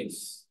अपॉन dx।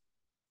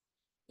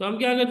 तो हम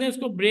क्या करते हैं,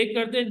 इसको ब्रेक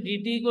करते हैं,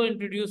 dt को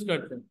इंट्रोड्यूस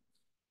करते हैं।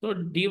 तो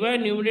dy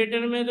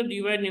न्यूमरेटर में, तो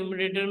dy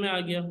न्यूमरेटर में आ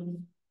गया,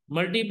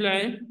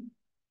 मल्टीप्लाई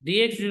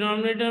dx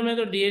डिनोमिनेटर में,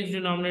 तो dx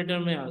डिनोमिनेटर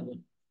में आ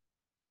गया।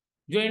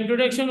 जो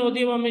इंट्रोडक्शन होती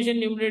है वो हमेशा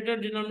न्यूमरेटर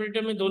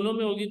डिनोमिनेटर में दोनों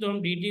में होगी, तो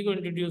हम dt को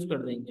इंट्रोड्यूस कर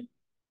देंगे,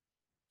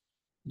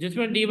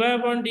 जिसमें dy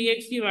अपॉन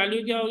dx की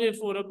वैल्यू क्या होगी,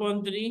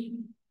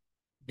 4/3।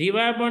 dy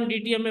अपॉन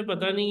dt हमें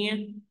पता नहीं है,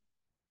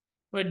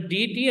 पर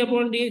dt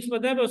अपॉन dx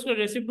पता है, पर उसका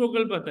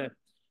रेसिप्रोकल पता है।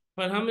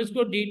 पर हम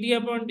इसको dt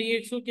अपॉन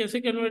dx को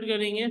कैसे कन्वर्ट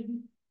करेंगे,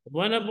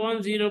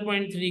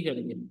 1/0.3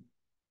 करेंगे।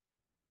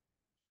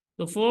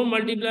 तो 4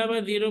 multiply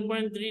by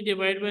 0.3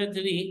 divide by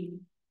 3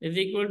 is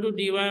equal to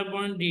dy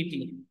upon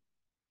dt।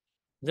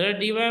 जरा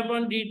dy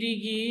अपॉन dt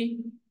की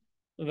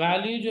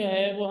वैल्यू जो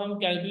है वो हम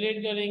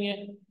कैलकुलेट करेंगे,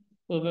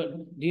 तो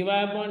dy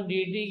अपॉन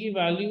dt की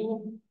वैल्यू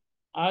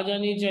आ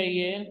जानी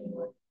चाहिए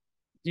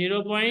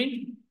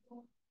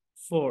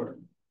 0.4,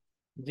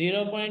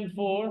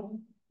 0.4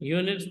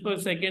 यूनिट्स पर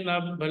सेकेंड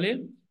आप भले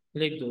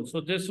लिख दो।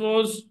 So this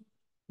was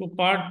two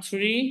part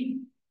 3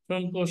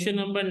 from question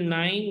number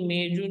 9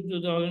 May June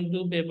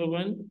 2002 paper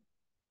 1।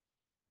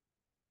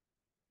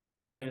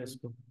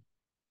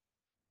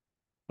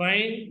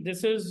 Fine,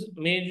 this is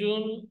May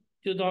June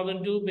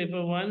 2002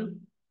 paper 1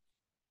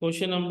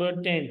 question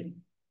number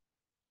 10।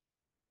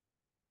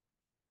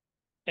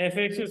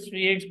 fx is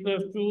 3x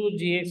plus 2,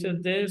 gx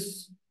is this,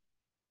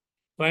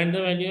 find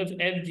the value of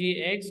f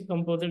gx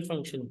composite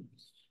function।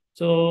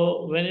 So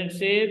when it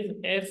says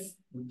f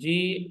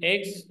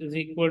gx is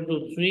equal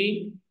to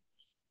 3,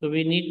 so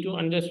we need to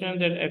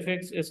understand that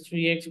fx is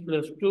 3x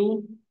plus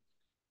 2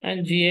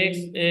 and gx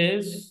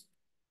is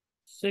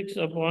 6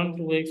 upon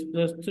 2x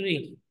plus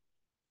 3.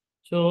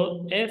 So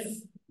f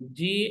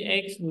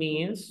gx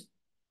means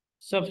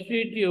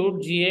substitute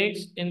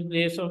gx in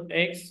place of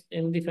x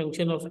in the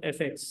function of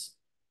fx.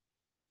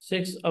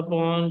 6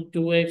 upon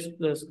 2x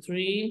plus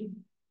 3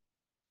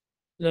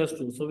 plus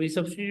 2. So we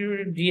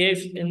substituted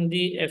gx in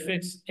the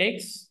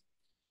fx.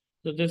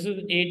 So this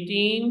is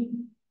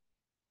 18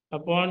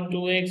 upon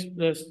 2x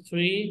plus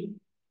 3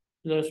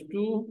 plus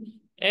 2.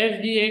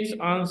 f dx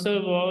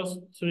answer was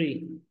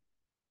 3.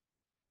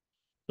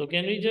 So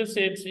can we just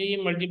say 3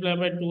 multiplied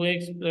by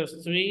 2x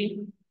plus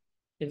 3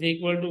 is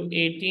equal to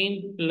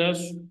 18 plus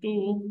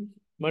 2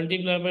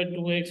 multiplied by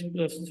 2x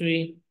plus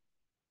 3.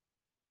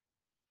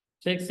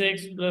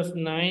 6x plus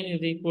 9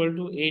 is equal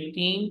to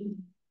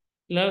 18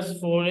 plus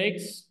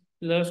 4x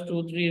plus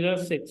 2 3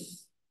 is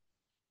 6.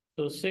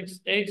 So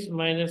 6x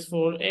minus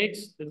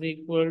 4x is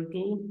equal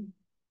to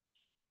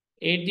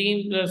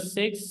 18 plus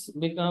 6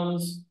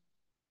 becomes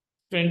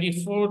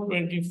 24.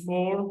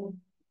 24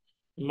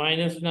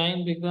 minus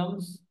 9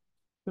 becomes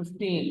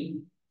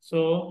 15.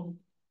 So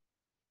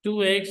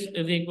 2x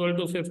is equal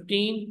to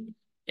 15.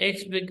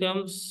 X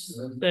becomes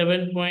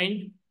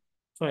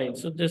 7.5.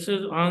 So this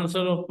is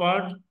answer of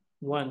part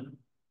 1.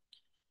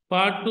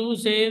 Part 2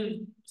 says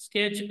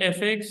sketch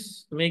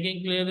fx,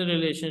 making clear the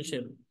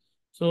relationship.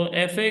 So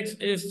fx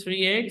is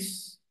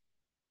 3x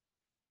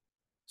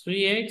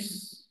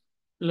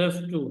plus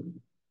 2.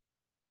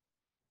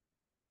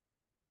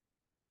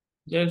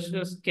 Just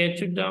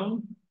sketch it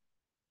down.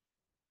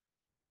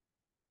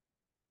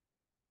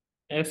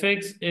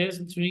 Fx is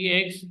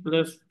 3x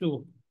plus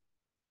 2,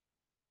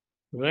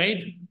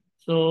 right?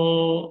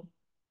 So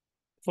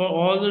for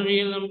all the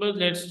real numbers,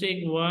 let's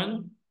take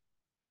 1,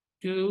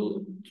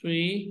 2,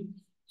 3.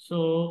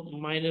 So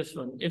minus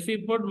 1. If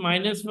we put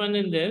minus 1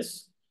 in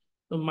this,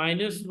 so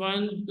minus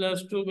 1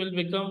 plus 2 will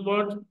become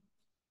what?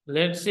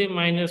 Let's say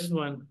minus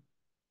 1.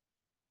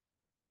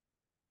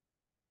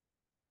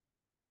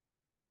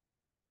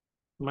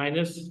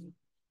 Minus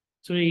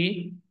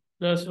 3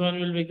 plus 1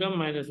 will become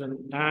minus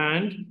 1.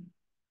 And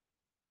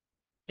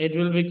it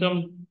will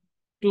become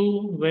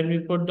 2 when we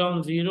put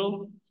down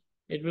 0.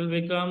 It will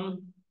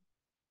become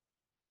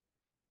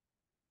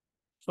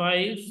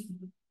 5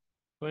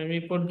 when we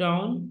put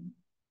down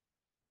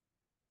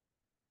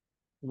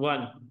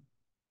 1.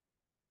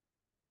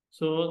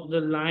 So the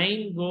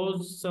line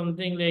goes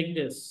something like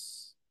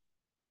this.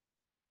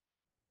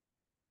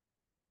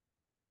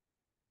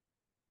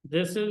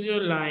 this is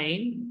your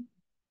line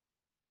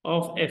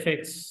of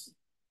fx,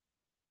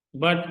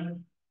 but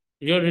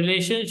your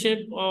relationship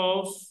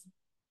of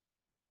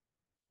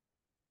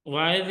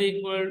y is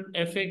equal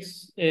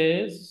fx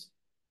is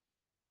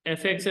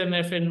fx and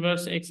f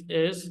inverse x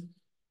is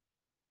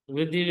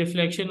with the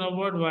reflection of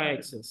what?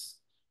 Y-axis.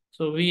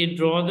 So we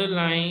draw the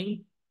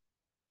line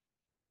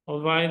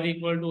of y is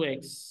equal to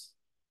x.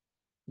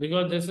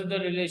 Because this is the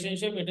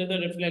relationship, it is the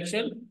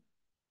reflection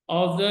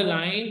of the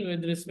line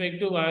with respect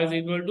to y is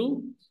equal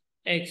to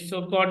x.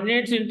 So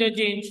coordinates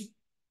interchange.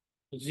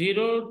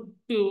 0,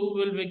 2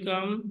 will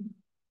become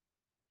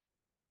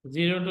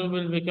 0, 2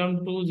 will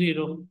become 2,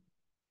 0.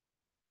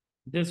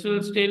 This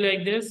will stay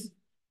like this.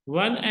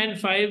 1 and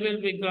 5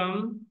 will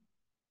become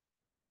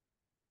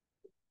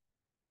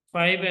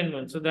 5 and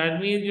 1. So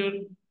that means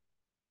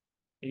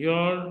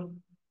your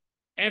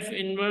f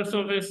inverse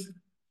of s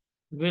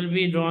will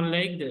be drawn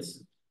like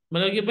this.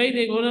 मतलब कि भाई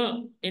देखो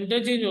ना,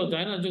 interchange होता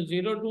है ना, जो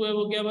 0, 2 है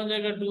वो क्या बन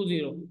जाएगा 2,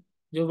 0,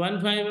 जो 1,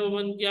 5 है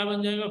वो क्या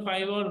बन जाएगा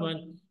 5 और 1।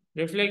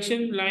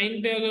 रिफ्लेक्शन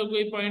लाइन पे अगर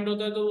कोई पॉइंट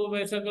होता है तो वो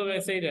वैसा का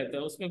वैसा ही रहता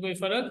है, उसमें कोई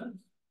फर्क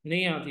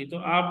नहीं आती। तो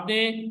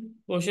आपने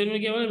क्वेश्चन में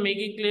क्या बोला,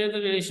 making clear the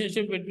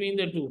relationship between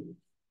the two.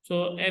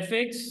 So F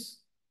x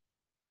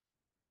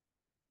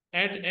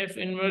at f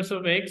inverse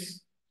of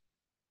x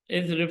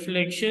is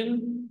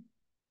reflection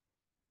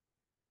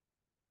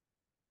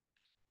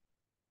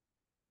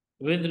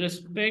with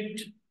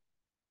respect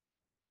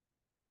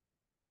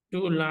to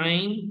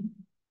line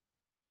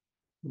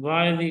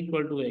y is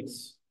equal to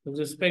x, with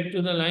respect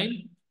to the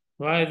line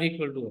y is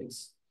equal to x।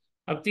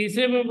 अब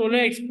तीसरे में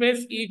बोले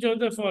express each of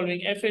the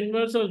following, F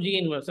inverse और जी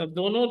inverse. अब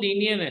दोनों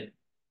linear है,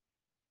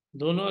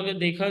 दोनों अगर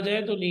देखा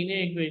जाए तो लीनियर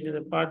इक्वेशन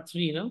है। पार्ट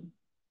 3 ना,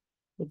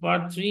 तो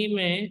पार्ट 3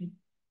 में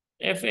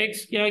एफ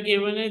एक्स क्या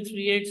गिवन है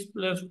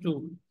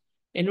 3x+2।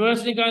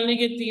 इनवर्स निकालने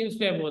के 3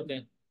 स्टेप होते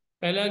हैं।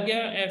 पहला क्या,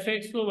 एफ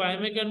एक्स को वाई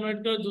में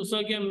कन्वर्ट करो।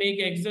 दूसरा क्या, मेक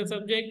एक्स द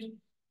सब्जेक्ट।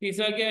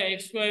 तीसरा क्या,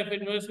 एक्स को एफ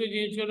इनवर्स में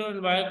चेंज करो और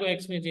वाई को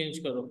एक्स में चेंज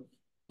करो।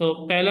 तो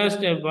पहला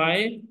step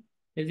Y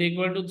is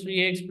equal to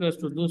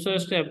 3x+2। दूसरा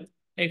स्टेप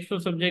एक्स को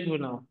सब्जेक्ट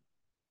बनाओ,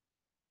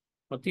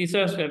 और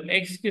तीसरा स्टेप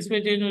एक्स किस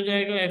में चेंज हो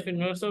जाएगा, एफ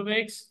इनवर्स ऑफ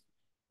एक्स,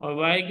 और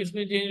वाई किस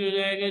में चेंज हो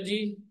जाएगा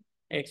जी,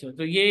 एक्स में।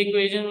 तो ये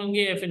इक्वेशन होंगी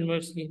एफ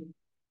इनवर्स की।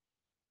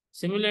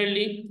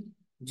 सिमिलरली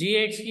जी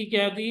एक्स की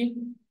क्या थी,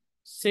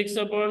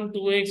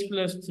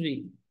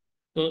 6/2x+3।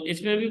 तो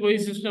इसमें भी वही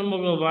सिस्टम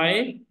होगा, y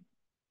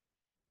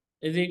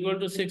is equal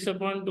to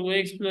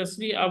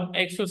 6/2x+3। अब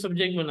x को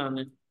सब्जेक्ट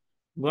बनाना है,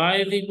 y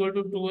is equal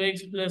to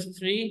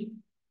 2x+3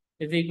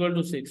 is equal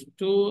to 6।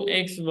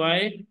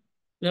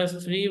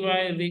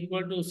 2xy+3y is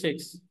equal to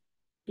 6।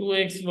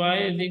 2xy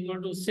is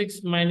equal to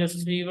 6 minus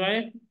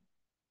 3y।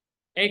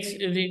 x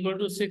is equal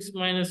to 6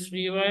 minus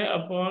 3y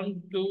upon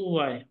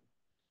 2y।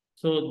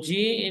 So G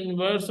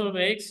inverse of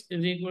x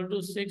is equal to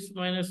 6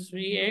 minus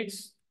 3x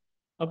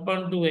upon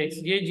 2x।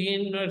 ये G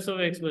inverse of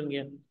x बन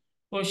गया।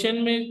 Question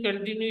में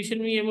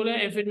continuation में ये बोला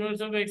f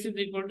inverse of x is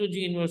equal to G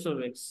inverse of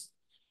x।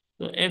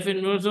 तो f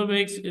inverse of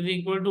x is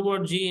equal to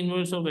what, G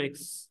inverse of x।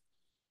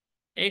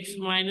 x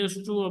minus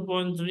 2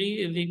 upon 3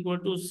 is equal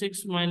to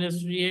 6 minus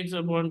 3x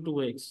upon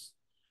 2x।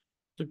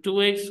 तो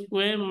 2x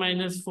square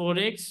minus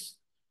 4x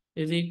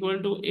is equal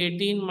to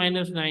 18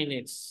 minus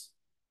 9x।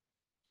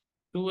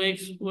 2x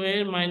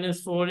square minus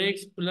 4x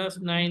plus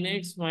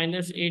 9x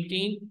minus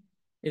 18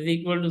 is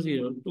equal to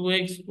 0।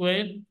 2x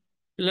square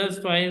plus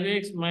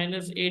 5x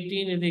minus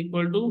 18 is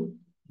equal to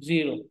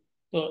 0।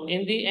 तो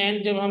इन दी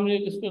and जब हम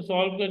इसको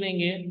solve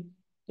करेंगे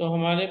तो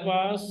हमारे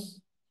पास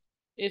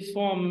इस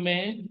form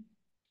में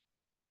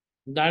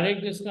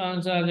डायरेक्ट इसका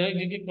आंसर आ जाएगा,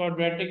 क्योंकि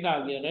क्वाड्रेटिक आ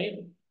गया, राइट।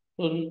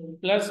 तो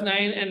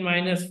 +9 and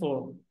 -4,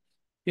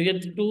 क्योंकि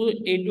 2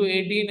 into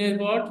 18 is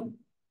what,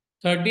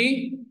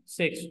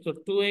 36। तो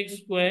 2x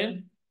square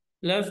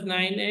plus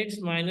 9x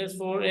minus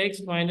 4x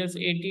minus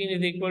 18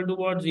 is equal to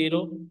what,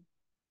 0।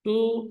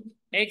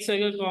 2x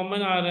अगर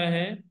कॉमन आ रहा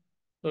है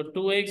तो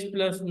 2x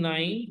plus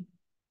 9,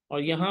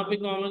 और यहाँ पे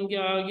कॉमन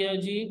क्या आ गया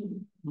जी,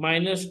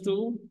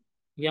 -2।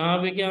 यहाँ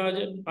पे क्या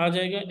आ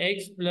जाएगा, x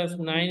plus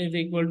 9 is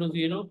equal to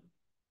 0।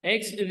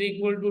 x is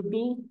equal to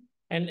 2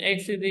 and x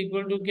is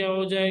equal to क्या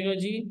हो जाएगा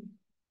जी,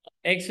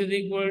 x is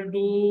equal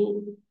to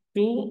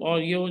 2, और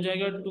ये हो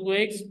जाएगा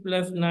 2x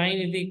plus 9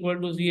 is equal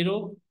to 0।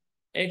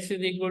 x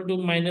is equal to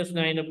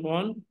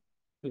 -9/2।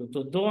 तो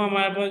दो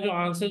हमारे पास जो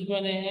आंसर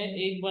बने हैं,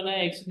 एक बना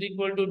है x is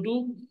equal to 2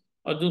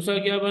 और दूसरा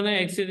क्या बना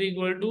है, x is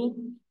equal to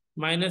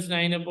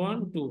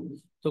 -9/2।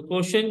 तो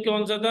क्वेश्चन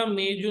कौन सा था,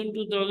 मई जून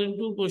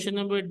 2002, क्वेश्चन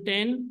नंबर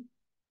 10।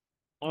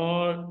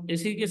 और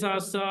इसी के साथ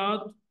साथ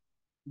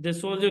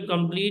this was a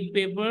complete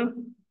paper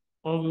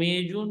और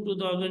मई जून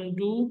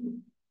 2002।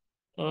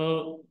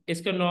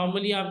 इसका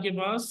नॉर्मली आपके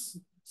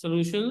पास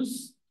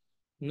सॉल्यूशंस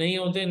नहीं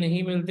होते,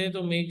 नहीं मिलते,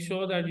 तो make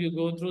sure that you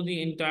go through the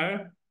entire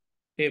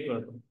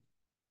paper.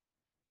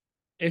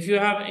 If you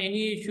have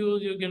any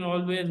issues, you can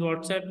always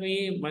WhatsApp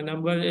me. My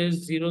number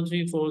is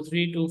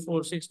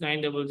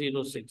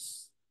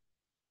 0343246906।